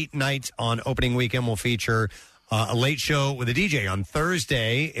 3 nights on opening weekend will feature a late show with a DJ. On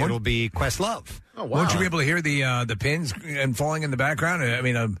Thursday, it'll be Questlove. Oh, wow. Won't you be able to hear the pins and falling in the background? I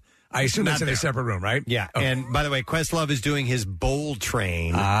mean, I assume that's in a separate room, right? Yeah. Oh. And by the way, Questlove is doing his Bowl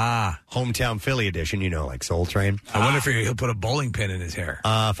Train Hometown Philly edition, like Soul Train. I wonder if he'll put a bowling pin in his hair.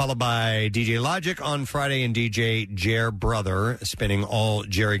 Followed by DJ Logic on Friday and DJ Jer Brother spinning all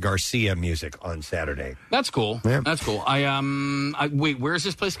Jerry Garcia music on Saturday. That's cool. Yeah. That's cool. Wait, where is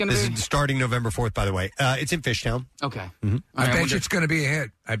this place going to be? This is starting November 4th, by the way. It's in Fishtown. Okay. Mm-hmm. I bet you it's going to be a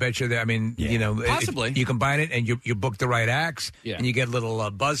hit. I bet you that. I mean, possibly you combine it and you book the right acts, and you get a little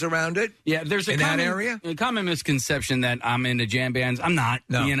buzz around it. Yeah, there's a common misconception that I'm into jam bands. I'm not.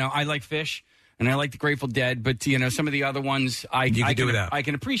 No. I like Fish and I like the Grateful Dead, but some of the other ones I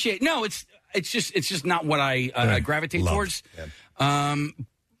can appreciate. No, it's just not what I gravitate towards. Yeah.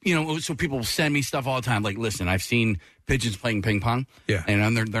 So people send me stuff all the time. Like, listen, I've seen pigeons playing ping pong. Yeah,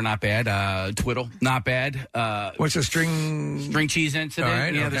 and they're not bad. Twiddle, not bad. What's the string cheese incident?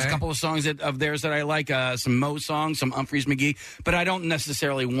 Right, yeah, there's a couple of songs of theirs that I like. Some Mo songs, some Humphreys McGee, but I don't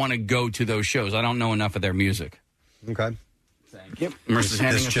necessarily want to go to those shows. I don't know enough of their music. Okay. Thank you.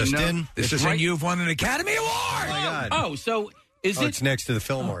 This just in. This is when you've won an Academy Award. Oh my God. Oh, so It's next to the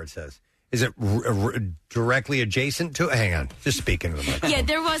Fillmore, it says. Is it directly adjacent to it? Hang on. Just speaking to the microphone. Yeah,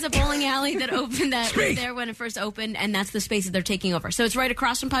 there was a bowling alley that opened that was there when it first opened, and that's the space that they're taking over. So it's right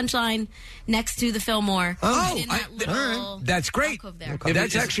across from Punchline, next to the Fillmore. That's great. There.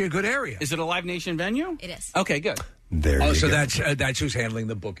 That's actually a good area. Is it a Live Nation venue? It is. Okay, good. There you so go. that's who's handling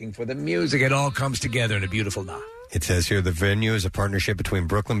the booking for the music. It all comes together in a beautiful knot. It says here the venue is a partnership between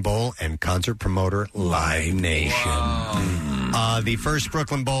Brooklyn Bowl and concert promoter Live Nation. The first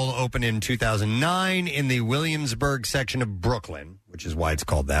Brooklyn Bowl opened in 2009 in the Williamsburg section of Brooklyn, which is why it's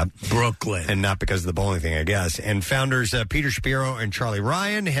called that. Brooklyn. And not because of the bowling thing, I guess. And founders Peter Shapiro and Charlie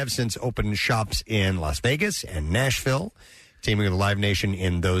Ryan have since opened shops in Las Vegas and Nashville, teaming with Live Nation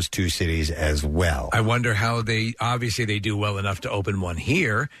in those two cities as well. I wonder how they do well enough to open one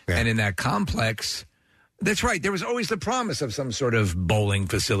here and in that complex. That's right. There was always the promise of some sort of bowling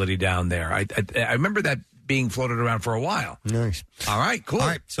facility down there. I remember that being floated around for a while. Nice. All right, cool. All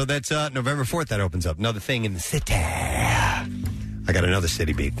right, so that's November 4th that opens up. Another thing in the city. I got another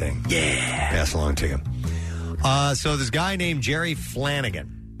City Beat thing. Yeah. Pass along to you. So this guy named Jerry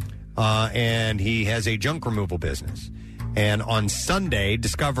Flanagan, and he has a junk removal business. And on Sunday,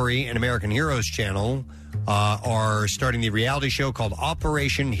 Discovery and American Heroes Channel are starting the reality show called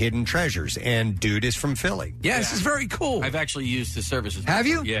Operation Hidden Treasures. And dude is from Philly. Yeah, this is very cool. I've actually used his services. Have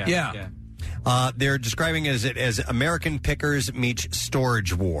you? Yeah. They're describing it as American Pickers meets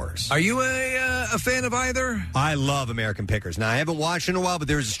Storage Wars. Are you a fan of either? I love American Pickers. Now, I haven't watched it in a while, but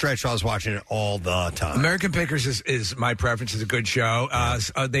there was a stretch where I was watching it all the time. American Pickers is my preference. It's a good show.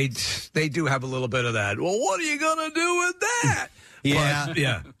 They do have a little bit of that. Well, what are you going to do with that?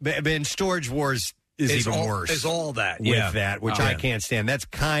 But in Storage Wars is even worse. Is all that. With that, which I can't stand. That's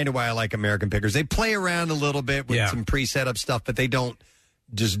kind of why I like American Pickers. They play around a little bit with some pre-set up stuff, but they don't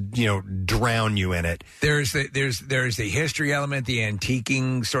just drown you in it. There's the history element, the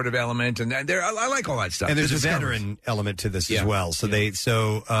antiquing sort of element, and I like all that stuff. And there's a veteran element to this as well. So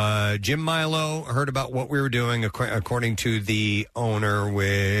Jim Milo heard about what we were doing, according to the owner,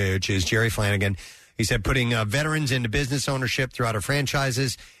 which is Jerry Flanagan. He said putting veterans into business ownership throughout our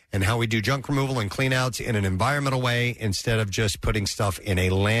franchises and how we do junk removal and cleanouts in an environmental way instead of just putting stuff in a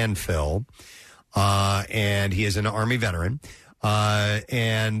landfill. And he is an Army veteran.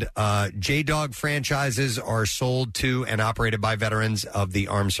 J-Dog franchises are sold to and operated by veterans of the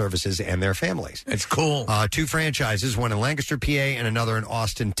armed services and their families. It's cool. 2 franchises, one in Lancaster, PA, and another in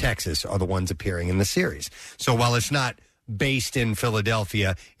Austin, Texas, are the ones appearing in the series. So while it's not based in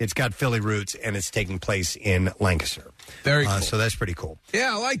Philadelphia, it's got Philly roots, and it's taking place in Lancaster. Very cool. So that's pretty cool.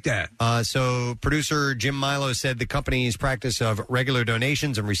 Yeah, I like that. So producer Jim Milo said the company's practice of regular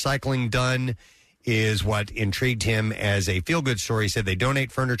donations and recycling done is what intrigued him as a feel-good story. He said they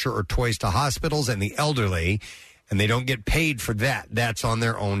donate furniture or toys to hospitals and the elderly, and they don't get paid for that. That's on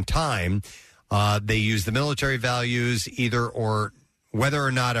their own time. They use the military values whether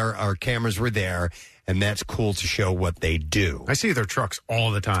or not our cameras were there, and that's cool to show what they do. I see their trucks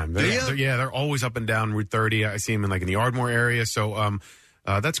all the time. They're always up and down Route 30. I see them in the Ardmore area, so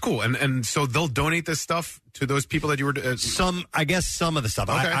that's cool. And so they'll donate this stuff to those people that you were... I guess some of the stuff.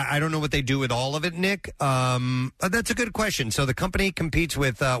 Okay. I don't know what they do with all of it, Nick. That's a good question. So the company competes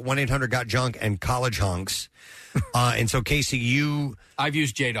with 1-800-GOT-JUNK and College Hunks. And so, Casey, I've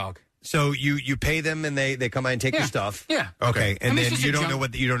used J-Dog. So you pay them and they come by and take your stuff? Yeah. Okay. And then you don't know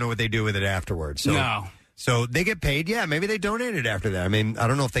what they do with it afterwards. So, no. So they get paid. Yeah, maybe they donate it after that. I mean, I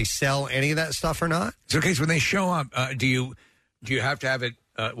don't know if they sell any of that stuff or not. So, Casey, when they show up, do you have to have it?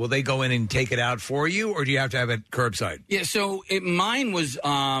 Will they go in and take it out for you, or do you have to have it curbside? Yeah, so mine was,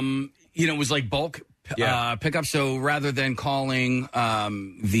 it was like bulk pickup. So rather than calling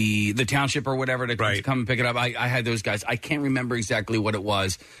the township or whatever to come and pick it up, I had those guys. I can't remember exactly what it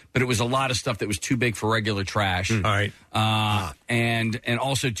was, but it was a lot of stuff that was too big for regular trash. All right. And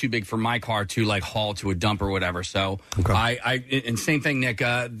also too big for my car to haul to a dump or whatever. So and same thing, Nick.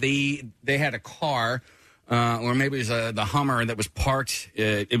 They had a car. Or maybe it was the Hummer that was parked.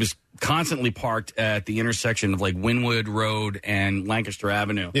 It was constantly parked at the intersection of Wynwood Road and Lancaster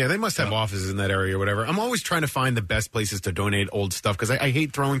Avenue. Yeah, they must have offices in that area or whatever. I'm always trying to find the best places to donate old stuff because I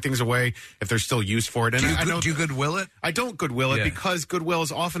hate throwing things away if there's still use for it. And do you Goodwill it? I don't Goodwill it because Goodwill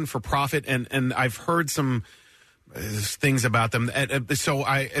is often for profit, and I've heard some things about them. So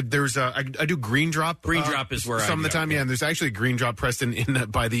I do Green Drop. Green Drop is where some of the time, and there's actually a Green Drop, Preston,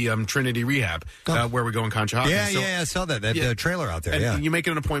 by the Trinity Rehab, where we go in Conshohocken. Yeah, I saw that trailer out there. And you make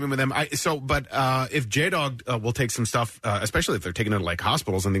an appointment with them. But if J-Dog will take some stuff, especially if they're taking it to like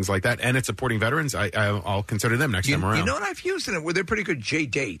hospitals and things like that, and it's supporting veterans, I'll consider them next time around. You know what I've used in it? Well, they're pretty good.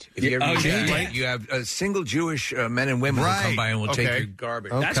 J-Date. If you ever J-Date, you have single Jewish men and women who come by and will take your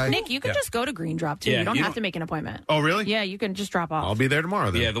garbage. That's Nick, you can just go to Green Drop too. Yeah, you don't you have to make an appointment. Oh, really? Yeah, you can just drop off. I'll be there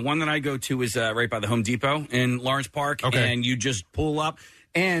tomorrow then. Yeah, the one that I go to is right by the Home Depot in Lawrence Park. Okay. And you just pull up.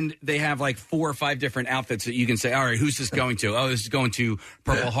 And they have like 4 or 5 different outfits that you can say, all right, who's this going to? Oh, this is going to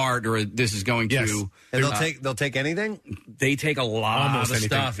Purple Heart, or this is going to... And they'll take anything? They take a lot Almost of anything.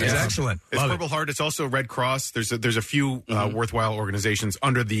 stuff. It's Yeah. excellent. It's Purple Heart. It's also Red Cross. There's a few worthwhile organizations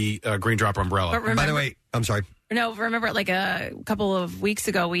under the Green Drop umbrella. But remember- By the way, I'm sorry. No, remember like a couple of weeks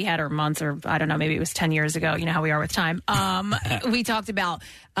ago we had, or months, or I don't know, maybe it was 10 years ago. You know how we are with time. We talked about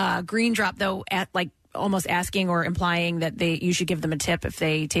Green Drop, though, at like almost asking or implying that you should give them a tip if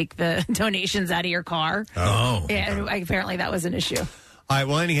they take the donations out of your car. Oh. And apparently that was an issue. All right.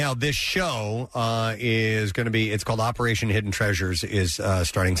 Well, anyhow, this show is going to be, it's called Operation Hidden Treasures, is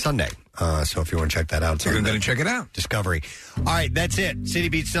starting Sunday. So if you want to check that out. You're going to check it out. Discovery. All right. That's it. City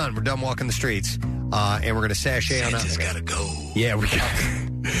beats Sun. We're done walking the streets. And we're going to sashay on up. Santa's got to go. Yeah, we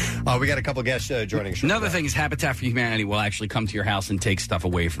got a couple guests joining us. Another thing is Habitat for Humanity will actually come to your house and take stuff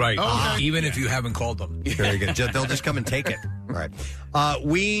away from you. Even if you haven't called them. Very good. They'll just come and take it. All right.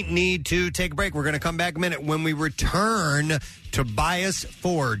 We need to take a break. We're going to come back a minute. When we return, Tobias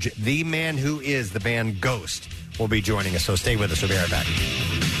Forge, the man who is the band Ghost, will be joining us. So stay with us. We'll be right back.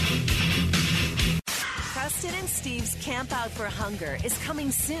 Preston and Steve's Camp Out for Hunger is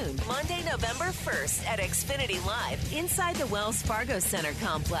coming soon, Monday, November 1st at Xfinity Live inside the Wells Fargo Center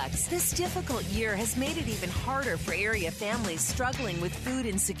complex. This difficult year has made it even harder for area families struggling with food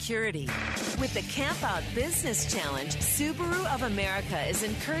insecurity. With the Camp Out Business Challenge, Subaru of America is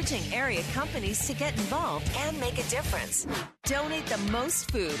encouraging area companies to get involved and make a difference. Donate the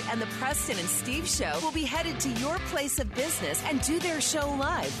most food, and the Preston and Steve Show will be headed to your place of business and do their show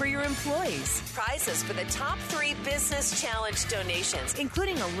live for your employees. Prizes for the top 3 Business Challenge donations,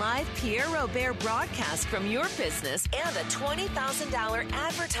 including a live Pierre Robert broadcast from your business and a $20,000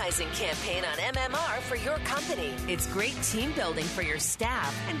 advertising campaign on MMR for your company. It's great team building for your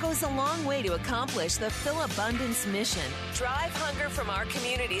staff and goes a long way to accomplish the Fill Abundance mission. Drive hunger from our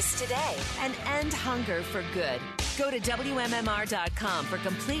communities today and end hunger for good. Go to WMMR.com for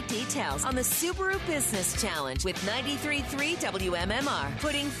complete details on the Subaru Business Challenge with 93.3 WMMR,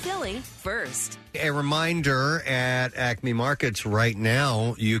 putting Philly first. A reminder, at Acme Markets right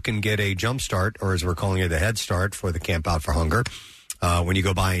now, you can get a jump start, or as we're calling it, the head start for the Camp Out for Hunger. When you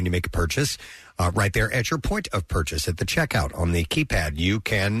go by and you make a purchase, right there at your point of purchase at the checkout on the keypad, you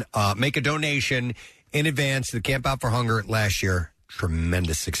can make a donation in advance to the Camp Out for Hunger last year.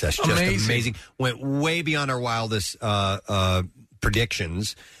 Tremendous success. Just amazing. Went way beyond our wildest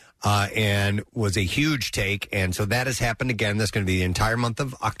predictions. And was a huge take. And so that has happened again. That's going to be the entire month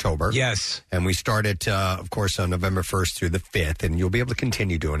of October. Yes. And we started, of course, on November 1st through the 5th. And you'll be able to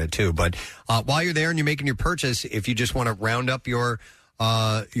continue doing it, too. But while you're there and you're making your purchase, if you just want to round up your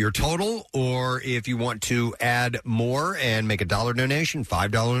total, or if you want to add more and make $1 donation,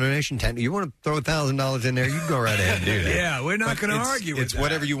 $5 donation, $10, you want to throw $1,000 in there, you can go right ahead and do that. Yeah, we're not going to argue with It's that.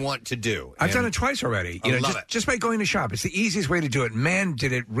 whatever you want to do. I've done it twice already. I love it. Just by going to shop. It's the easiest way to do it. Man,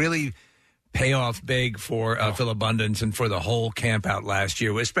 did it really pay off big for Phil Abundance and for the whole camp out last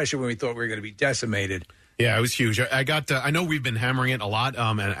year, especially when we thought we were going to be decimated. Yeah, it was huge. I got. I know we've been hammering it a lot,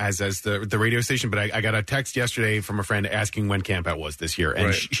 as the radio station. But I got a text yesterday from a friend asking when Camp Out was this year, and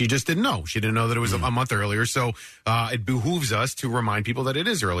Right. she just didn't know. She didn't know that it was a month earlier. So it behooves us to remind people that it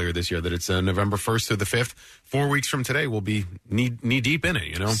is earlier this year. That it's November 1st to the 5th. 4 weeks from today, we'll be knee deep in it.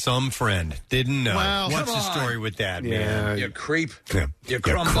 You know, some friend didn't know. Well, what's the come on. story with that, man? You creep. Yeah. You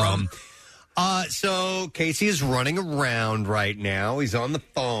crumb. So Casey is running around right now. He's on the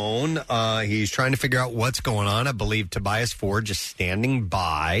phone. He's trying to figure out what's going on. I believe Tobias Forge is standing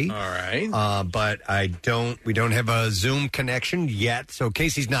by. All right. But we don't have a Zoom connection yet. So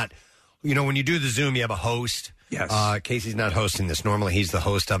Casey's not, when you do the Zoom, you have a host. Yes. Casey's not hosting this. Normally he's the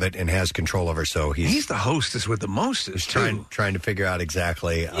host of it and has control over. So he's the hostess with the mostest, trying to figure out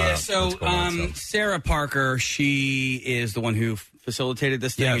exactly. What's going on, Sarah Parker, she is the one who facilitated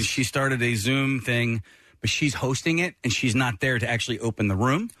this thing, and she started a Zoom thing, but she's hosting it, and she's not there to actually open the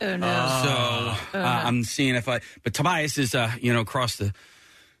room. Oh, no. So I'm seeing but Tobias is, across the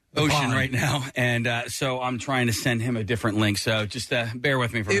ocean right now, and so I'm trying to send him a different link. So just bear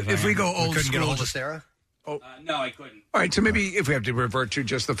with me for a second. If we go old couldn't school, get a hold of Sarah? No, I couldn't. All right, so maybe if we have to revert to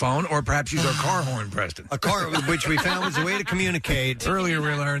just the phone, or perhaps use our car horn, Preston. A car, which we found was a way to communicate. Earlier we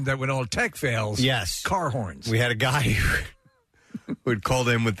learned that when all tech fails, yes, car horns. We had a guy who had called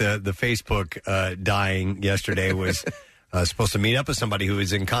in with the Facebook dying yesterday, was supposed to meet up with somebody who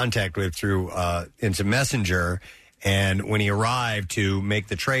was in contact with through Instant Messenger. And when he arrived to make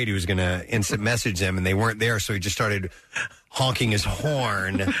the trade, he was going to instant message them, and they weren't there, so he just started honking his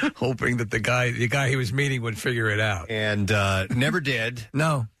horn, hoping that the guy he was meeting would figure it out. And never did.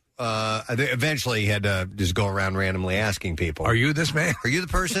 No. Eventually, he had to just go around randomly asking people, "Are you this man? Are you the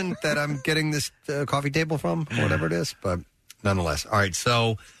person that I'm getting this coffee table from?" Or whatever it is. But nonetheless, all right.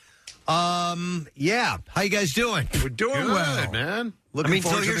 So, yeah, how you guys doing? We're doing well, man. Looking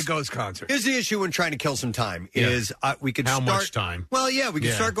forward to the Ghost concert. Here's the issue when trying to kill some time is we could How start... much time? Well, yeah, we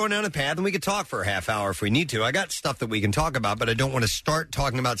could Yeah. start going down a path and we could talk for a half hour if we need to. I got stuff that we can talk about, but I don't want to start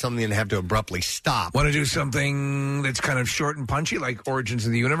talking about something and have to abruptly stop. Want to do something that's kind of short and punchy, like Origins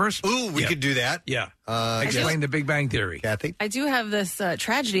of the Universe? Ooh, we could do that. Yeah. Explain the Big Bang Theory. Kathy? I do have this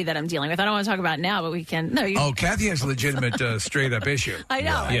tragedy that I'm dealing with. I don't want to talk about it now, but we can. No, you. Oh, Kathy has a legitimate straight up issue. I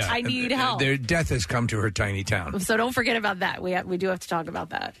know. I need help. Their death has come to her tiny town. So don't forget about that. We do have to talk about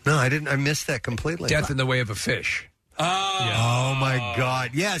that. No, I didn't. I missed that completely. Death in the way of a fish. Oh my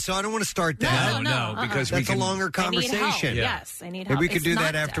God! Yeah, so I don't want to start that. No, because that's a longer conversation. I need help. Yes, I need help. Maybe we could It's do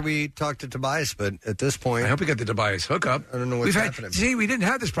not that after we talk to Tobias, but at this point, I hope we got the Tobias hookup. I don't know what's happening. See, we didn't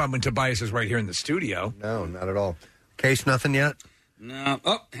have this problem when Tobias was right here in the studio. No, not at all. Case, nothing yet? No.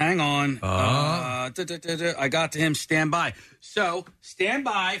 Oh, hang on. I got to him. Stand by. So, stand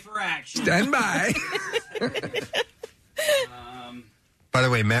by for action. Stand by. By the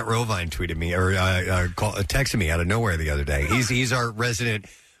way, Matt Rovine tweeted me or texted me out of nowhere the other day. He's our resident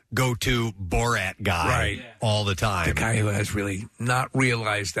go-to Borat guy all the time. The guy who has really not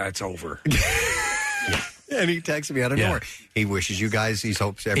realized that's over. And he texted me out of nowhere. He wishes you guys, he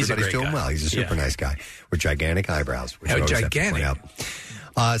hopes everybody's doing guy. well. He's a super nice guy with gigantic eyebrows. Which I always have to point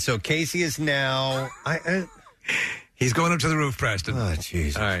out. So Casey is now... He's going up to the roof, Preston. Oh,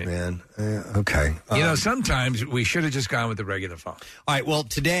 Jesus, man. Okay. Sometimes we should have just gone with the regular phone. All right, well,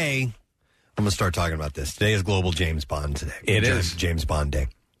 today, I'm going to start talking about this. Today is Global James Bond Day. It is. James Bond Day.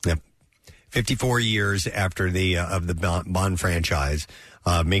 Yep. 54 years after the Bond franchise,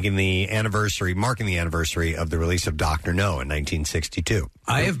 marking the anniversary of the release of Dr. No in 1962.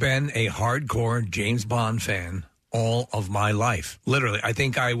 I have been a hardcore James Bond fan all of my life. Literally. I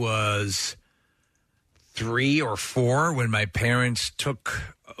think I was 3 or 4 when my parents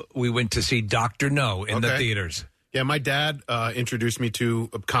we went to see Dr. No in the theaters. Yeah, my dad introduced me to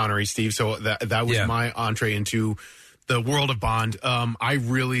Connery, Steve, so that was my entree into the world of Bond. I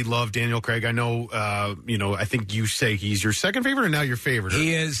really love Daniel Craig. I know, I think you say he's your second favorite or now your favorite?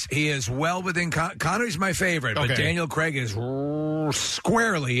 He is well within Connery's my favorite, but Daniel Craig is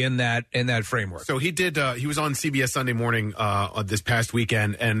squarely in that framework. So he did. He was on CBS Sunday Morning this past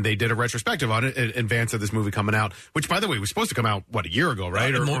weekend, and they did a retrospective on it in advance of this movie coming out. Which, by the way, was supposed to come out a year ago,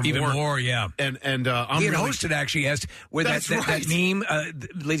 right? Or even more, yeah. And he had hosted actually with that meme,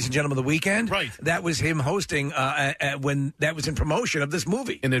 ladies and gentlemen, of the weekend. Right, that was him hosting when that was in promotion of this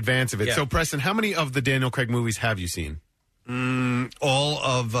movie in advance of it. Yeah. So, Preston, how many of the Daniel Craig movies have you seen? All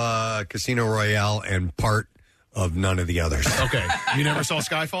of Casino Royale and part of none of the others. Okay, you never saw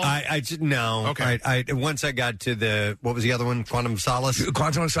Skyfall? No. Okay. I once I got to what was the other one? Quantum of Solace.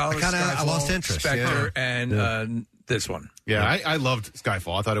 I lost interest. Spectre and this one. Yeah, I loved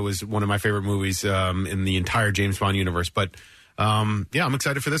Skyfall. I thought it was one of my favorite movies in the entire James Bond universe. But I'm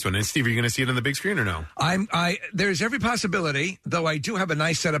excited for this one. And Steve, are you going to see it on the big screen or no? There's every possibility, though I do have a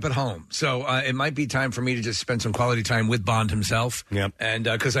nice setup at home. So it might be time for me to just spend some quality time with Bond himself. Yep. And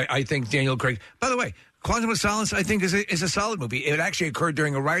because I think Daniel Craig, by the way, Quantum of Solace, I think, is a solid movie. It actually occurred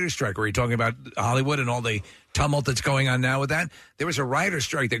during a writer's strike where you're talking about Hollywood and all the tumult that's going on now with that. There was a writer's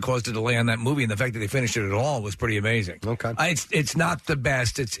strike that caused a delay on that movie, and the fact that they finished it at all was pretty amazing. Okay. It's not the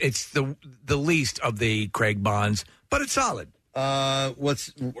best. It's the least of the Craig Bonds, but it's solid. We're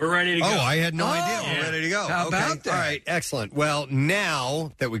ready to go. Oh, I had no idea. We're ready to go. How about that? All right, excellent. Well,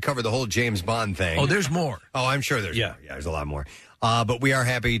 now that we covered the whole James Bond thing. Oh, there's more. Oh, I'm sure there's more. Yeah, there's a lot more. But we are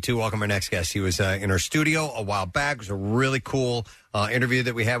happy to welcome our next guest. He was in our studio a while back. It was a really cool interview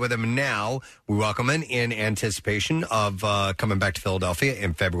that we had with him. And now we welcome him in anticipation of coming back to Philadelphia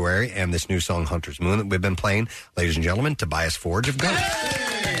in February and this new song, Hunter's Moon, that we've been playing. Ladies and gentlemen, Tobias Forge of Ghost.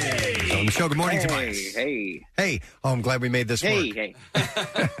 He's on the show. Good morning, Tobias. Hey. Oh, I'm glad we made this work. Hey.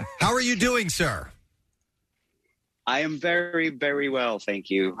 How are you doing, sir? I am very, very well, thank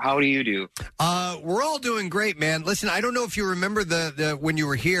you. How do you do? We're all doing great, man. Listen, I don't know if you remember the when you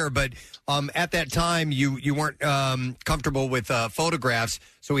were here, but at that time you weren't comfortable with photographs,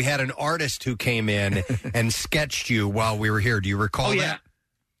 so we had an artist who came in and sketched you while we were here. Do you recall that?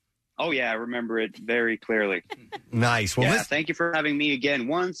 Oh, yeah, I remember it very clearly. Nice. Well, thank you for having me again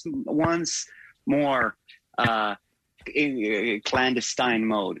once more in clandestine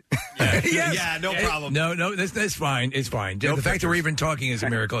mode. Yeah, no problem. No, that's fine. It's fine. The fact that we're even talking is a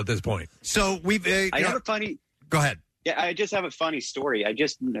miracle at this point. So we've. I have a funny. Go ahead. Yeah, I just have a funny story. I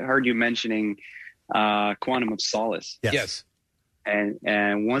just heard you mentioning Quantum of Solace. Yes. And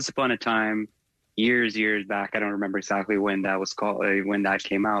once upon a time, years back, I don't remember exactly when that was called, when that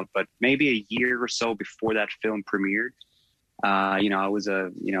came out, but maybe a year or so before that film premiered. I was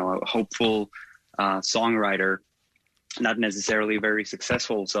a hopeful songwriter, not necessarily very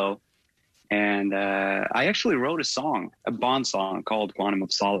successful. And I actually wrote a Bond song called Quantum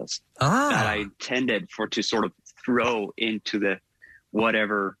of Solace that I intended to sort of throw into the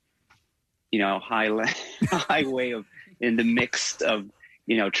whatever, highway of in the mix of,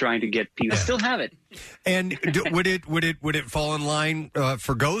 trying to get people. I still have it. And would it fall in line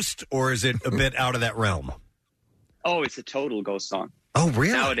for Ghost, or is it a bit out of that realm? Oh, it's a total Ghost song. Oh,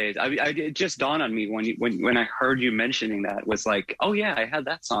 really? Nowadays, it just dawned on me when I heard you mentioning that, was like, oh yeah, I had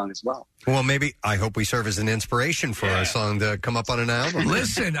that song as well. Well, maybe I hope we serve as an inspiration for a song to come up on an album.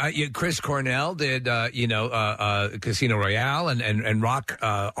 Listen, Chris Cornell did, Casino Royale, and rock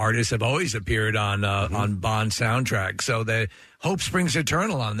artists have always appeared on Bond soundtracks. So the hope springs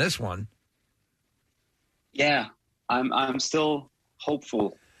eternal on this one. Yeah, I'm still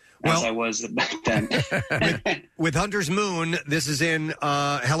hopeful. As I was back then. with Hunter's Moon, this is in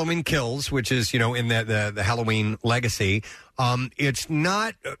Halloween Kills, which is, in the Halloween legacy. It's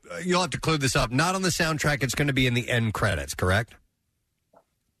not, you'll have to clear this up, not on the soundtrack. It's going to be in the end credits, correct?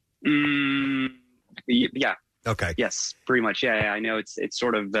 Yeah. Okay. Yes, pretty much. Yeah, I know it's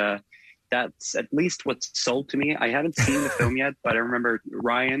sort of, that's at least what's sold to me. I haven't seen the film yet, but I remember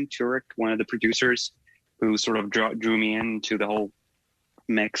Ryan Turek, one of the producers, who sort of drew me into the whole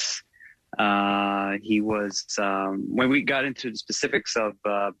mix. He was when we got into the specifics of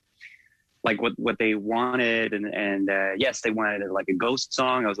like what they wanted, and yes, they wanted like a Ghost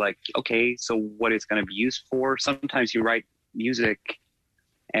song. I was like, okay, so what it's going to be used for? Sometimes you write music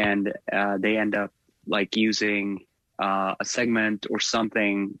and they end up like using a segment or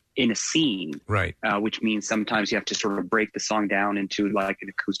something in a scene, right? Which means sometimes you have to sort of break the song down into like an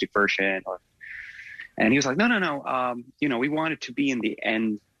acoustic version or. And he was like, no. We want it to be in the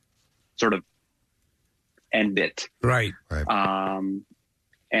end, sort of end bit. Right.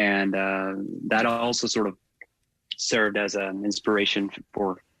 And that also sort of served as an inspiration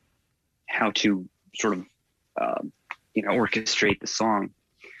for how to sort of, orchestrate the song.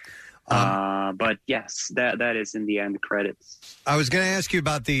 But yes, that is in the end credits. I was going to ask you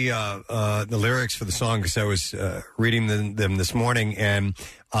about the lyrics for the song because I was reading them this morning, and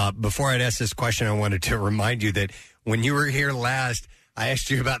before I'd ask this question, I wanted to remind you that when you were here last, I asked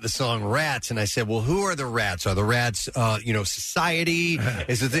you about the song Rats, and I said, well, who are the rats? Are the rats, society?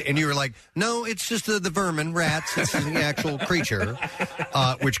 Is it and you were like, no, it's just the vermin, rats. It's the actual creature,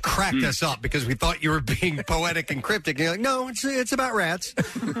 which cracked us up because we thought you were being poetic and cryptic. And you're like, no, it's about rats.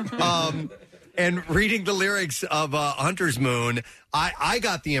 And reading the lyrics of Hunter's Moon, I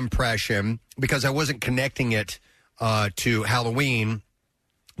got the impression, because I wasn't connecting it to Halloween,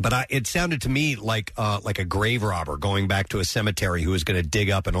 but it sounded to me like a grave robber going back to a cemetery who was going to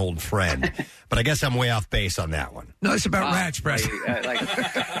dig up an old friend. But I guess I'm way off base on that one. No, it's about rats, Preston.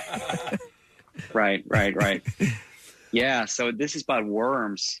 Right. Yeah, so this is about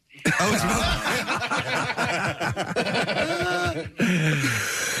worms.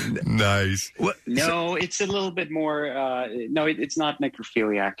 Nice. No, it's a little bit more. No, it's not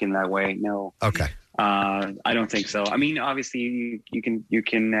necrophiliac in that way. No. Okay. I don't think so. I mean, obviously, you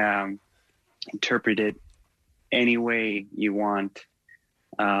can interpret it any way you want.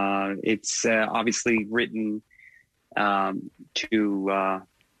 It's obviously written to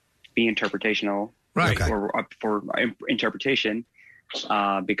be interpretational, right? Or up for interpretation,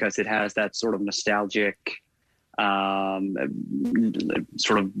 because it has that sort of nostalgic,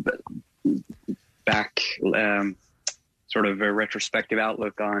 sort of back, sort of a retrospective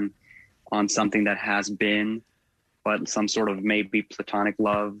outlook on something that has been, but some sort of maybe platonic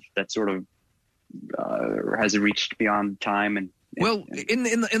love that sort of has reached beyond time. And in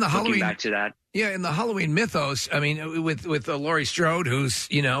the Halloween, back to that. Yeah, in the Halloween mythos, I mean, with Laurie Strode, who's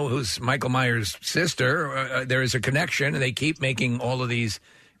Michael Myers' sister, there is a connection, and they keep making all of these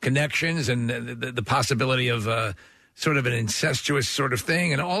connections, and the possibility of sort of an incestuous sort of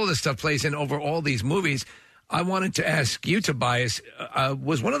thing, and all of this stuff plays in over all these movies. I wanted to ask you, Tobias,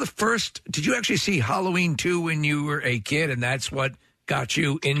 was one of the first, did you actually see Halloween 2 when you were a kid, and that's what got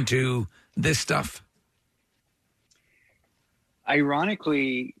you into this stuff?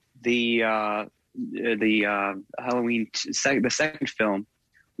 Ironically, the Halloween, the second film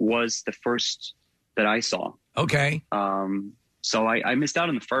was the first that I saw. Okay. So I missed out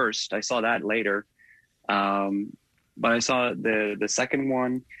on the first. I saw that later. But I saw the second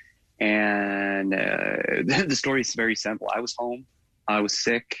one, and the story is very simple. I was home. I was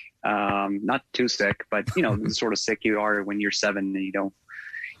sick. Not too sick, but, the sort of sick you are when you're 7 and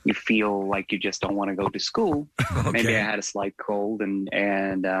you feel like you just don't want to go to school. Okay. Maybe I had a slight cold, and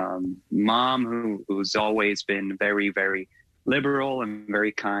Mom, who's always been very, very liberal and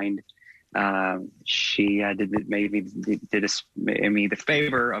very kind, she made me the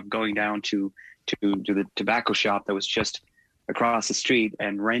favor of going down to the tobacco shop that was just across the street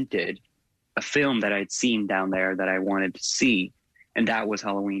and rented a film that I'd seen down there that I wanted to see, and that was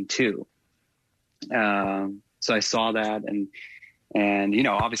Halloween 2. So I saw that, and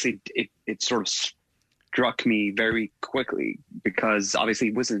obviously it sort of struck me very quickly, because obviously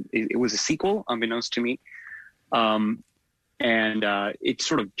it was a sequel, unbeknownst to me, and it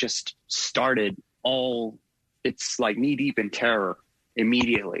sort of just started it's like knee deep in terror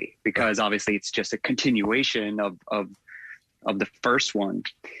immediately, because obviously it's just a continuation of the first one.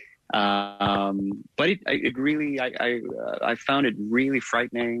 But it really, I found it really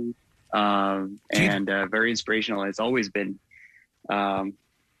frightening, and very inspirational. It's always been. Do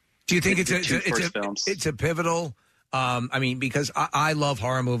you think it's a pivotal? Because I love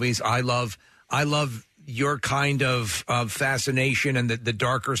horror movies. I love your kind of fascination and the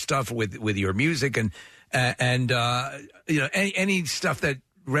darker stuff with your music and any stuff that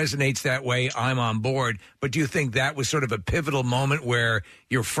resonates that way, I'm on board. But do you think that was sort of a pivotal moment where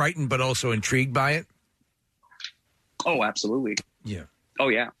you're frightened but also intrigued by it? Oh, absolutely. Yeah. Oh,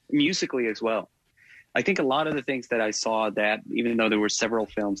 yeah. Musically as well. I think a lot of the things that I saw, that even though there were several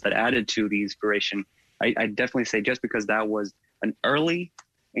films that added to the inspiration, I definitely say just because that was an early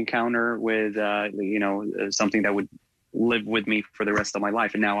encounter with, something that would live with me for the rest of my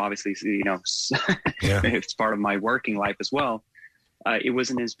life. And now obviously, it's part of my working life as well. It was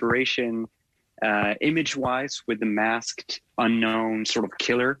an inspiration, image wise, with the masked unknown sort of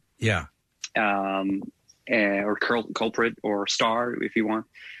killer. Yeah. Or culprit or star, if you want.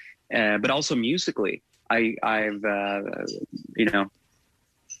 But also musically, I've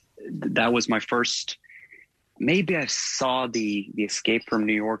that was my first. Maybe I saw the Escape from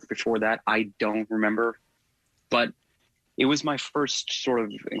New York before that. I don't remember, but it was my first sort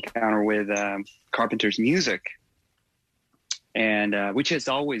of encounter with Carpenter's music, and which has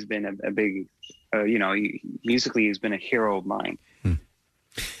always been a big, musically has been a hero of mine.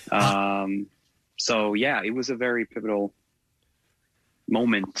 So yeah, it was a very pivotal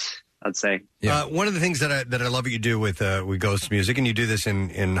moment, I'd say. One of the things that I love what you do with Ghost music, and you do this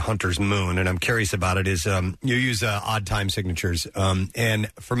in Hunter's Moon, and I'm curious about it, is you use odd time signatures. And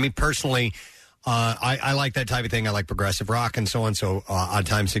for me personally, I like that type of thing. I like progressive rock and so on. So odd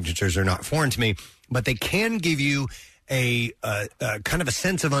time signatures are not foreign to me, but they can give you a kind of a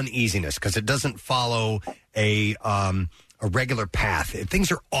sense of uneasiness because it doesn't follow a regular path.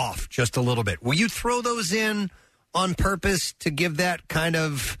 Things are off just a little bit. Will you throw those in on purpose to give that kind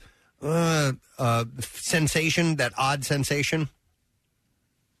of sensation, that odd sensation?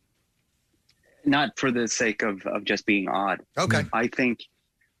 Not for the sake of just being odd. Okay. I think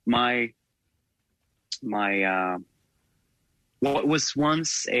my what was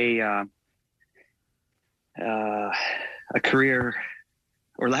once a career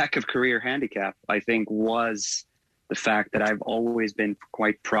or lack of career handicap, I think, was the fact that I've always been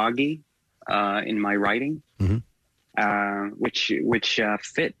quite proggy in my writing. Which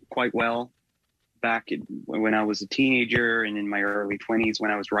fit quite well back when I was a teenager and in my early 20s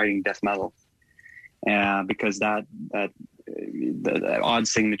when I was writing death metal, because the odd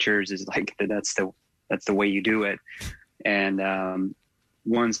signatures is like that's the way you do it. And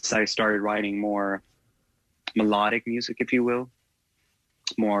once I started writing more melodic music, if you will,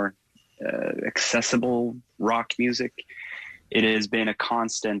 more accessible rock music, it has been a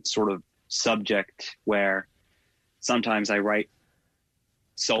constant sort of subject where sometimes I write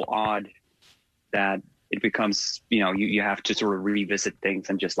so odd that it becomes, you have to sort of revisit things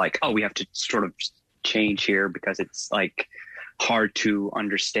and just like, we have to sort of change here because it's like hard to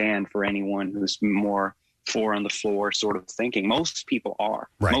understand for anyone who's more four on the floor sort of thinking. Most people are.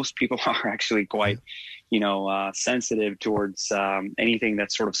 Right. Most people are actually quite sensitive towards anything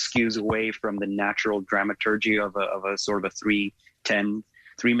that sort of skews away from the natural dramaturgy of a sort of a 3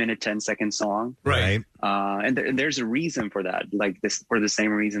 minute 10-second song. Right. And there's a reason for that. Like this, for the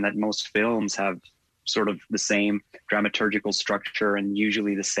same reason that most films have sort of the same dramaturgical structure and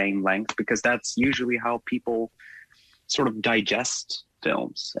usually the same length, because that's usually how people sort of digest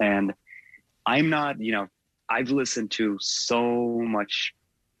films. And I'm not, I've listened to so much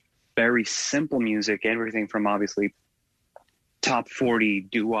very simple music, everything from obviously top 40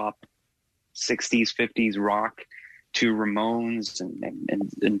 doo-wop, 60s, 50s rock to Ramones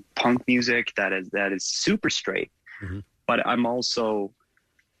and punk music that is super straight. Mm-hmm. But I'm also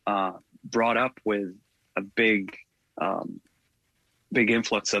brought up with a big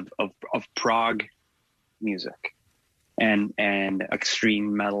influx of prog music and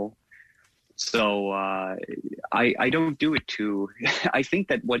extreme metal. So I don't do it too. I think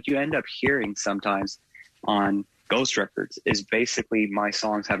that what you end up hearing sometimes on Ghost Records is basically my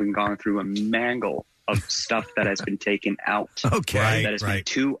songs having gone through a mangle of stuff that has been taken out. Okay. That has been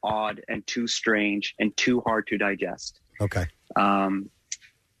too odd and too strange and too hard to digest. Okay.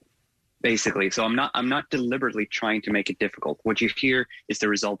 Basically. So I'm not deliberately trying to make it difficult. What you hear is the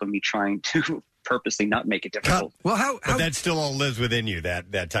result of me trying to purposely not make it difficult. Well, but that still all lives within you,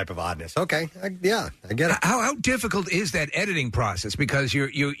 that type of oddness. Okay. I get it. How difficult is that editing process? Because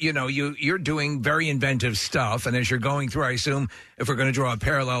you're doing very inventive stuff, and as you're going through, I assume if we're going to draw a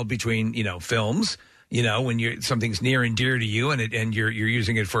parallel between films, when something's near and dear to you, and you're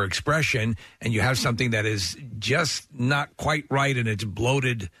using it for expression, and you have something that is just not quite right in its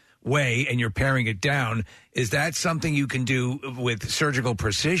bloated way, and you're paring it down, is that something you can do with surgical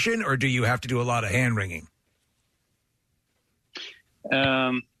precision, or do you have to do a lot of hand wringing?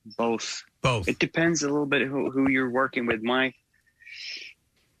 Both. It depends a little bit who you're working with. My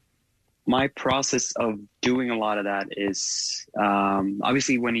process of doing a lot of that is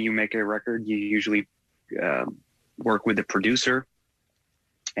obviously when you make a record, you usually work with a producer.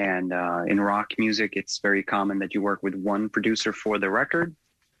 And in rock music, it's very common that you work with one producer for the record.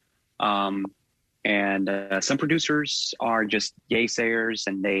 And some producers are just yay-sayers,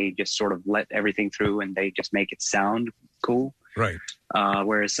 and they just sort of let everything through and they just make it sound cool. Right.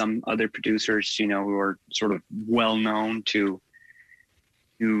 Whereas some other producers, who are sort of well-known to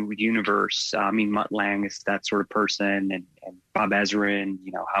universe. Mutt Lange is that sort of person, and Bob Ezrin,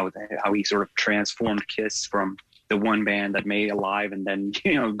 how he sort of transformed Kiss from the one band that made Alive and then,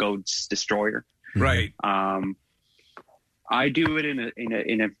 Ghost Destroyer. Right. I do it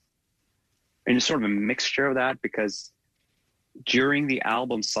in a sort of a mixture of that, because during the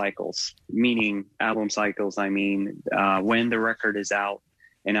album cycles, when the record is out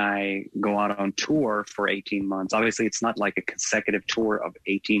and I go out on tour for 18 months, obviously it's not like a consecutive tour of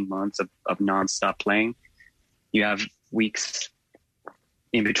 18 months of nonstop playing. You have weeks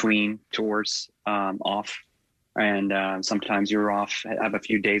in between tours off, and sometimes you're off, have a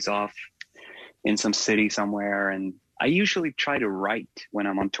few days off in some city somewhere. And I usually try to write when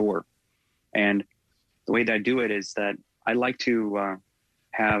I'm on tour. And the way that I do it is that I like to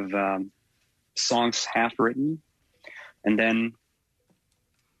have songs half written, and then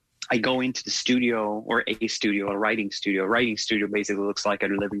I go into the studio, or a writing studio. Writing studio basically looks like a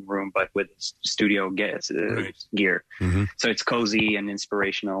living room, but with studio gear. Mm-hmm. So it's cozy and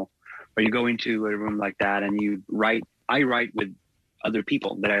inspirational. But you go into a room like that and you write. I write with other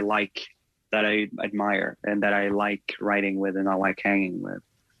people that I like, that I admire, and that I like writing with and I like hanging with.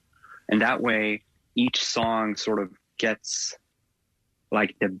 And that way, each song sort of gets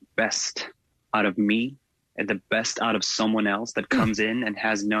like the best out of me and the best out of someone else that comes in and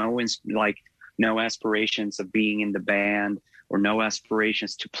has no aspirations of being in the band, or no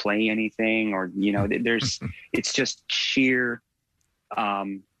aspirations to play anything, or, it's just sheer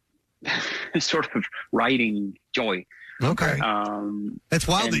sort of writing joy. Okay. It's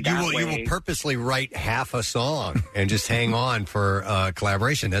wild that you will purposely write half a song and just hang on for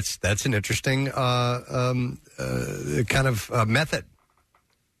collaboration. That's an interesting kind of method.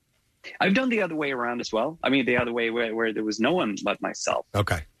 I've done the other way around as well. The other way where there was no one but myself.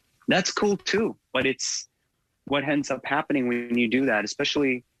 Okay. That's cool too. But it's what ends up happening when you do that,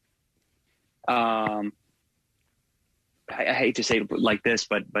 especially, I hate to say it like this,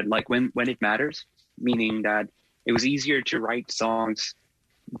 but like when it matters, meaning that it was easier to write songs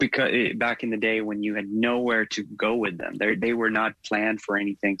because back in the day when you had nowhere to go with them. They were not planned for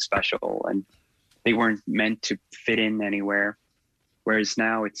anything special, and they weren't meant to fit in anywhere. Whereas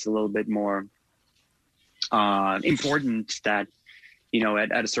now it's a little bit more important that,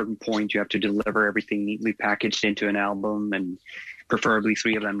 at a certain point you have to deliver everything neatly packaged into an album and preferably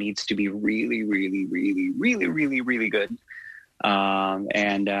 3 of them needs to be really, really, really, really, really, really good.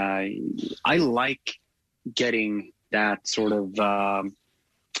 And I like getting that sort of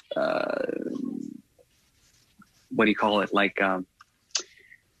what do you call it? Like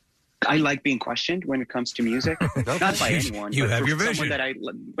I like being questioned when it comes to music, not by anyone. You but have for your vision.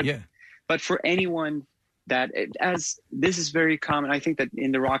 someone that but for anyone that, as this is very common, I think that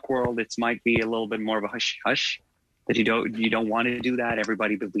in the rock world, it might be a little bit more of a hush hush. That you don't want to do that.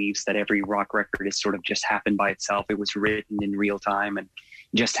 Everybody believes that every rock record is sort of just happened by itself. It was written in real time and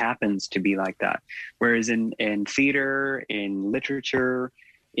just happens to be like that. Whereas in theater, in literature,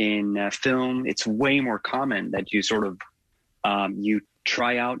 in film, it's way more common that you sort of you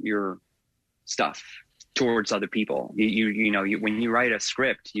try out your stuff towards other people. You know, when you write a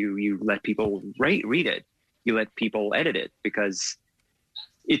script, you let people read it. You let people edit it because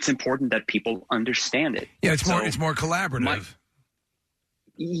it's important that people understand it. Yeah, it's more collaborative.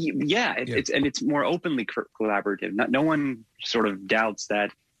 It's more openly collaborative. No one sort of doubts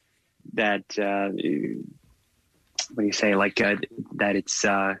that what do you say, like that it's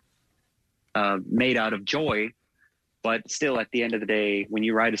made out of joy, but still at the end of the day, when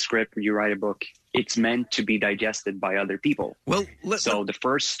you write a script, when you write a book, it's meant to be digested by other people. Well, so the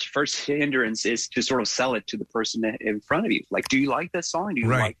first hindrance is to sort of sell it to the person in front of you. Like, do you like this song? Do you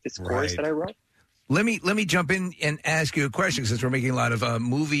like this chorus that I wrote? Let me jump in and ask you a question, since we're making a lot of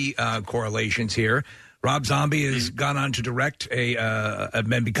movie correlations here. Rob Zombie has gone on to direct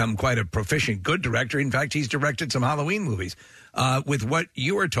and become quite a proficient, good director. In fact, he's directed some Halloween movies. With what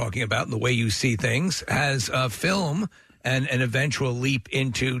you are talking about and the way you see things, has film and an eventual leap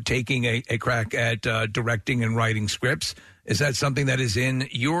into taking a crack at directing and writing scripts, is that something that is in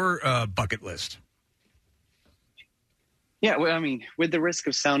your bucket list? Yeah, well, I mean, with the risk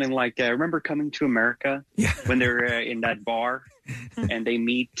of sounding like, remember Coming to America? When they're in that bar and they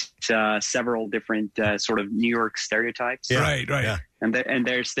meet several different sort of New York stereotypes. Right. Yeah. And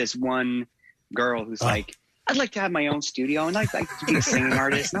there's this one girl who's like, I'd like to have my own studio, and I'd like to be a singing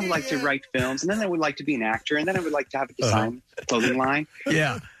artist, and I would like to write films, and then I would like to be an actor, and then I would like to have a design clothing line.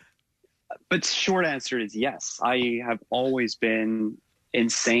 Yeah. But short answer is yes. I have always been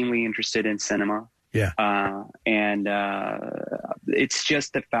insanely interested in cinema. Yeah. And it's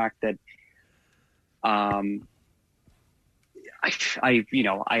just the fact that I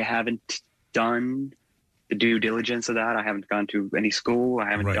haven't done the due diligence of that. I haven't gone to any school. I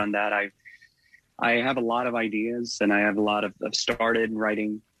haven't done that. I have a lot of ideas, and I have a lot of I've started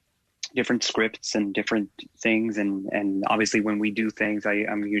writing different scripts and different things. And obviously when we do things,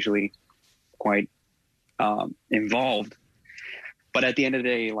 I'm usually quite involved. But at the end of the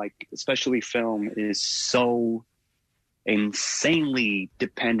day, like, especially film is so insanely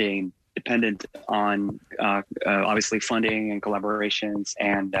dependent on obviously funding and collaborations,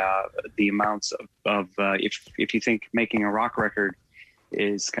 and the amounts of if you think making a rock record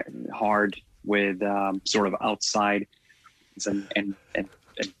is hard with sort of outside and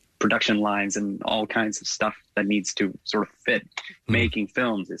production lines and all kinds of stuff that needs to sort of fit, making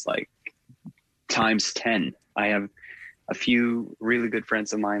films is like times 10. I have a few really good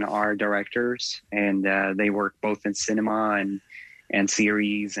friends of mine are directors, and they work both in cinema and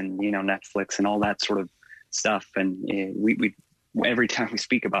series and, Netflix and all that sort of stuff. And we every time we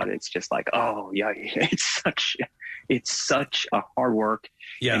speak about it, it's just like, oh yeah, it's such a hard work.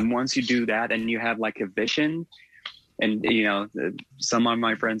 Yeah. And once you do that and you have like a vision, and some of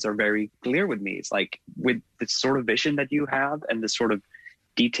my friends are very clear with me. It's like, with the sort of vision that you have and the sort of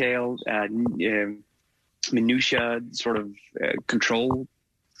detailed minutia sort of control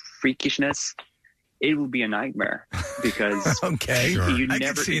freakishness, it will be a nightmare because Sure.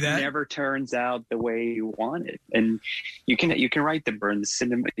 it never turns out the way you want it. And you can write the burn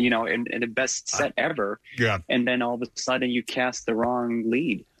cinema, in the best set ever. Yeah. And then all of a sudden you cast the wrong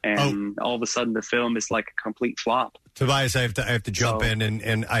lead, and all of a sudden the film is like a complete flop. Tobias, I have to jump in,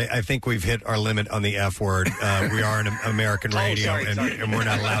 and I think we've hit our limit on the F word. We are an American radio, sorry. And we're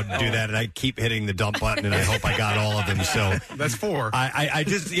not allowed to do that. And I keep hitting the dump button, and I hope I got all of them. So that's 4. I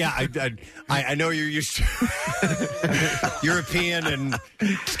know you're used to European and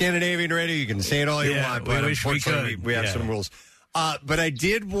Scandinavian radio. You can say it all you want, but unfortunately we have some rules. But I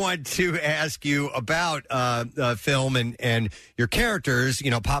did want to ask you about film and your characters,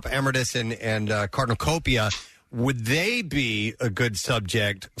 Papa Emeritus and Cardinal Copia. Would they be a good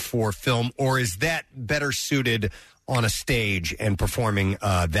subject for film, or is that better suited on a stage and performing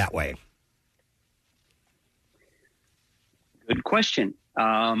that way? Good question.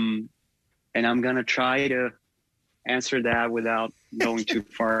 And I'm going to try to answer that without going too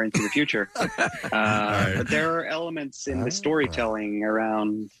far into the future. But there are elements in the storytelling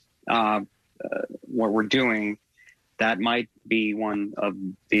around what we're doing that might be one of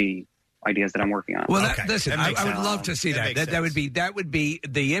the ideas that I'm working on. Well, listen, I would love to see that. That would be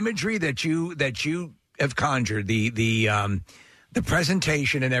the imagery that you have conjured. The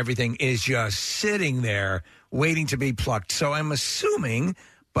presentation and everything is just sitting there waiting to be plucked. So I'm assuming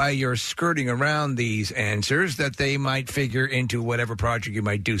by your skirting around these answers that they might figure into whatever project you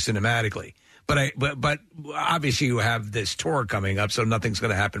might do cinematically. But obviously you have this tour coming up, so nothing's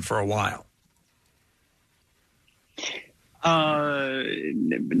going to happen for a while.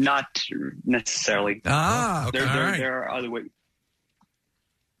 Not necessarily. Okay. There are other ways.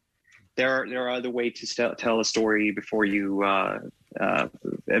 There are other ways to tell a story before you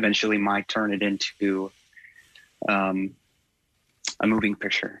eventually might turn it into a moving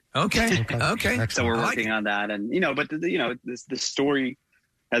picture. Okay. So we're working on that, and but the story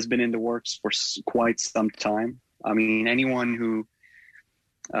has been in the works for quite some time. I mean, anyone who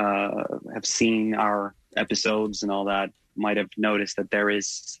have seen our episodes and all that might have noticed that there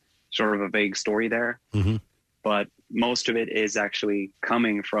is sort of a vague story there, but most of it is actually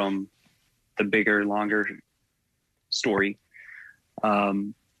coming from the bigger, longer story. What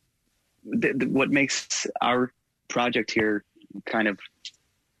makes our project here kind of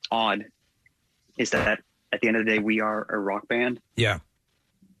odd is that at the end of the day, we are a rock band. Yeah.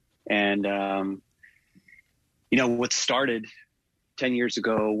 And, what started 10 years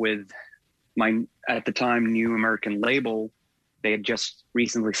ago with my, at the time, New American label, they had just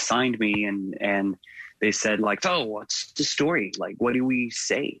recently signed me and they said like, "Oh, what's the story? Like, what do we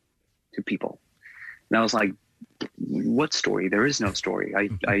say to people?" And I was like, "What story? There is no story.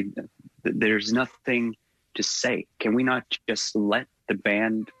 There's nothing to say. Can we not just let the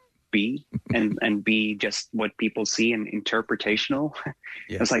band be and be just what people see and interpretational?"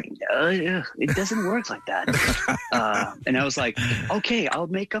 Yeah. I was like, it doesn't work like that. And I was like, okay, I'll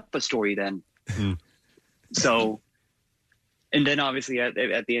make up a story then. So, and then obviously at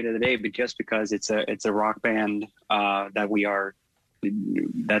the end of the day, but just because it's a rock band that we are,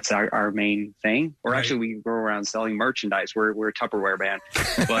 that's our main thing. Or actually, we go around selling merchandise. We're a Tupperware band,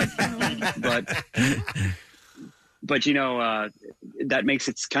 but that makes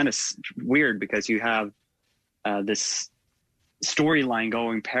it kind of weird because you have this storyline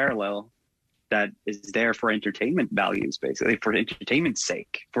going parallel that is there for entertainment values, basically for entertainment's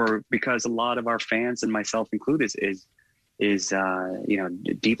sake. Because a lot of our fans and myself included is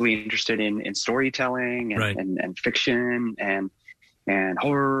deeply interested in storytelling and fiction and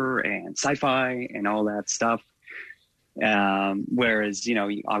horror and sci-fi and all that stuff. Whereas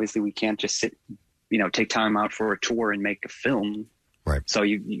obviously we can't just sit, take time out for a tour and make a film. Right. So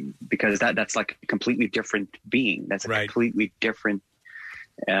you because that's like a completely different being. That's a completely different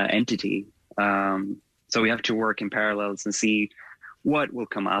entity. So we have to work in parallels and see what will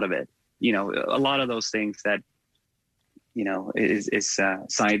come out of it. A lot of those things that, is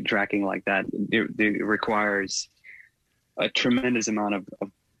sidetracking like that. It requires a tremendous amount of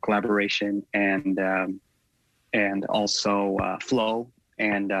collaboration and also flow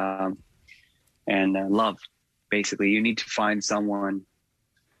and love. Basically, you need to find someone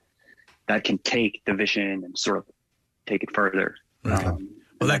that can take the vision and sort of take it further. Well,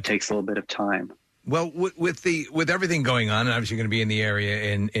 that takes a little bit of time. Well, with everything going on, and obviously you're going to be in the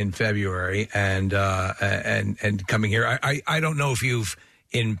area in February and coming here. I don't know if you've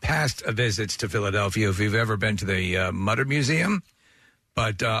in past visits to Philadelphia if you've ever been to the Mutter Museum,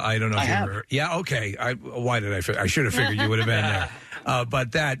 but I don't know if you ever. Yeah, okay. Why did I should have figured you would have been there.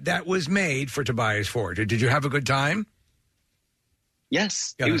 But that was made for Tobias Ford. Did you have a good time?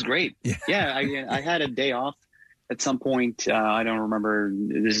 Yes, it was great. Yeah, I had a day off at some point. I don't remember.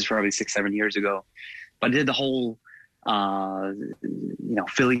 This is probably 6-7 years ago. But I did the whole,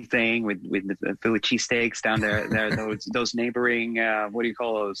 Philly thing with the Philly cheesesteaks down there. Those neighboring, what do you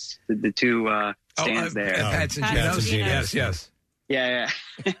call those? The two stands there. Pats and Geno's. Yes. Yeah.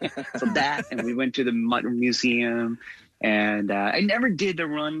 So that, and we went to the Mutter Museum. And I never did the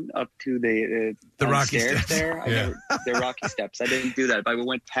run up to the Rocky stairs steps. There. The Rocky steps. I didn't do that, but we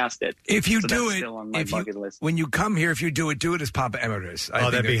went past it. If you do that's it, still on my bucket list. When you come here, if you do it as Papa Emeritus.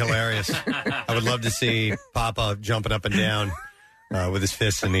 That'd be hilarious. I would love to see Papa jumping up and down with his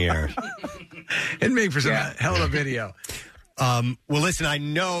fists in the air. It'd make for some hell of a video. Well, listen, I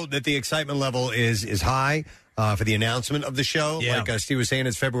know that the excitement level is high. For the announcement of the show. Yeah. Like Steve was saying,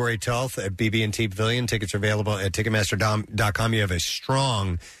 it's February 12th at BB&T Pavilion. Tickets are available at Ticketmaster.com. You have a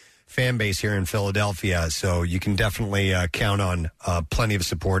strong fan base here in Philadelphia, so you can definitely count on plenty of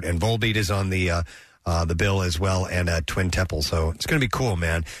support. And Volbeat is on the the Bill as well, and Twin Temple. So it's going to be cool,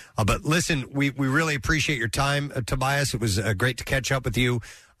 man. But listen, we really appreciate your time, Tobias. It was great to catch up with you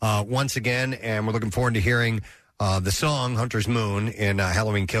once again, and we're looking forward to hearing the song Hunter's Moon in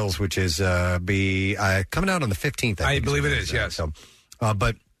Halloween Kills, which is be coming out on the 15th. I believe it is, yes. So,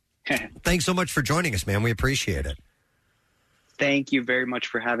 but thanks so much for joining us, man. We appreciate it. Thank you very much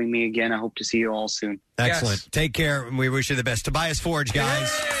for having me again. I hope to see you all soon. Excellent. Yes. Take care, and we wish you the best. Tobias Forge,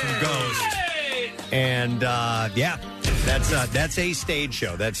 guys, from Ghost. And, that's a stage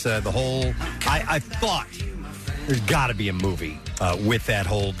show. That's the whole... I thought there's got to be a movie with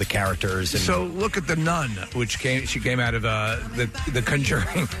the characters. And, so look at The Nun, which she came out of the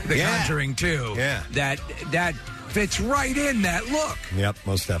Conjuring, Conjuring 2. Yeah. That fits right in that look. Yep,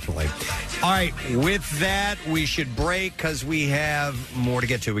 most definitely. All right, with that, we should break because we have more to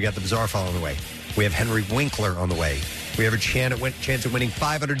get to. We got the Bizarre File on the way. We have Henry Winkler on the way. We have a chance of winning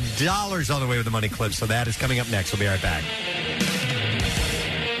 $500 on the way with the Money Clip, so that is coming up next. We'll be right back.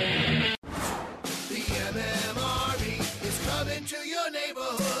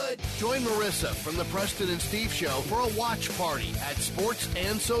 Join Marissa from the Preston and Steve Show for a watch party at Sports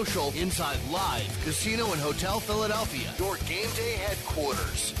and Social inside Live Casino and Hotel Philadelphia, your game day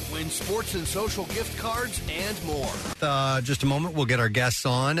headquarters. Win Sports and Social gift cards and more. Just a moment, we'll get our guests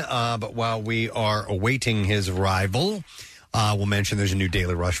on. But while we are awaiting his arrival, we'll mention there's a new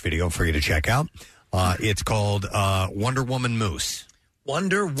Daily Rush video for you to check out. It's called Wonder Woman Moose.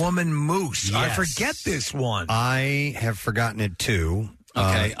 Wonder Woman Moose. Yes. I forget this one. I have forgotten it too.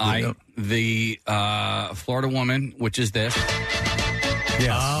 Okay, the Florida woman, which is this.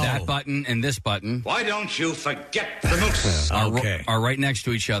 Yes. That button and this button. Why don't you forget the moose? Are right next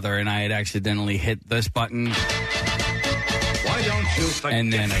to each other, and I had accidentally hit this button. Why don't you forget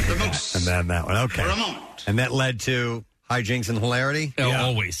and then the moose? And then that one. Okay. For a moment. And that led to hijinks and hilarity?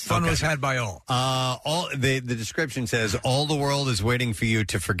 Always. Fun was had by all. The description says, all the world is waiting for you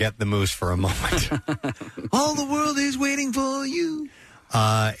to forget the moose for a moment. All the world is waiting for you.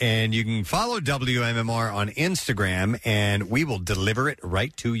 And you can follow WMMR on Instagram, and we will deliver it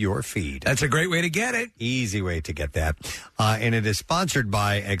right to your feed. That's a great way to get it. Easy way to get that. And it is sponsored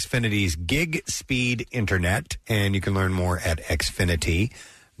by Xfinity's Gig Speed Internet, and you can learn more at xfinity.com.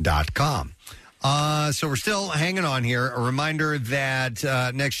 So we're still hanging on here. A reminder that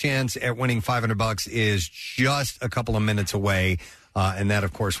next chance at winning $500 is just a couple of minutes away. And that,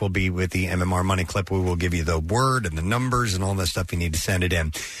 of course, will be with the MMR Money Clip. We will give you the word and the numbers and all that stuff. You need to send it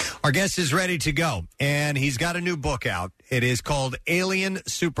in. Our guest is ready to go, and he's got a new book out. It is called Alien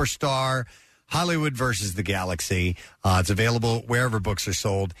Superstar, Hollywood versus the Galaxy. It's available wherever books are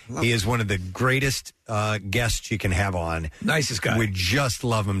sold. He is one of the greatest guests you can have on. Nicest guy. We just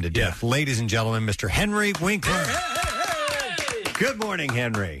love him to death. Ladies and gentlemen, Mr. Henry Winkler. Good morning,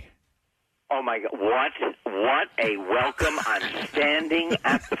 Henry. Oh, my God. What a welcome. I'm standing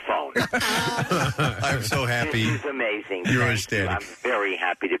at the phone. I'm so happy. This is amazing. You're Thank standing. you. I'm very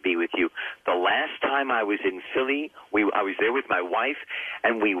happy to be with you. The last time I was in Philly, I was there with my wife,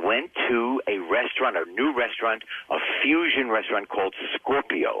 and we went to a restaurant, a new restaurant, a fusion restaurant called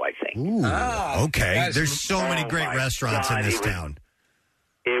Scorpio, I think. Ooh, okay. There's so many great restaurants in this town.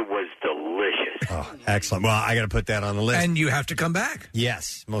 It was delicious. Oh, excellent. Well, I got to put that on the list. And you have to come back.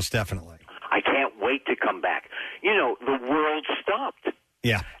 Yes, most definitely. I can't wait to come back. You know, the world stopped.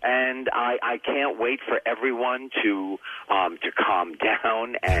 Yeah. And I can't wait for everyone to calm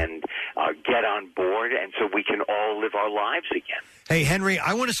down and get on board, and so we can all live our lives again. Hey, Henry,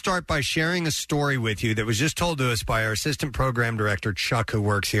 I want to start by sharing a story with you that was just told to us by our assistant program director, Chuck, who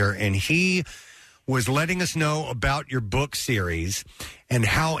works here, and he was letting us know about your book series and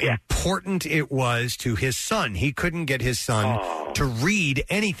how important it was to his son. He couldn't get his son to read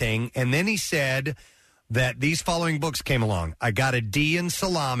anything, and then he said that these following books came along. I Got a D in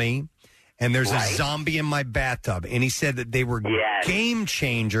Salami, and There's a Zombie in My Bathtub. And he said that they were game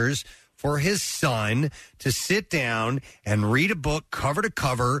changers for his son to sit down and read a book cover to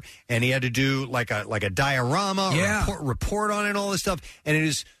cover, and he had to do like a diorama or report on it and all this stuff. And it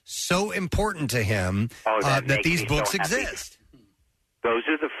is so important to him that these books exist. Those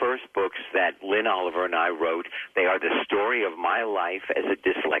are the first books that Lynn Oliver and I wrote. They are the story of my life as a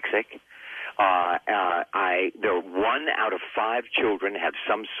dyslexic. There 1 out of 5 children have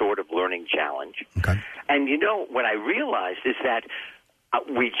some sort of learning challenge. Okay. And you know, what I realized is that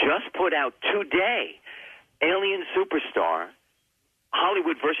we just put out today Alien Superstar,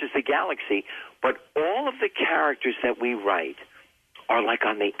 Hollywood versus the Galaxy, but all of the characters that we write are like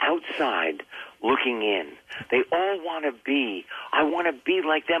on the outside looking in. They all want to be, I want to be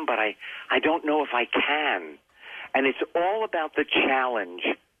like them, but I don't know if I can. And it's all about the challenge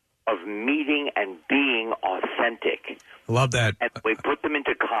of meeting and being authentic. Love that. And we put them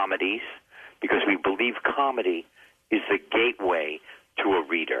into comedies because we believe comedy is the gateway to a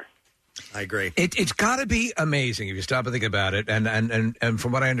reader. I agree. It's got to be amazing if you stop and think about it. And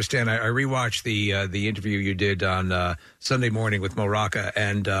from what I understand, I rewatched the interview you did on Sunday morning with Mo Rocca,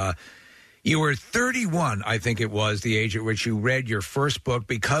 and you were 31, I think it was, the age at which you read your first book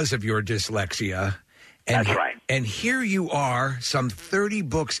because of your dyslexia. And, That's right. And here you are, some 30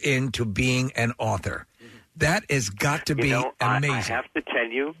 books into being an author. That has got to be amazing. I have to tell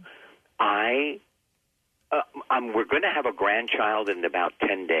you, we're going to have a grandchild in about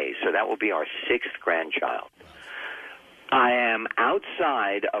 10 days, so that will be our 6th grandchild. I am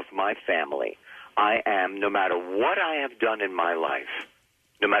outside of my family. I am, no matter what I have done in my life,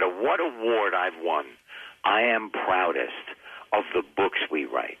 no matter what award I've won, I am proudest of the books we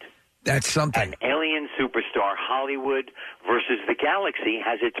write. That's something. And Alien Superstar Hollywood versus the Galaxy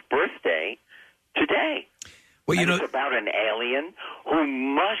has its birthday today. Well, it's about an alien who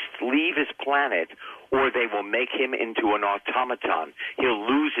must leave his planet or they will make him into an automaton. He'll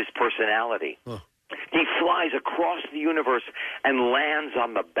lose his personality. Huh. He flies across the universe and lands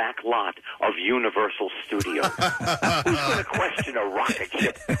on the back lot of Universal Studios. Who's going to question a rocket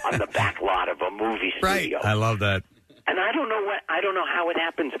ship on the back lot of a movie studio? Right. I love that. And I don't know how it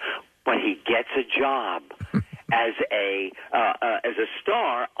happens, but he gets a job as a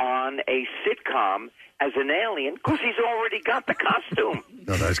star on a sitcom as an alien because he's already got the costume.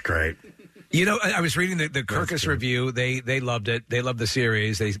 No, that's great. You know, I was reading the Kirkus review. They loved it. They loved the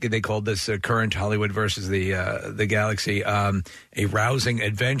series. They called this current Hollywood versus the Galaxy a rousing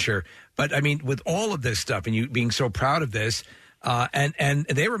adventure. But I mean, with all of this stuff and you being so proud of this, and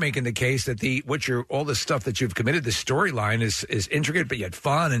they were making the case that all the stuff that you've committed, the storyline is intricate but yet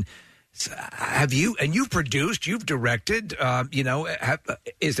fun. And you've produced, you've directed.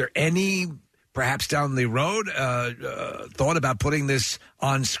 Is there any, perhaps down the road, thought about putting this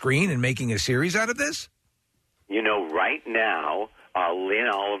on screen and making a series out of this? You know, right now, Lynn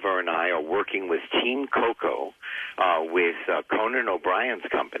Oliver and I are working with Team Coco, with Conan O'Brien's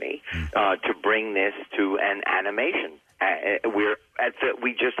company, to bring this to an animation.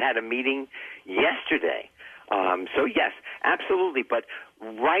 We just had a meeting yesterday. So yes, absolutely. But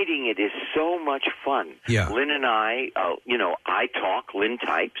writing it is so much fun. Yeah. Lynn and I, I talk, Lynn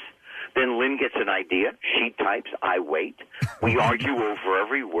types. Then Lynn gets an idea. She types. I wait. We argue over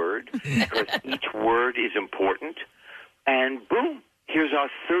every word because each word is important. And boom, here's our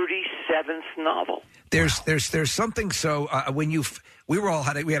 37th novel. There's something so when we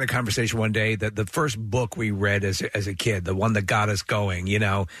had a conversation one day that the first book we read as a kid, the one that got us going,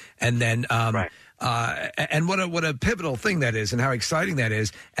 and then and what a pivotal thing that is and how exciting that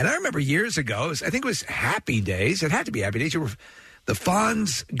is. And I remember years ago, I think it was Happy Days. It had to be Happy Days. The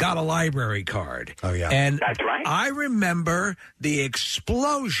Fonz got a library card. Oh, yeah. And that's right. I remember the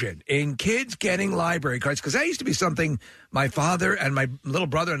explosion in kids getting library cards because that used to be something my father and my little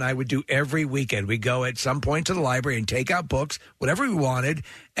brother and I would do every weekend. We'd go at some point to the library and take out books, whatever we wanted.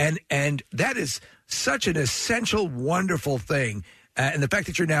 And that is such an essential, wonderful thing. And the fact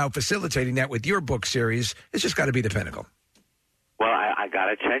that you're now facilitating that with your book series, it's just got to be the pinnacle. Well, I got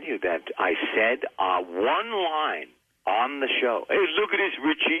to tell you that I said one line on the show. Hey, look at this,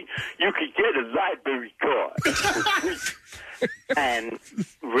 Richie. You can get a library card. And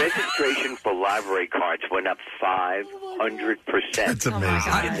registration for library cards went up 500%. That's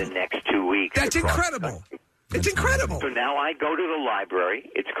amazing. In the next 2 weeks. That's incredible. It's incredible. So now I go to the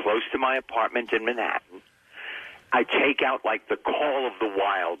library. It's close to my apartment in Manhattan. I take out, like, The Call of the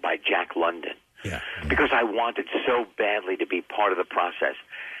Wild by Jack London. Yeah. Because I wanted so badly to be part of the process.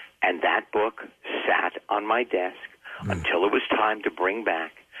 And that book sat on my desk until it was time to bring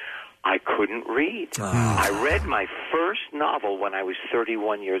back. I couldn't read. I read my first novel when I was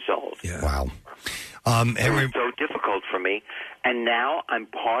 31 years old. Yeah. Wow. It was so difficult for me. And now I'm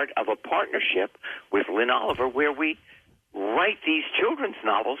part of a partnership with Lynn Oliver where we write these children's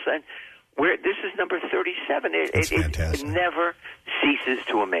novels. And this is number 37. It never ceases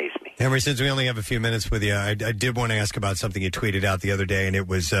to amaze me. Henry, since we only have a few minutes with you, I did want to ask about something you tweeted out the other day, and it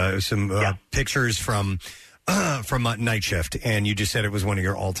was some pictures from Night Shift, and you just said it was one of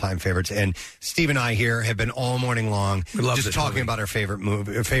your all-time favorites. And Steve and I here have been all morning long just talking about our favorite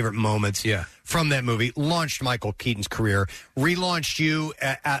moments from that movie. Launched Michael Keaton's career, relaunched you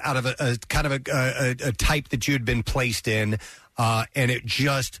out of a kind of a type that you had been placed in, and it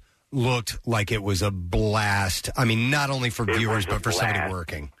just looked like it was a blast. I mean, not only for viewers, but for somebody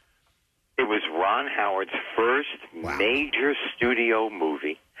working. It was Ron Howard's first major studio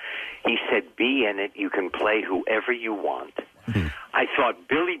movie. He said, be in it. You can play whoever you want. I thought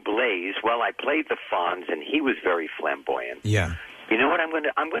Billy Blaze, well, I played the Fonz, and he was very flamboyant. Yeah. You know what I'm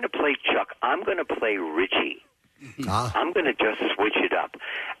going to play, Chuck? I'm going to play Richie. I'm going to just switch it up.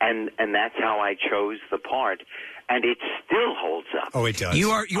 And that's how I chose the part. And it still holds up. Oh, it does.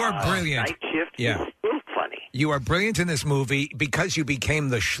 You are brilliant. Night Shift Yeah. is still funny. You are brilliant in this movie because you became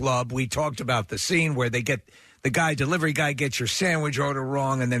the schlub. We talked about the scene where they get the delivery guy gets your sandwich order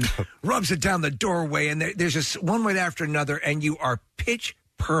wrong and then rubs it down the doorway, and there's just one right after another, and you are pitch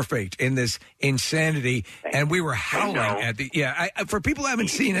perfect in this insanity. And we were howling at the for people who haven't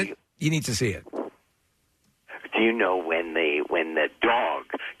seen it, you need to see it. Do you know when the dog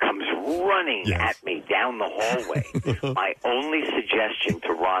comes running at me down the hallway? My only suggestion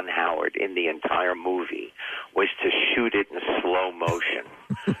to Ron Howard in the entire movie was to shoot it in slow motion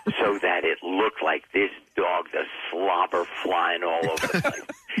so that it looked like this dog, the slobber flying all over the place,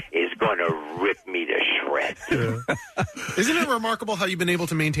 is going to rip me to shreds. Isn't it remarkable how you've been able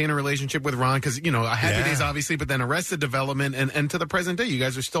to maintain a relationship with Ron? Because, Happy Days, obviously, but then Arrested Development, and to the present day, you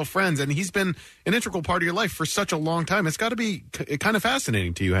guys are still friends. And he's been an integral part of your life for such a long time. It's got to be kind of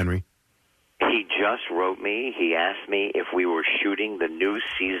fascinating to you, Henry. He just wrote me. He asked me if we were shooting the new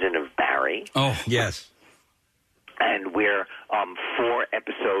season of Barry. Oh, yes. And we're 4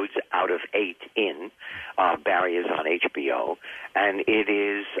 episodes out of 8 in. Barry is on HBO. And it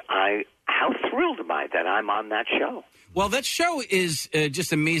is, how thrilled am I that I'm on that show? Well, that show is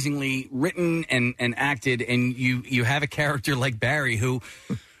just amazingly written and acted, and you have a character like Barry who,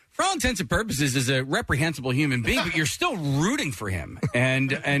 for all intents and purposes, is a reprehensible human being, but you're still rooting for him.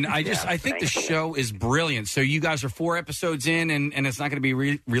 And I think the show is brilliant. So you guys are 4 episodes in, and it's not going to be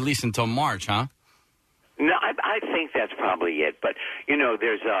released until March, huh? No, I think that's probably it. But,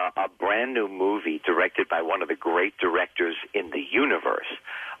 there's a brand new movie directed by one of the great directors in the universe,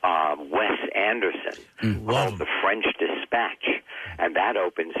 Wes Anderson, called The French Dispatch. And that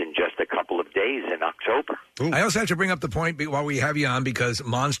opens in just a couple of days in October. I also have to bring up the point while we have you on, because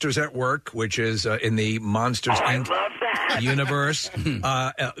Monsters at Work, which is in the Monsters Inc. universe.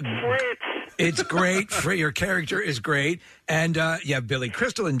 It's great. Your character is great. And you have Billy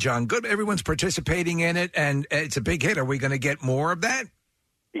Crystal and John Good. Everyone's participating in it, and it's a big hit. Are we going to get more of that?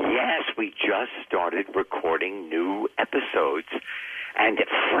 Yes, we just started recording new episodes. And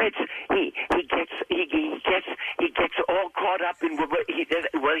Fritz, he gets all caught up in he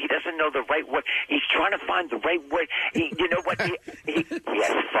doesn't know the right word. He's trying to find the right word. He has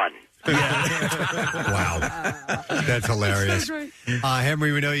fun. Wow, that's hilarious.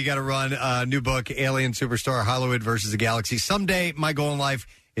 Henry, we know you got to run a new book, Alien Superstar: Hollywood versus the Galaxy. Someday, my goal in life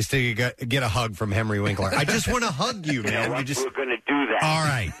is to get a hug from Henry Winkler. I just want to hug you, man. We're going to do that. All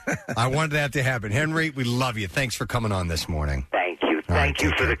right. I wanted that to happen. Henry, we love you. Thanks for coming on this morning. Thank you. Thank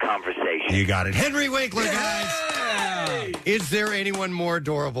you for the conversation. You got it. Henry Winkler, guys. Is there anyone more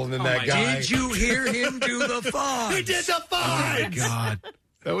adorable than that guy? Did you hear him do the Fonz? He did the Fonz. Oh, my God.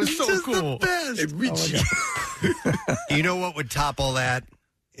 That was so cool. The best. You know what would top all that?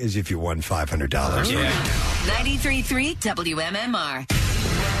 Is if you won $500. 93.3 WMMR.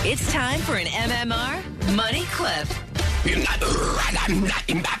 It's time for an MMR Money Clip.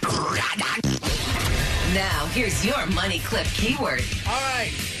 Now, here's your Money Clip keyword. All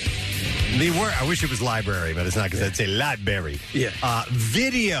right. The word, I wish it was library, but it's not, because I'd say library. Yeah.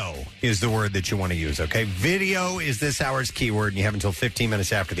 Video is the word that you want to use, okay? Video is this hour's keyword, and you have until 15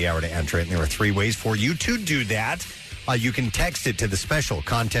 minutes after the hour to enter it, and there are 3 ways for you to do that. You can text it to the special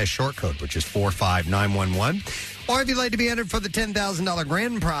contest short code, which is 45911. Or if you'd like to be entered for the $10,000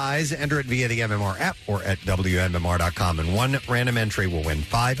 grand prize, enter it via the MMR app or at WMMR.com. And one random entry will win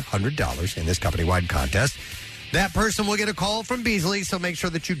 $500 in this company-wide contest. That person will get a call from Beasley, so make sure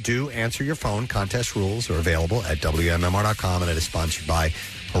that you do answer your phone. Contest rules are available at WMMR.com, and it is sponsored by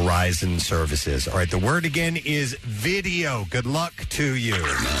Horizon Services. All right, the word again is video. Good luck to you.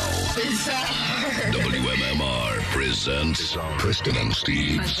 WMMR presents Preston and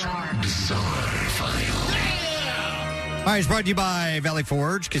Steve's Bizarre File. All right, it's brought to you by Valley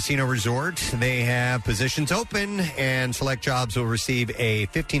Forge Casino Resort. They have positions open, and select jobs will receive a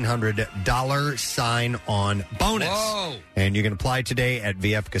 $1,500 sign-on bonus. Whoa. And you can apply today at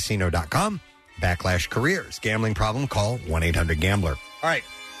vfcasino.com/careers. Gambling problem? Call 1-800-GAMBLER. All right.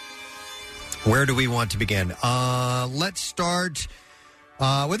 Where do we want to begin? Let's start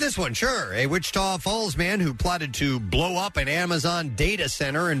with this one. Sure. A Wichita Falls man who plotted to blow up an Amazon data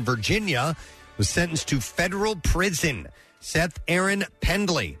center in Virginia was sentenced to federal prison Seth Aaron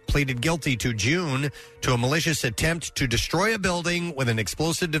Pendley pleaded guilty to June to a malicious attempt to destroy a building with an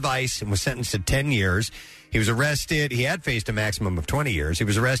explosive device and was sentenced to 10 years. He was arrested. He had faced a maximum of 20 years. He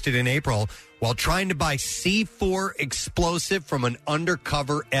was arrested in April while trying to buy C4 explosive from an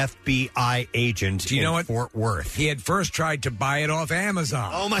undercover FBI agent in Fort Worth. He had first tried to buy it off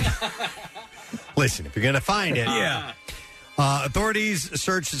Amazon. Oh, my. Listen, if you're going to find it. Yeah. Authorities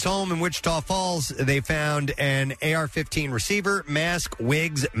searched his home in Wichita Falls. They found an AR-15 receiver, mask,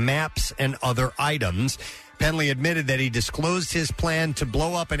 wigs, maps, and other items. Penley admitted that he disclosed his plan to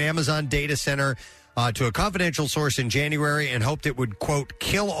blow up an Amazon data center to a confidential source in January and hoped it would, quote,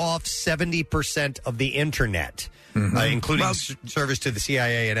 kill off 70% of the Internet, including service to the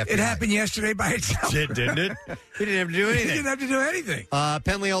CIA and FBI. It happened yesterday by itself. Didn't it? He didn't have to do anything. He didn't have to do anything.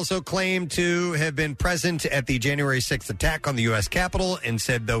 Penley also claimed to have been present at the January 6th attack on the U.S. Capitol and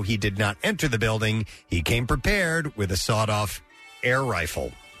said though he did not enter the building, he came prepared with a sawed-off air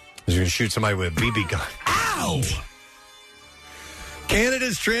rifle. He was going to shoot somebody with a BB gun. Ow!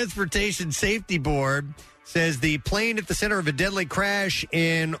 Canada's Transportation Safety Board says the plane at the center of a deadly crash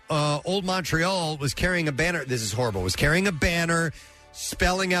in Old Montreal was carrying a banner. This is horrible. Was carrying a banner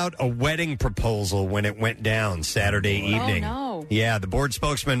spelling out a wedding proposal when it went down Saturday evening. Oh, no. Yeah, the board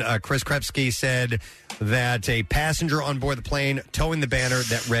spokesman, Chris Krepsky, said that a passenger on board the plane towing the banner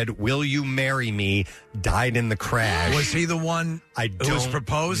that read, "Will you marry me?" died in the crash. Was he the one who was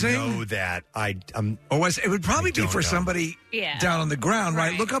proposing? Know that. Or was it would probably be for somebody down on the ground,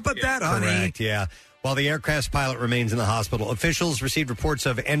 right? Look up at that, honey. Correct, yeah. While the aircraft's pilot remains in the hospital, officials received reports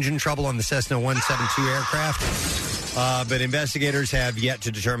of engine trouble on the Cessna 172 aircraft, but investigators have yet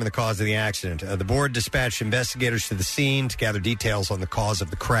to determine the cause of the accident. The board dispatched investigators to the scene to gather details on the cause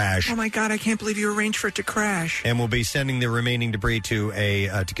of the crash. Oh, my God, I can't believe you arranged for it to crash. And will be sending the remaining debris to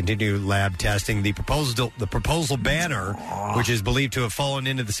to continue lab testing. The proposal banner, which is believed to have fallen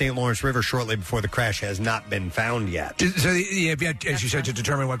into the St. Lawrence River shortly before the crash, has not been found yet. So, as you said, to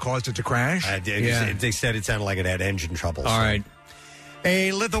determine what caused it to crash? They said it sounded like it had engine trouble. All right.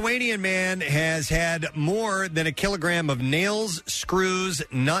 A Lithuanian man has had more than a kilogram of nails, screws,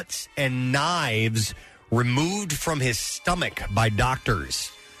 nuts, and knives removed from his stomach by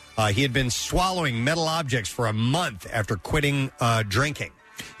doctors. He had been swallowing metal objects for a month after quitting drinking.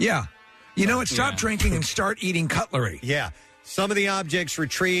 Yeah. You know what? Stop drinking and start eating cutlery. Yeah. Some of the objects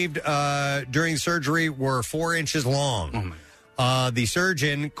retrieved during surgery were 4 inches long. The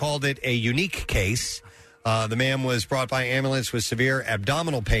surgeon called it a unique case. The man was brought by ambulance with severe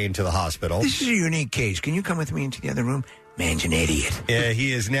abdominal pain to the hospital. This is a unique case. Can you come with me into the other room? Man's an idiot.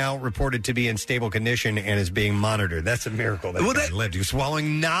 He is now reported to be in stable condition and is being monitored. That's a miracle that guy lived. He was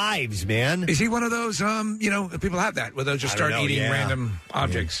swallowing knives, man. Is he one of those, people have that, where they'll just start eating random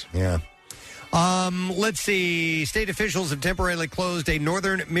objects? Yeah. Let's see. State officials have temporarily closed a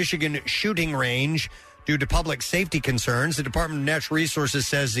northern Michigan shooting range due to public safety concerns. The Department of Natural Resources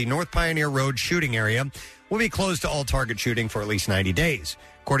says the North Pioneer Road shooting area will be closed to all target shooting for at least 90 days.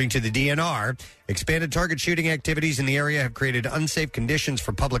 According to the DNR, expanded target shooting activities in the area have created unsafe conditions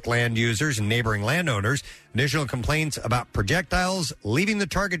for public land users and neighboring landowners. Additional complaints about projectiles leaving the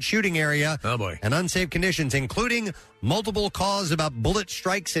target shooting area and unsafe conditions, including multiple calls about bullet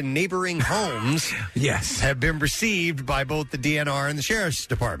strikes in neighboring homes, have been received by both the DNR and the Sheriff's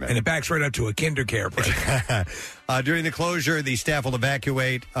Department. And it backs right up to a kindercare break. During the closure, the staff will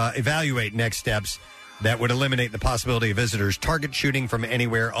evaluate next steps that would eliminate the possibility of visitors target shooting from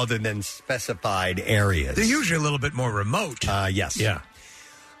anywhere other than specified areas. They're usually a little bit more remote. Yes. Yeah.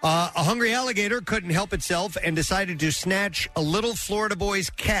 A hungry alligator couldn't help itself and decided to snatch a little Florida boy's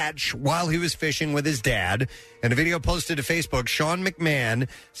catch while he was fishing with his dad. In a video posted to Facebook, Sean McMahon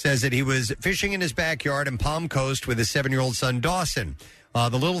says that he was fishing in his backyard in Palm Coast with his 7-year-old son, Dawson. The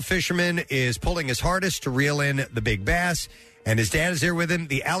little fisherman is pulling his hardest to reel in the big bass, and his dad is there with him.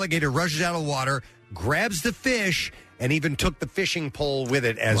 The alligator rushes out of the water, grabs the fish, and even took the fishing pole with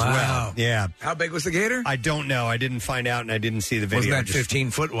it as well. Yeah. How big was the gator? I don't know. I didn't find out, and I didn't see the video. Wasn't that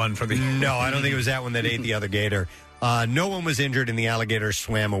 15-foot one for the... No, I don't think it was that one that ate the other gator. No one was injured, and the alligator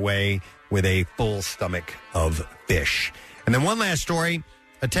swam away with a full stomach of fish. And then one last story.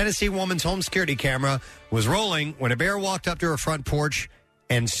 A Tennessee woman's home security camera was rolling when a bear walked up to her front porch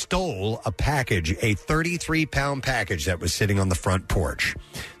and stole a package, a 33-pound package that was sitting on the front porch.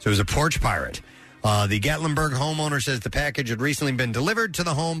 So it was a porch pirate. The Gatlinburg homeowner says the package had recently been delivered to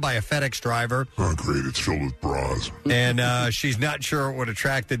the home by a FedEx driver. Oh, great. It's filled with bras. And she's not sure what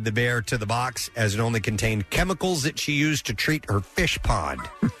attracted the bear to the box, as it only contained chemicals that she used to treat her fish pond.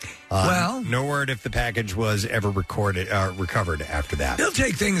 No word if the package was ever recovered after that. They'll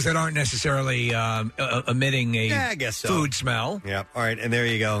take things that aren't necessarily emitting a I guess so. food smell. Yep. All right, and there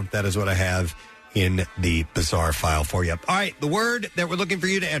you go. That is what I have in the bizarre file for you. All right, the word that we're looking for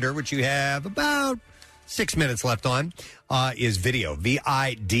you to enter, which you have about 6 minutes left on, is video,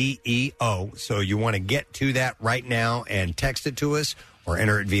 video. So you want to get to that right now and text it to us or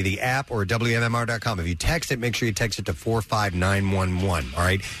enter it via the app or WMMR.com. If you text it, make sure you text it to 45911. All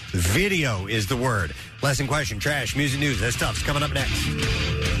right, video is the word. Lesson, question, trash, music, news. That stuff's coming up next.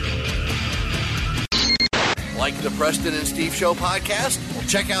 Like the Preston and Steve Show podcast? Well,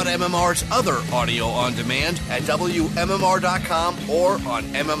 check out MMR's other audio on demand at WMMR.com or on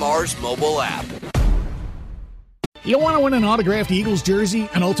MMR's mobile app. You want to win an autographed Eagles jersey,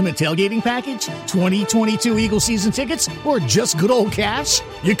 an ultimate tailgating package, 2022 Eagles season tickets, or just good old cash?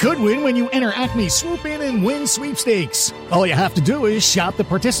 You could win when you enter Acme Swoop In and Win sweepstakes. All you have to do is shop the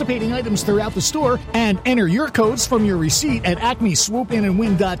participating items throughout the store and enter your codes from your receipt at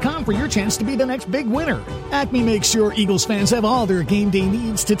acmeswoopinandwin.com for your chance to be the next big winner. Acme makes sure Eagles fans have all their game day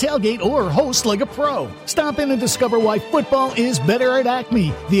needs to tailgate or host like a pro. Stop in and discover why football is better at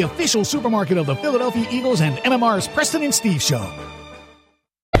Acme, the official supermarket of the Philadelphia Eagles and MMR's Preston and Steve Show.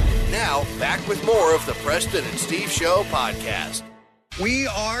 Now, back with more of the Preston and Steve Show podcast. We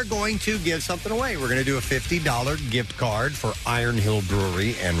are going to give something away. We're going to do a $50 gift card for Iron Hill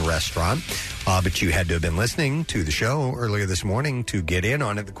Brewery and Restaurant. But you had to have been listening to the show earlier this morning to get in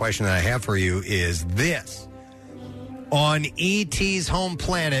on it. The question that I have for you is this. On E.T.'s home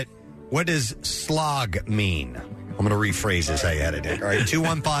planet, what does slog mean? I'm going to rephrase this. I added it. All right,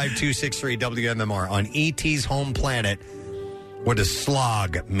 215-263-WMMR. On E.T.'s home planet, what does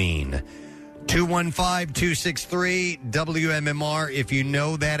slog mean? 215-263-WMMR. If you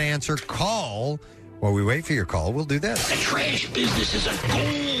know that answer, call. While we wait for your call, we'll do this. The trash business is a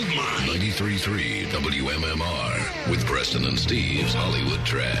gold mine. 93.3 WMMR with Preston and Steve's Hollywood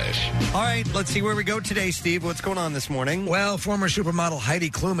Trash. All right, let's see where we go today, Steve. What's going on this morning? Well, former supermodel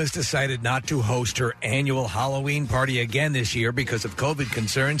Heidi Klum has decided not to host her annual Halloween party again this year because of COVID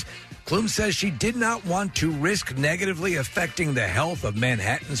concerns. Klum says she did not want to risk negatively affecting the health of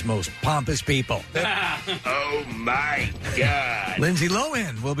Manhattan's most pompous people. Oh, my God. Lindsay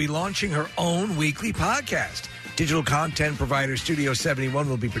Lohan will be launching her own weekly podcast. Digital content provider Studio 71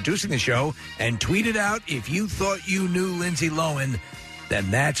 will be producing the show and tweeted out, if you thought you knew Lindsay Lohan, then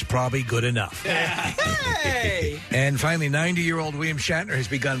that's probably good enough. Hey! And finally, 90-year-old William Shatner has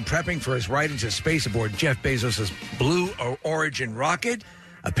begun prepping for his ride into space aboard Jeff Bezos' Blue Origin rocket.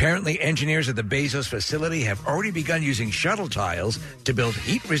 Apparently, engineers at the Bezos facility have already begun using shuttle tiles to build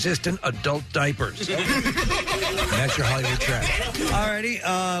heat-resistant adult diapers. And that's your Hollywood Trash. All righty.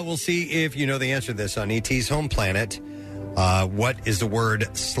 We'll see if you know the answer to this on E.T.'s home planet. What is the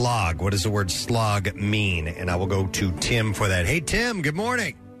word slog? What does the word slog mean? And I will go to Tim for that. Hey, Tim, good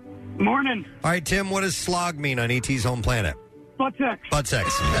morning. Morning. All right, Tim, what does slog mean on E.T.'s home planet? Butt sex. Butt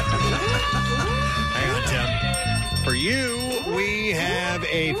sex. Hang on, Tim. For you, we have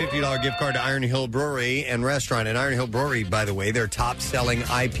a $50 gift card to Iron Hill Brewery and Restaurant. And Iron Hill Brewery, by the way, their top-selling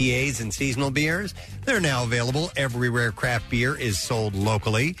IPAs and seasonal beers, they're now available everywhere craft beer is sold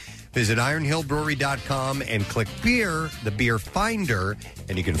locally. Visit ironhillbrewery.com and click beer, the beer finder,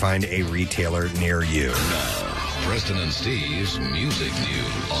 and you can find a retailer near you. Now, Preston and Steve's Music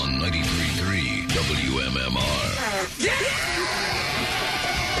News on 93.3 WMMR.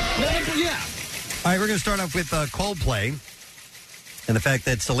 Yeah. All right, we're going to start off with Coldplay and the fact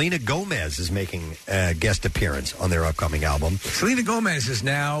that Selena Gomez is making a guest appearance on their upcoming album. Selena Gomez is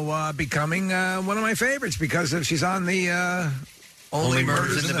now becoming one of my favorites because she's on the Only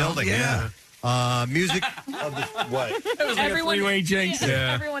Murders in the Building. Yeah. Music of the what? It was like Everyone, a three-way jinx.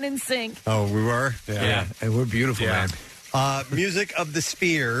 Yeah. Everyone in sync. Oh, we were? Yeah. And we're beautiful, man. Music of the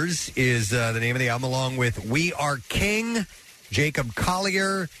Spheres is the name of the album, along with We Are King, Jacob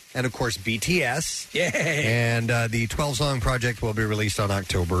Collier, and, of course, BTS. Yay! And the 12-song project will be released on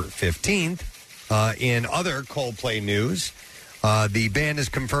October 15th. In other Coldplay news, the band has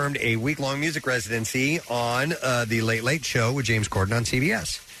confirmed a week-long music residency on The Late Late Show with James Corden on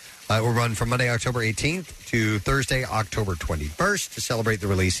CBS. It will run from Monday, October 18th to Thursday, October 21st to celebrate the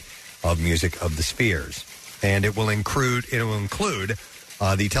release of Music of the Spheres. And it will include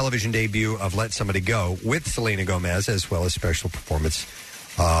the television debut of Let Somebody Go with Selena Gomez, as well as special performance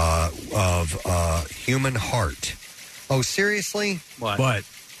of Human Heart. Oh, seriously? What?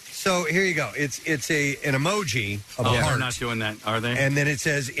 So here you go. It's an emoji of a They're heart. not doing that, are they? And then it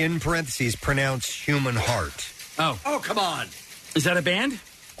says, in parentheses, pronounce human heart. Oh, come on. Is that a band?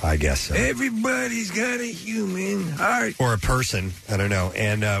 I guess so. Everybody's got a human heart. Or a person. I don't know.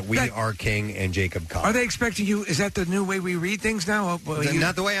 And We Are King and Jacob Cobb. Are they expecting you? Is that the new way we read things now? Is that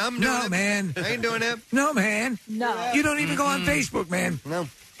not the way I'm doing it? No, man. I ain't doing it. No, man. No. You don't even go on Facebook, man. No.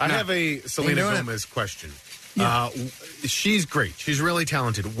 I have a Selena Gomez question. She's great. She's really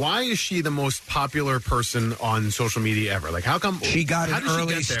talented. Why is she the most popular person on social media ever? Like, how come she got an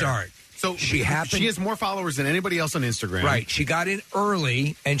early start? So she has more followers than anybody else on Instagram. Right. She got in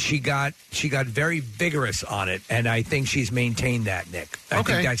early, and she got very vigorous on it, and I think she's maintained that, Nick. I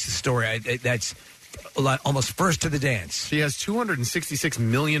think that's the story. That's almost first to the dance. She has 266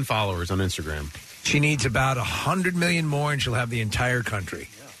 million followers on Instagram. She needs about 100 million more, and she'll have the entire country.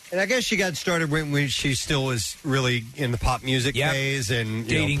 And I guess she got started when she still was really in the pop music phase and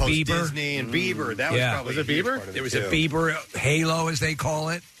dating post Bieber. Disney and Bieber. That was probably was it Bieber? There was a Bieber halo, as they call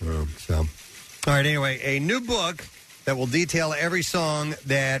it. So, all right. Anyway, a new book that will detail every song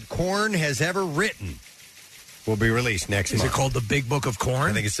that Korn has ever written will be released next month. Is it called The Big Book of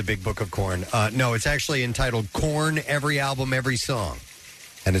Korn? I think it's The Big Book of Korn. No, it's actually entitled Korn: Every Album, Every Song,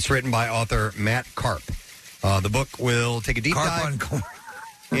 and it's written by author Matt Karp. The book will take a deep dive on Korn.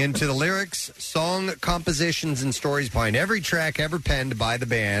 into the lyrics, song compositions, and stories behind every track ever penned by the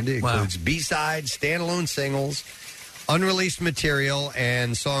band. It includes B-sides, standalone singles, unreleased material,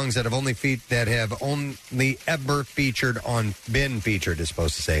 and songs that have only ever been featured, is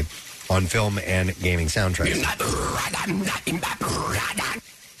supposed to say, on film and gaming soundtracks.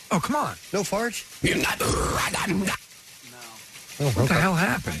 Oh, come on. No farts? What the hell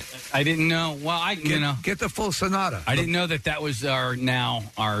happened? I didn't know. Well, get the full sonata. I didn't know that was our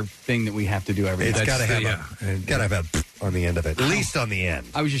thing that we have to do every It's time. got to have a on the end of it, at least on the end.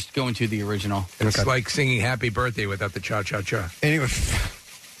 I was just going to the original. It's like singing Happy Birthday without the cha-cha-cha. Anyway,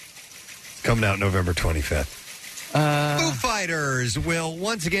 coming out November 25th. Foo Fighters will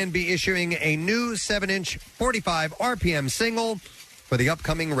once again be issuing a new 7-inch 45 RPM single for the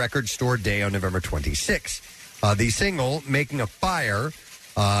upcoming Record Store Day on November 26th. The single, Making a Fire,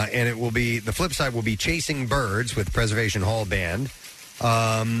 and it will be, the flip side will be Chasing Birds with Preservation Hall Band.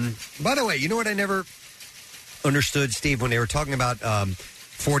 By the way, you know what I never understood, Steve, when they were talking about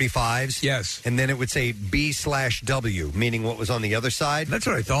 45s? Yes. And then it would say B/W, meaning what was on the other side. That's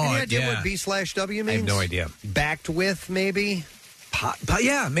what I thought. Any idea what B/W means? I have no idea. Backed with, maybe?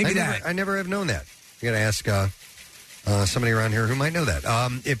 Yeah, maybe that. I never have known that. You got to ask somebody around here who might know that.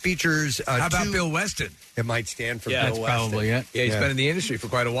 It features... How about Bill Weston? It might stand for Bill that's Weston. probably it. Yeah, he's been in the industry for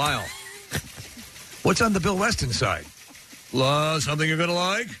quite a while. What's on the Bill Weston side? Something you're going to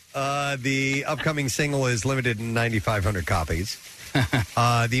like? The upcoming single is limited in 9,500 copies.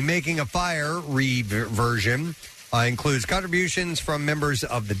 The Making a Fire version includes contributions from members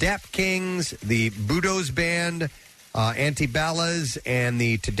of the Dap Kings, the Budos Band, Antibalas, and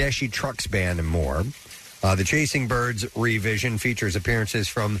the Tedeschi Trucks Band, and more. The Chasing Birds revision features appearances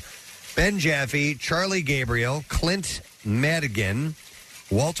from Ben Jaffe, Charlie Gabriel, Clint Madigan,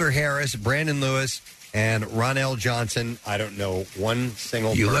 Walter Harris, Brandon Lewis, and Ronell Johnson. I don't know one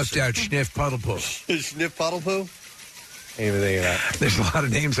single You person. left out Sniff Puddlepoo. Sniff Puddlepoo? Anything of that. There's a lot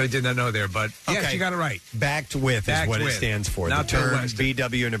of names I did not know there, but yes, you got it right. Backed with is what it stands for. Not the term Bill Weston.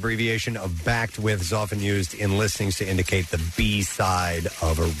 BW, an abbreviation of backed with, is often used in listings to indicate the B side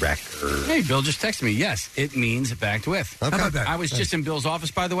of a record. Hey, Bill just texted me. Yes, it means backed with. Okay. How about that? I was just in Bill's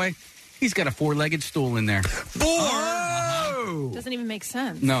office, by the way. He's got a 4-legged stool in there. Doesn't even make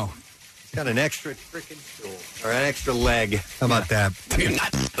sense. No. He's got an extra freaking stool. Or an extra leg. How about that? There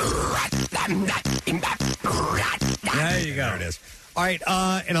you go. There it is. All right,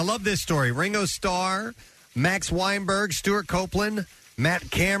 and I love this story. Ringo Starr, Max Weinberg, Stuart Copeland,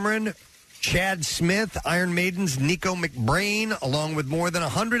 Matt Cameron, Chad Smith, Iron Maiden's Nico McBrain, along with more than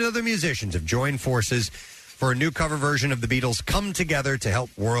 100 other musicians, have joined forces for a new cover version of the Beatles' Come Together to help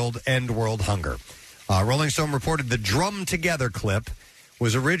end world hunger. Rolling Stone reported the Drum Together clip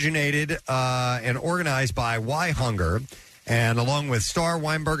was originated and organized by Why Hunger, and along with Starr,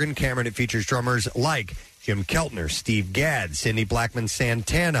 Weinberg, and Cameron, it features drummers like Jim Keltner, Steve Gadd, Cindy Blackman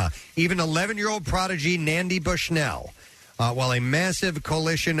Santana, even 11-year-old prodigy Nandi Bushnell, while a massive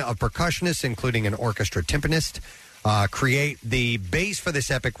coalition of percussionists, including an orchestra timpanist, create the bass for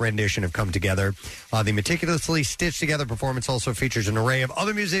this epic rendition of Come Together. The meticulously stitched-together performance also features an array of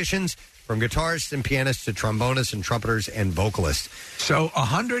other musicians, from guitarists and pianists to trombonists and trumpeters and vocalists. So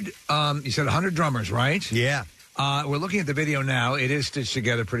 100, you said 100 drummers, right? Yeah. We're looking at the video now. It is stitched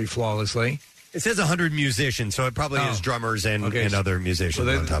together pretty flawlessly. It says 100 musicians, so it probably is drummers and other musicians.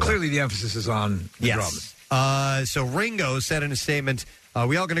 So on top of clearly the emphasis is on the drums. So Ringo said in a statement,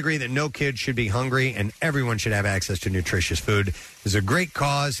 we all can agree that no kid should be hungry and everyone should have access to nutritious food. It's a great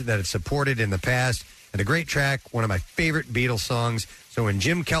cause that it's supported in the past and a great track, one of my favorite Beatles songs. So when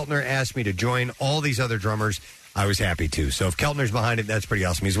Jim Keltner asked me to join all these other drummers, I was happy to. So if Keltner's behind it, that's pretty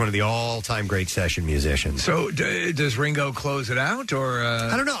awesome. He's one of the all-time great session musicians. So does Ringo close it out, or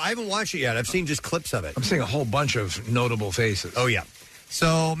I don't know. I haven't watched it yet. I've seen just clips of it. I'm seeing a whole bunch of notable faces. Oh, yeah.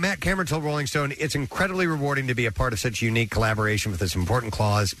 So Matt Cameron told Rolling Stone, it's incredibly rewarding to be a part of such a unique collaboration with this important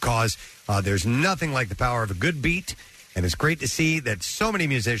cause. There's nothing like the power of a good beat, and it's great to see that so many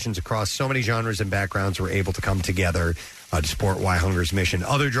musicians across so many genres and backgrounds were able to come together to support Why Hunger's mission.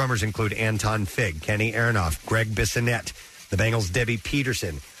 Other drummers include Anton Fig, Kenny Aronoff, Greg Bissonette, the Bengals' Debbie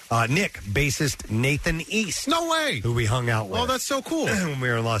Peterson, Nick, bassist Nathan East. No way! Who we hung out with. Oh, that's so cool. When we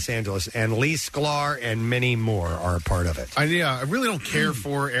were in Los Angeles. And Lee Sklar and many more are a part of it. I really don't care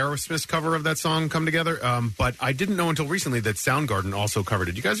for Aerosmith's cover of that song, Come Together, but I didn't know until recently that Soundgarden also covered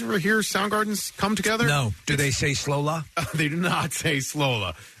it. Did you guys ever hear Soundgarden's Come Together? No. Do they say Slola? They do not say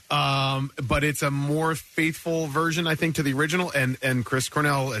Slola. But it's a more faithful version, I think, to the original. And Chris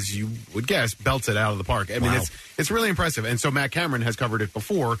Cornell, as you would guess, belts it out of the park. I mean, it's really impressive. And so Matt Cameron has covered it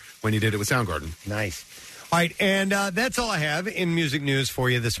before when he did it with Soundgarden. Nice. All right, and that's all I have in music news for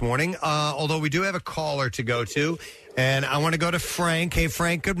you this morning. Although we do have a caller to go to, and I want to go to Frank. Hey,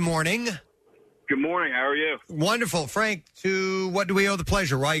 Frank, good morning. Good morning. How are you? Wonderful. Frank, to what do we owe the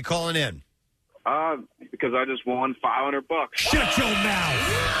pleasure? Why are you calling in? Because I just won $500. Shut your mouth!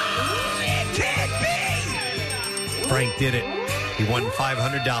 It can't be! Frank did it. He won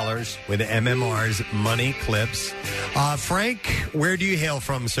 $500 with MMR's Money Clips. Frank, where do you hail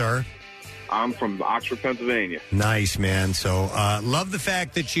from, sir? I'm from Oxford, Pennsylvania. Nice, man. So, love the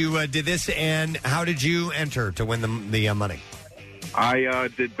fact that you did this. And how did you enter to win the money? I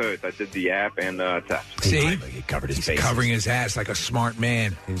did both. I did the app and text. See? He covered his He's bases. covering his ass like a smart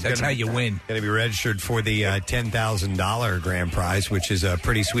man. That's how you win. Going to be registered for the $10,000 grand prize, which is a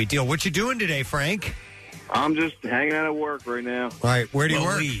pretty sweet deal. What you doing today, Frank? I'm just hanging out at work right now. All right. Where do you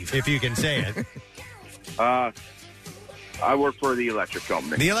work, if you can say it? I work for the electric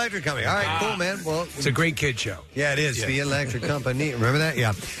company. The electric company. All right, cool, man. Well, it's a great kid show. Yeah, it is. Yeah. The electric company. Remember that?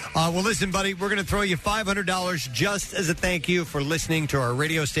 Yeah. Well, listen, buddy, we're going to throw you $500 just as a thank you for listening to our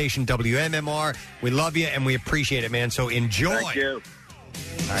radio station, WMMR. We love you, and we appreciate it, man. So enjoy. Thank you.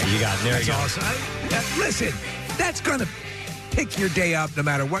 All right, you got it. There That's you go. awesome. Listen, that's going to pick your day up no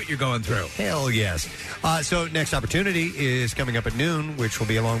matter what you're going through. Hell yes. So next opportunity is coming up at noon, which will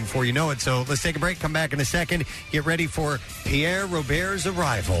be along before you know it. So let's take a break, come back in a second, get ready for Pierre Robert's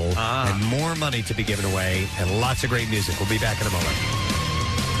arrival and more money to be given away and lots of great music. We'll be back in a moment.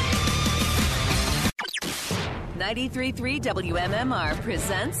 93.3 WMMR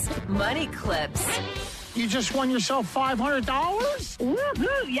presents Money Clips. You just won yourself $500?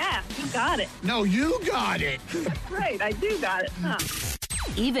 Woohoo! Yeah, you got it. No, you got it. Right, I do got it. Huh.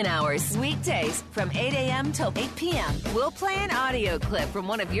 Even hours, weekdays from 8 a.m. till 8 p.m. We'll play an audio clip from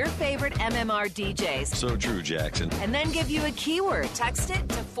one of your favorite MMR DJs. So true, Jackson. And then give you a keyword. Text it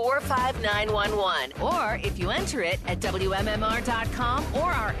to 45911. Or if you enter it at WMMR.com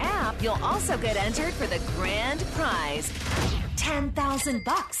or our app, you'll also get entered for the grand prize.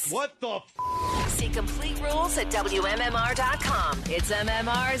 $10,000. What the See complete rules at WMMR.com. It's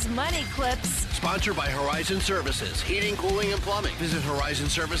MMR's Money Clips. Sponsored by Horizon Services, Heating, Cooling, and Plumbing. Visit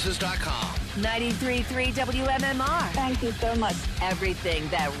horizonservices.com. 93.3 WMMR. Thank you so much. Everything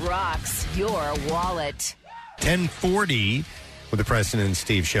that rocks your wallet. 10:40 with the Preston and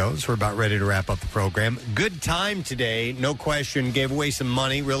Steve shows. We're about ready to wrap up the program. Good time today, no question. Gave away some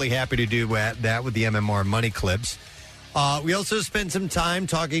money. Really happy to do that with the MMR Money Clips. We also spent some time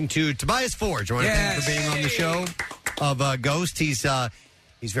talking to Tobias Forge. I want to thank you for being on the show of Ghost.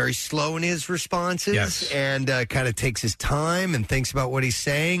 He's very slow in his responses and kind of takes his time and thinks about what he's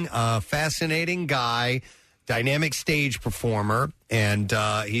saying. Fascinating guy, dynamic stage performer, and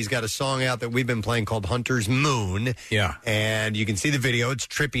he's got a song out that we've been playing called Hunter's Moon. Yeah. And you can see the video. It's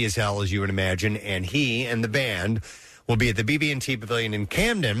trippy as hell, as you would imagine. And he and the band will be at the BB&T Pavilion in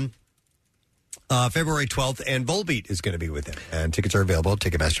Camden February 12th, and Volbeat is going to be with him. And tickets are available at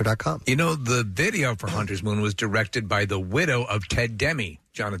Ticketmaster.com. You know, the video for Hunter's Moon was directed by the widow of Ted Demme,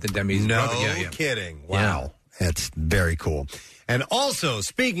 Jonathan Demme's brother. No kidding. Wow. That's very cool. And also,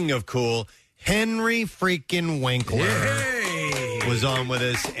 speaking of cool, Henry freaking Winkler was on with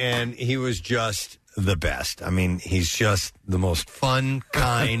us, and he was just the best. I mean, he's just the most fun,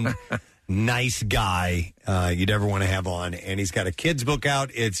 kind, nice guy you'd ever want to have on. And he's got a kid's book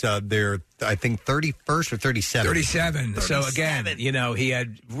out. It's their, I think, 31st or 37th. 37. So, again, he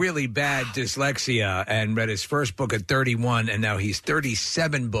had really bad dyslexia and read his first book at 31, and now he's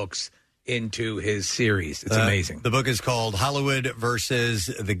 37 books into his series. It's amazing. The book is called Hollywood versus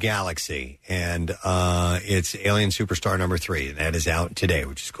the Galaxy, and it's Alien Superstar number 3, and that is out today,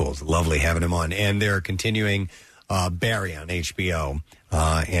 which is cool. It's lovely having him on. And they're continuing Barry on HBO,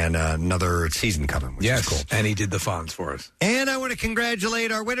 and another season coming, which is cool. And he did the fonts for us. And I want to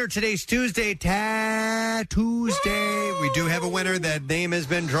congratulate our winner. Today's Tuesday, Tuesday. We do have a winner. That name has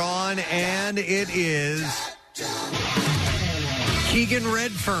been drawn, and it is Keegan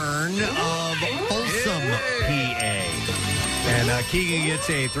Redfern of Folsom, PA. And Keegan gets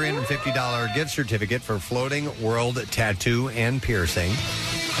a $350 gift certificate for Floating World Tattoo and Piercing.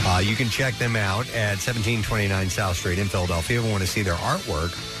 You can check them out at 1729 South Street in Philadelphia. If you want to see their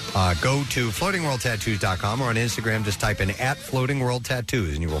artwork, go to floatingworldtattoos.com, or on Instagram, just type in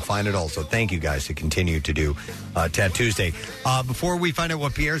 @floatingworldtattoos, and you will find it also. Thank you guys to continue to do Tattoos Day. Before we find out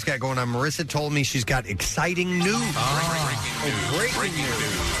what Pierre's got going on, Marissa told me she's got exciting news. Breaking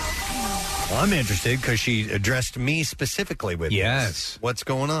news. Well, I'm interested because she addressed me specifically with this. What's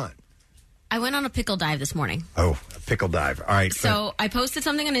going on? I went on a pickle dive this morning. Oh, a pickle dive. All right. So I posted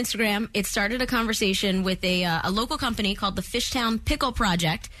something on Instagram. It started a conversation with a local company called the Fishtown Pickle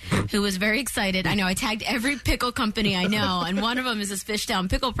Project, who was very excited. I know I tagged every pickle company I know, and one of them is this Fishtown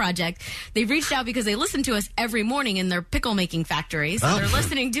Pickle Project. They reached out because they listen to us every morning in their pickle making factory. So they're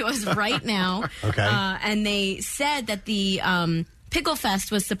listening to us right now. Okay. And they said that the Pickle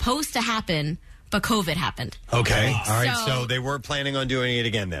Fest was supposed to happen, but COVID happened. Okay. All right. So they were planning on doing it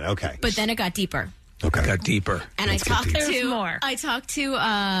again then. Okay. But then it got deeper. Okay. Got deeper. And I talked to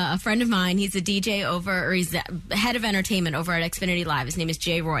a friend of mine. He's a DJ or he's the head of entertainment over at Xfinity Live. His name is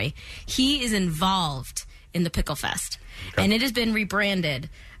Jay Roy. He is involved in the Pickle Fest. Okay. And it has been rebranded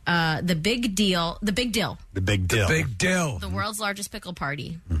the Big Dill. The Big Dill. The world's largest pickle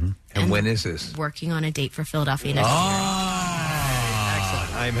party. Mm-hmm. And when is this? Working on a date for Philadelphia next year.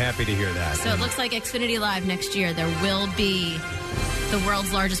 Excellent. I'm happy to hear that. So it looks like Xfinity Live next year, there will be the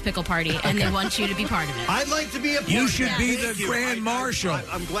world's largest pickle party, and they want you to be part of it. I'd like to be a part You of should that. be Thank the you. Grand Marshal.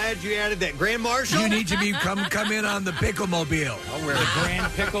 I'm glad you added that. Grand Marshal? You need to be come in on the pickle mobile. I'll wear the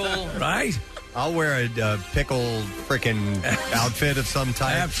Grand Pickle. Right? I'll wear a pickle freaking outfit of some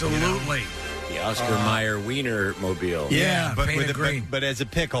type. Absolutely. The Oscar Mayer Wiener mobile. Yeah, but painted green. But as a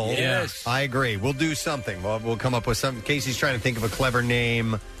pickle, Yes. I agree. We'll do something. We'll come up with something. Casey's trying to think of a clever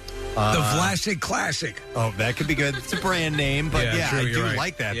name. The Vlasic Classic. Oh, that could be good. It's a brand name, but true, I you're do right.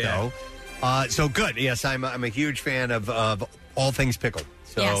 like that though. So good. Yes, I'm a huge fan of all things pickle.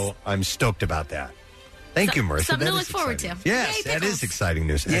 So Yes. I'm stoked about that. Thank you, Marissa. Something That to is look forward exciting. to. Yes, Yay, that pickles. is exciting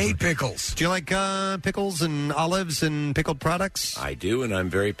news. Yay, Excellent. pickles. Do you like pickles and olives and pickled products? I do, and I'm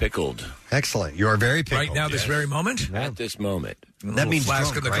very pickled. Excellent. You are very pickled. Right now, this very moment? At this moment. That means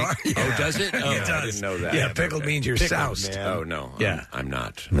flask drunk, in the right? car. Oh, does it? Oh, it does. I didn't know that. Yeah, pickled means you're Pickled, soused. man. Oh, no. Yeah. I'm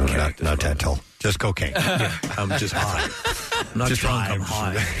not. No, Okay, at this not moment. Tattoo. Just cocaine. I'm just high. I'm not Just drunk, high. I'm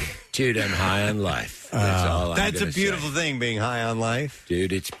high. Dude, I'm high on life. That's all I'm That's a gonna beautiful say. thing, being high on life.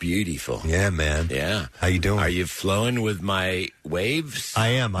 Dude, it's beautiful. Yeah, man. Yeah. How you doing? Are you flowing with my waves? I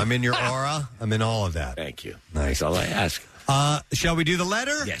am. I'm in your aura. I'm in all of that. Thank you. Nice. That's all I ask. Shall we do the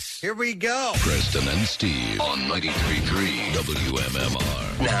letter? Yes. Here we go. Preston and Steve on 93.3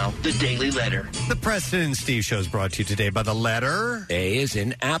 WMMR. Now, the Daily Letter. The Preston and Steve show is brought to you today by the letter A is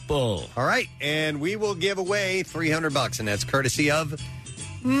in apple. All right, and we will give away $300, and that's courtesy of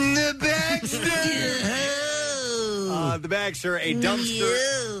the Bagster. The Bagster, a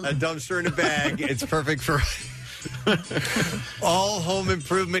dumpster in a bag. It's perfect for all home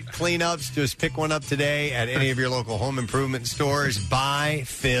improvement cleanups. Just pick one up today at any of your local home improvement stores. Buy,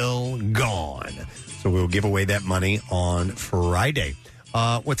 fill, gone. So we'll give away that money on Friday.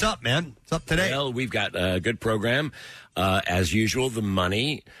 What's up, man? What's up today? Well, we've got a good program. As usual, the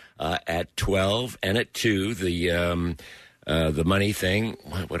money at 12 and at 2, the money thing.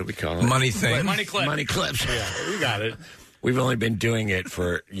 What do we call it? Money thing. Money clip. Money clips. Yeah, we got it. We've only been doing it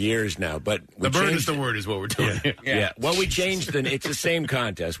for years now, but we The bird changed is the word is what we're doing. Yeah. Well, we changed it's the same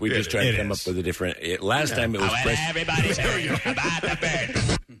contest. We just tried to come up with a different. Last time it was. Everybody say about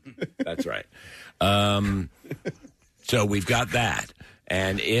the bird. That's right. So we've got that.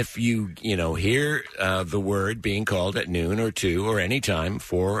 And if you hear the word being called at noon or 2 or any time,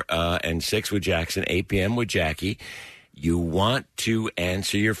 4 and 6 with Jackson, 8 p.m. with Jackie, you want to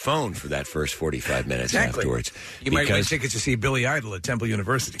answer your phone for that first 45 minutes afterwards. You might win tickets to see Billy Idol at Temple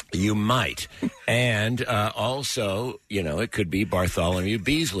University. You might. And also, it could be Bartholomew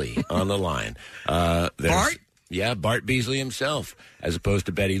Beasley on the line. Bart? Yeah, Bart Beasley himself, as opposed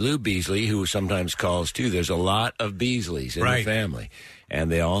to Betty Lou Beasley, who sometimes calls, too. There's a lot of Beasleys in the family,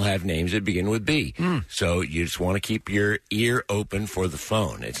 and they all have names that begin with B. So you just want to keep your ear open for the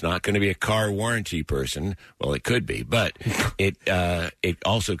phone. It's not going to be a car warranty person. Well, it could be, but it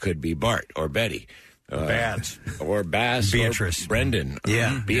also could be Bart or Betty. Babs. Or Bass. Beatrice. Or Brendan.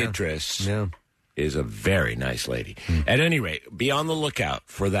 Yeah. Beatrice. Yeah. Is a very nice lady. At any rate, be on the lookout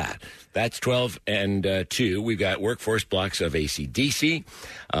for that. That's 12 and 2. We've got workforce blocks of AC/DC,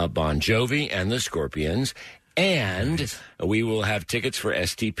 Bon Jovi, and the Scorpions. And we will have tickets for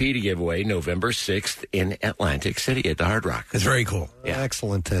STP to give away November 6th in Atlantic City at the Hard Rock. It's very cool. Yeah.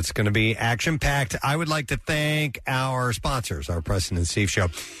 Excellent. It's going to be action-packed. I would like to thank our sponsors. Our Preston and Steve Show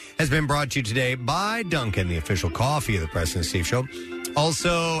has been brought to you today by Dunkin', the official coffee of the Preston and Steve Show.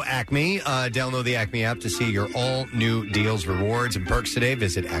 Also, Acme. Download the Acme app to see your all-new deals, rewards, and perks today.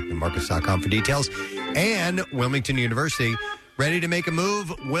 Visit acmemarkets.com for details. And Wilmington University, ready to make a move?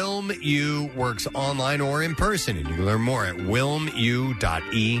 WilmU works online or in person, and you can learn more at wilmu.edu.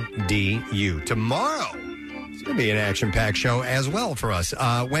 Tomorrow, it's going to be an action-packed show as well for us.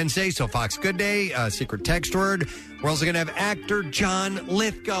 Wednesday, so Fox Good Day, secret text word. We're also going to have actor John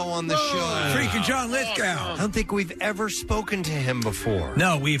Lithgow on the show. Freaking John Lithgow. I don't think we've ever spoken to him before.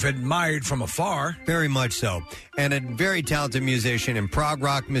 No, we've admired from afar. Very much so. And a very talented musician in prog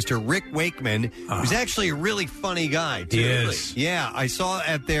rock, Mr. Rick Wakeman, who's actually a really funny guy, too. He is. Yeah, I saw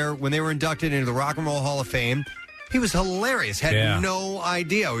when they were inducted into the Rock and Roll Hall of Fame. He was hilarious. Had no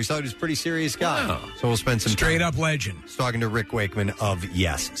idea. We thought he was a pretty serious guy. Wow. So we'll spend some straight time up legend talking to Rick Wakeman of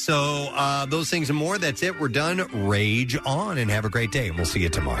Yes. So those things and more. That's it. We're done. Rage on and have a great day. And we'll see you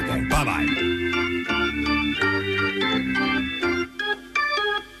tomorrow, gang. Bye-bye.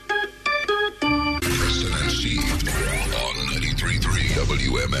 Preston and Steve on 93.3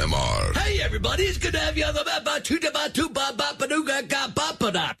 WMMR. Hey, everybody. It's good to have you on the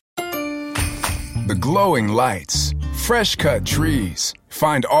The glowing lights, fresh-cut trees.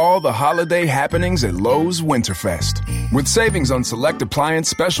 Find all the holiday happenings at Lowe's Winterfest. With savings on select appliance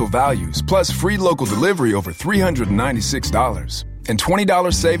special values, plus free local delivery over $396. And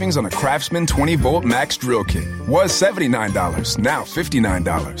 $20 savings on a Craftsman 20-volt max drill kit. Was $79, now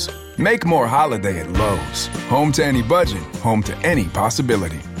 $59. Make more holiday at Lowe's. Home to any budget, home to any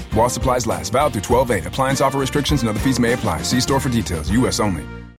possibility. While supplies last, valid through 12/8. Appliance offer restrictions and other fees may apply. See store for details. U.S. only.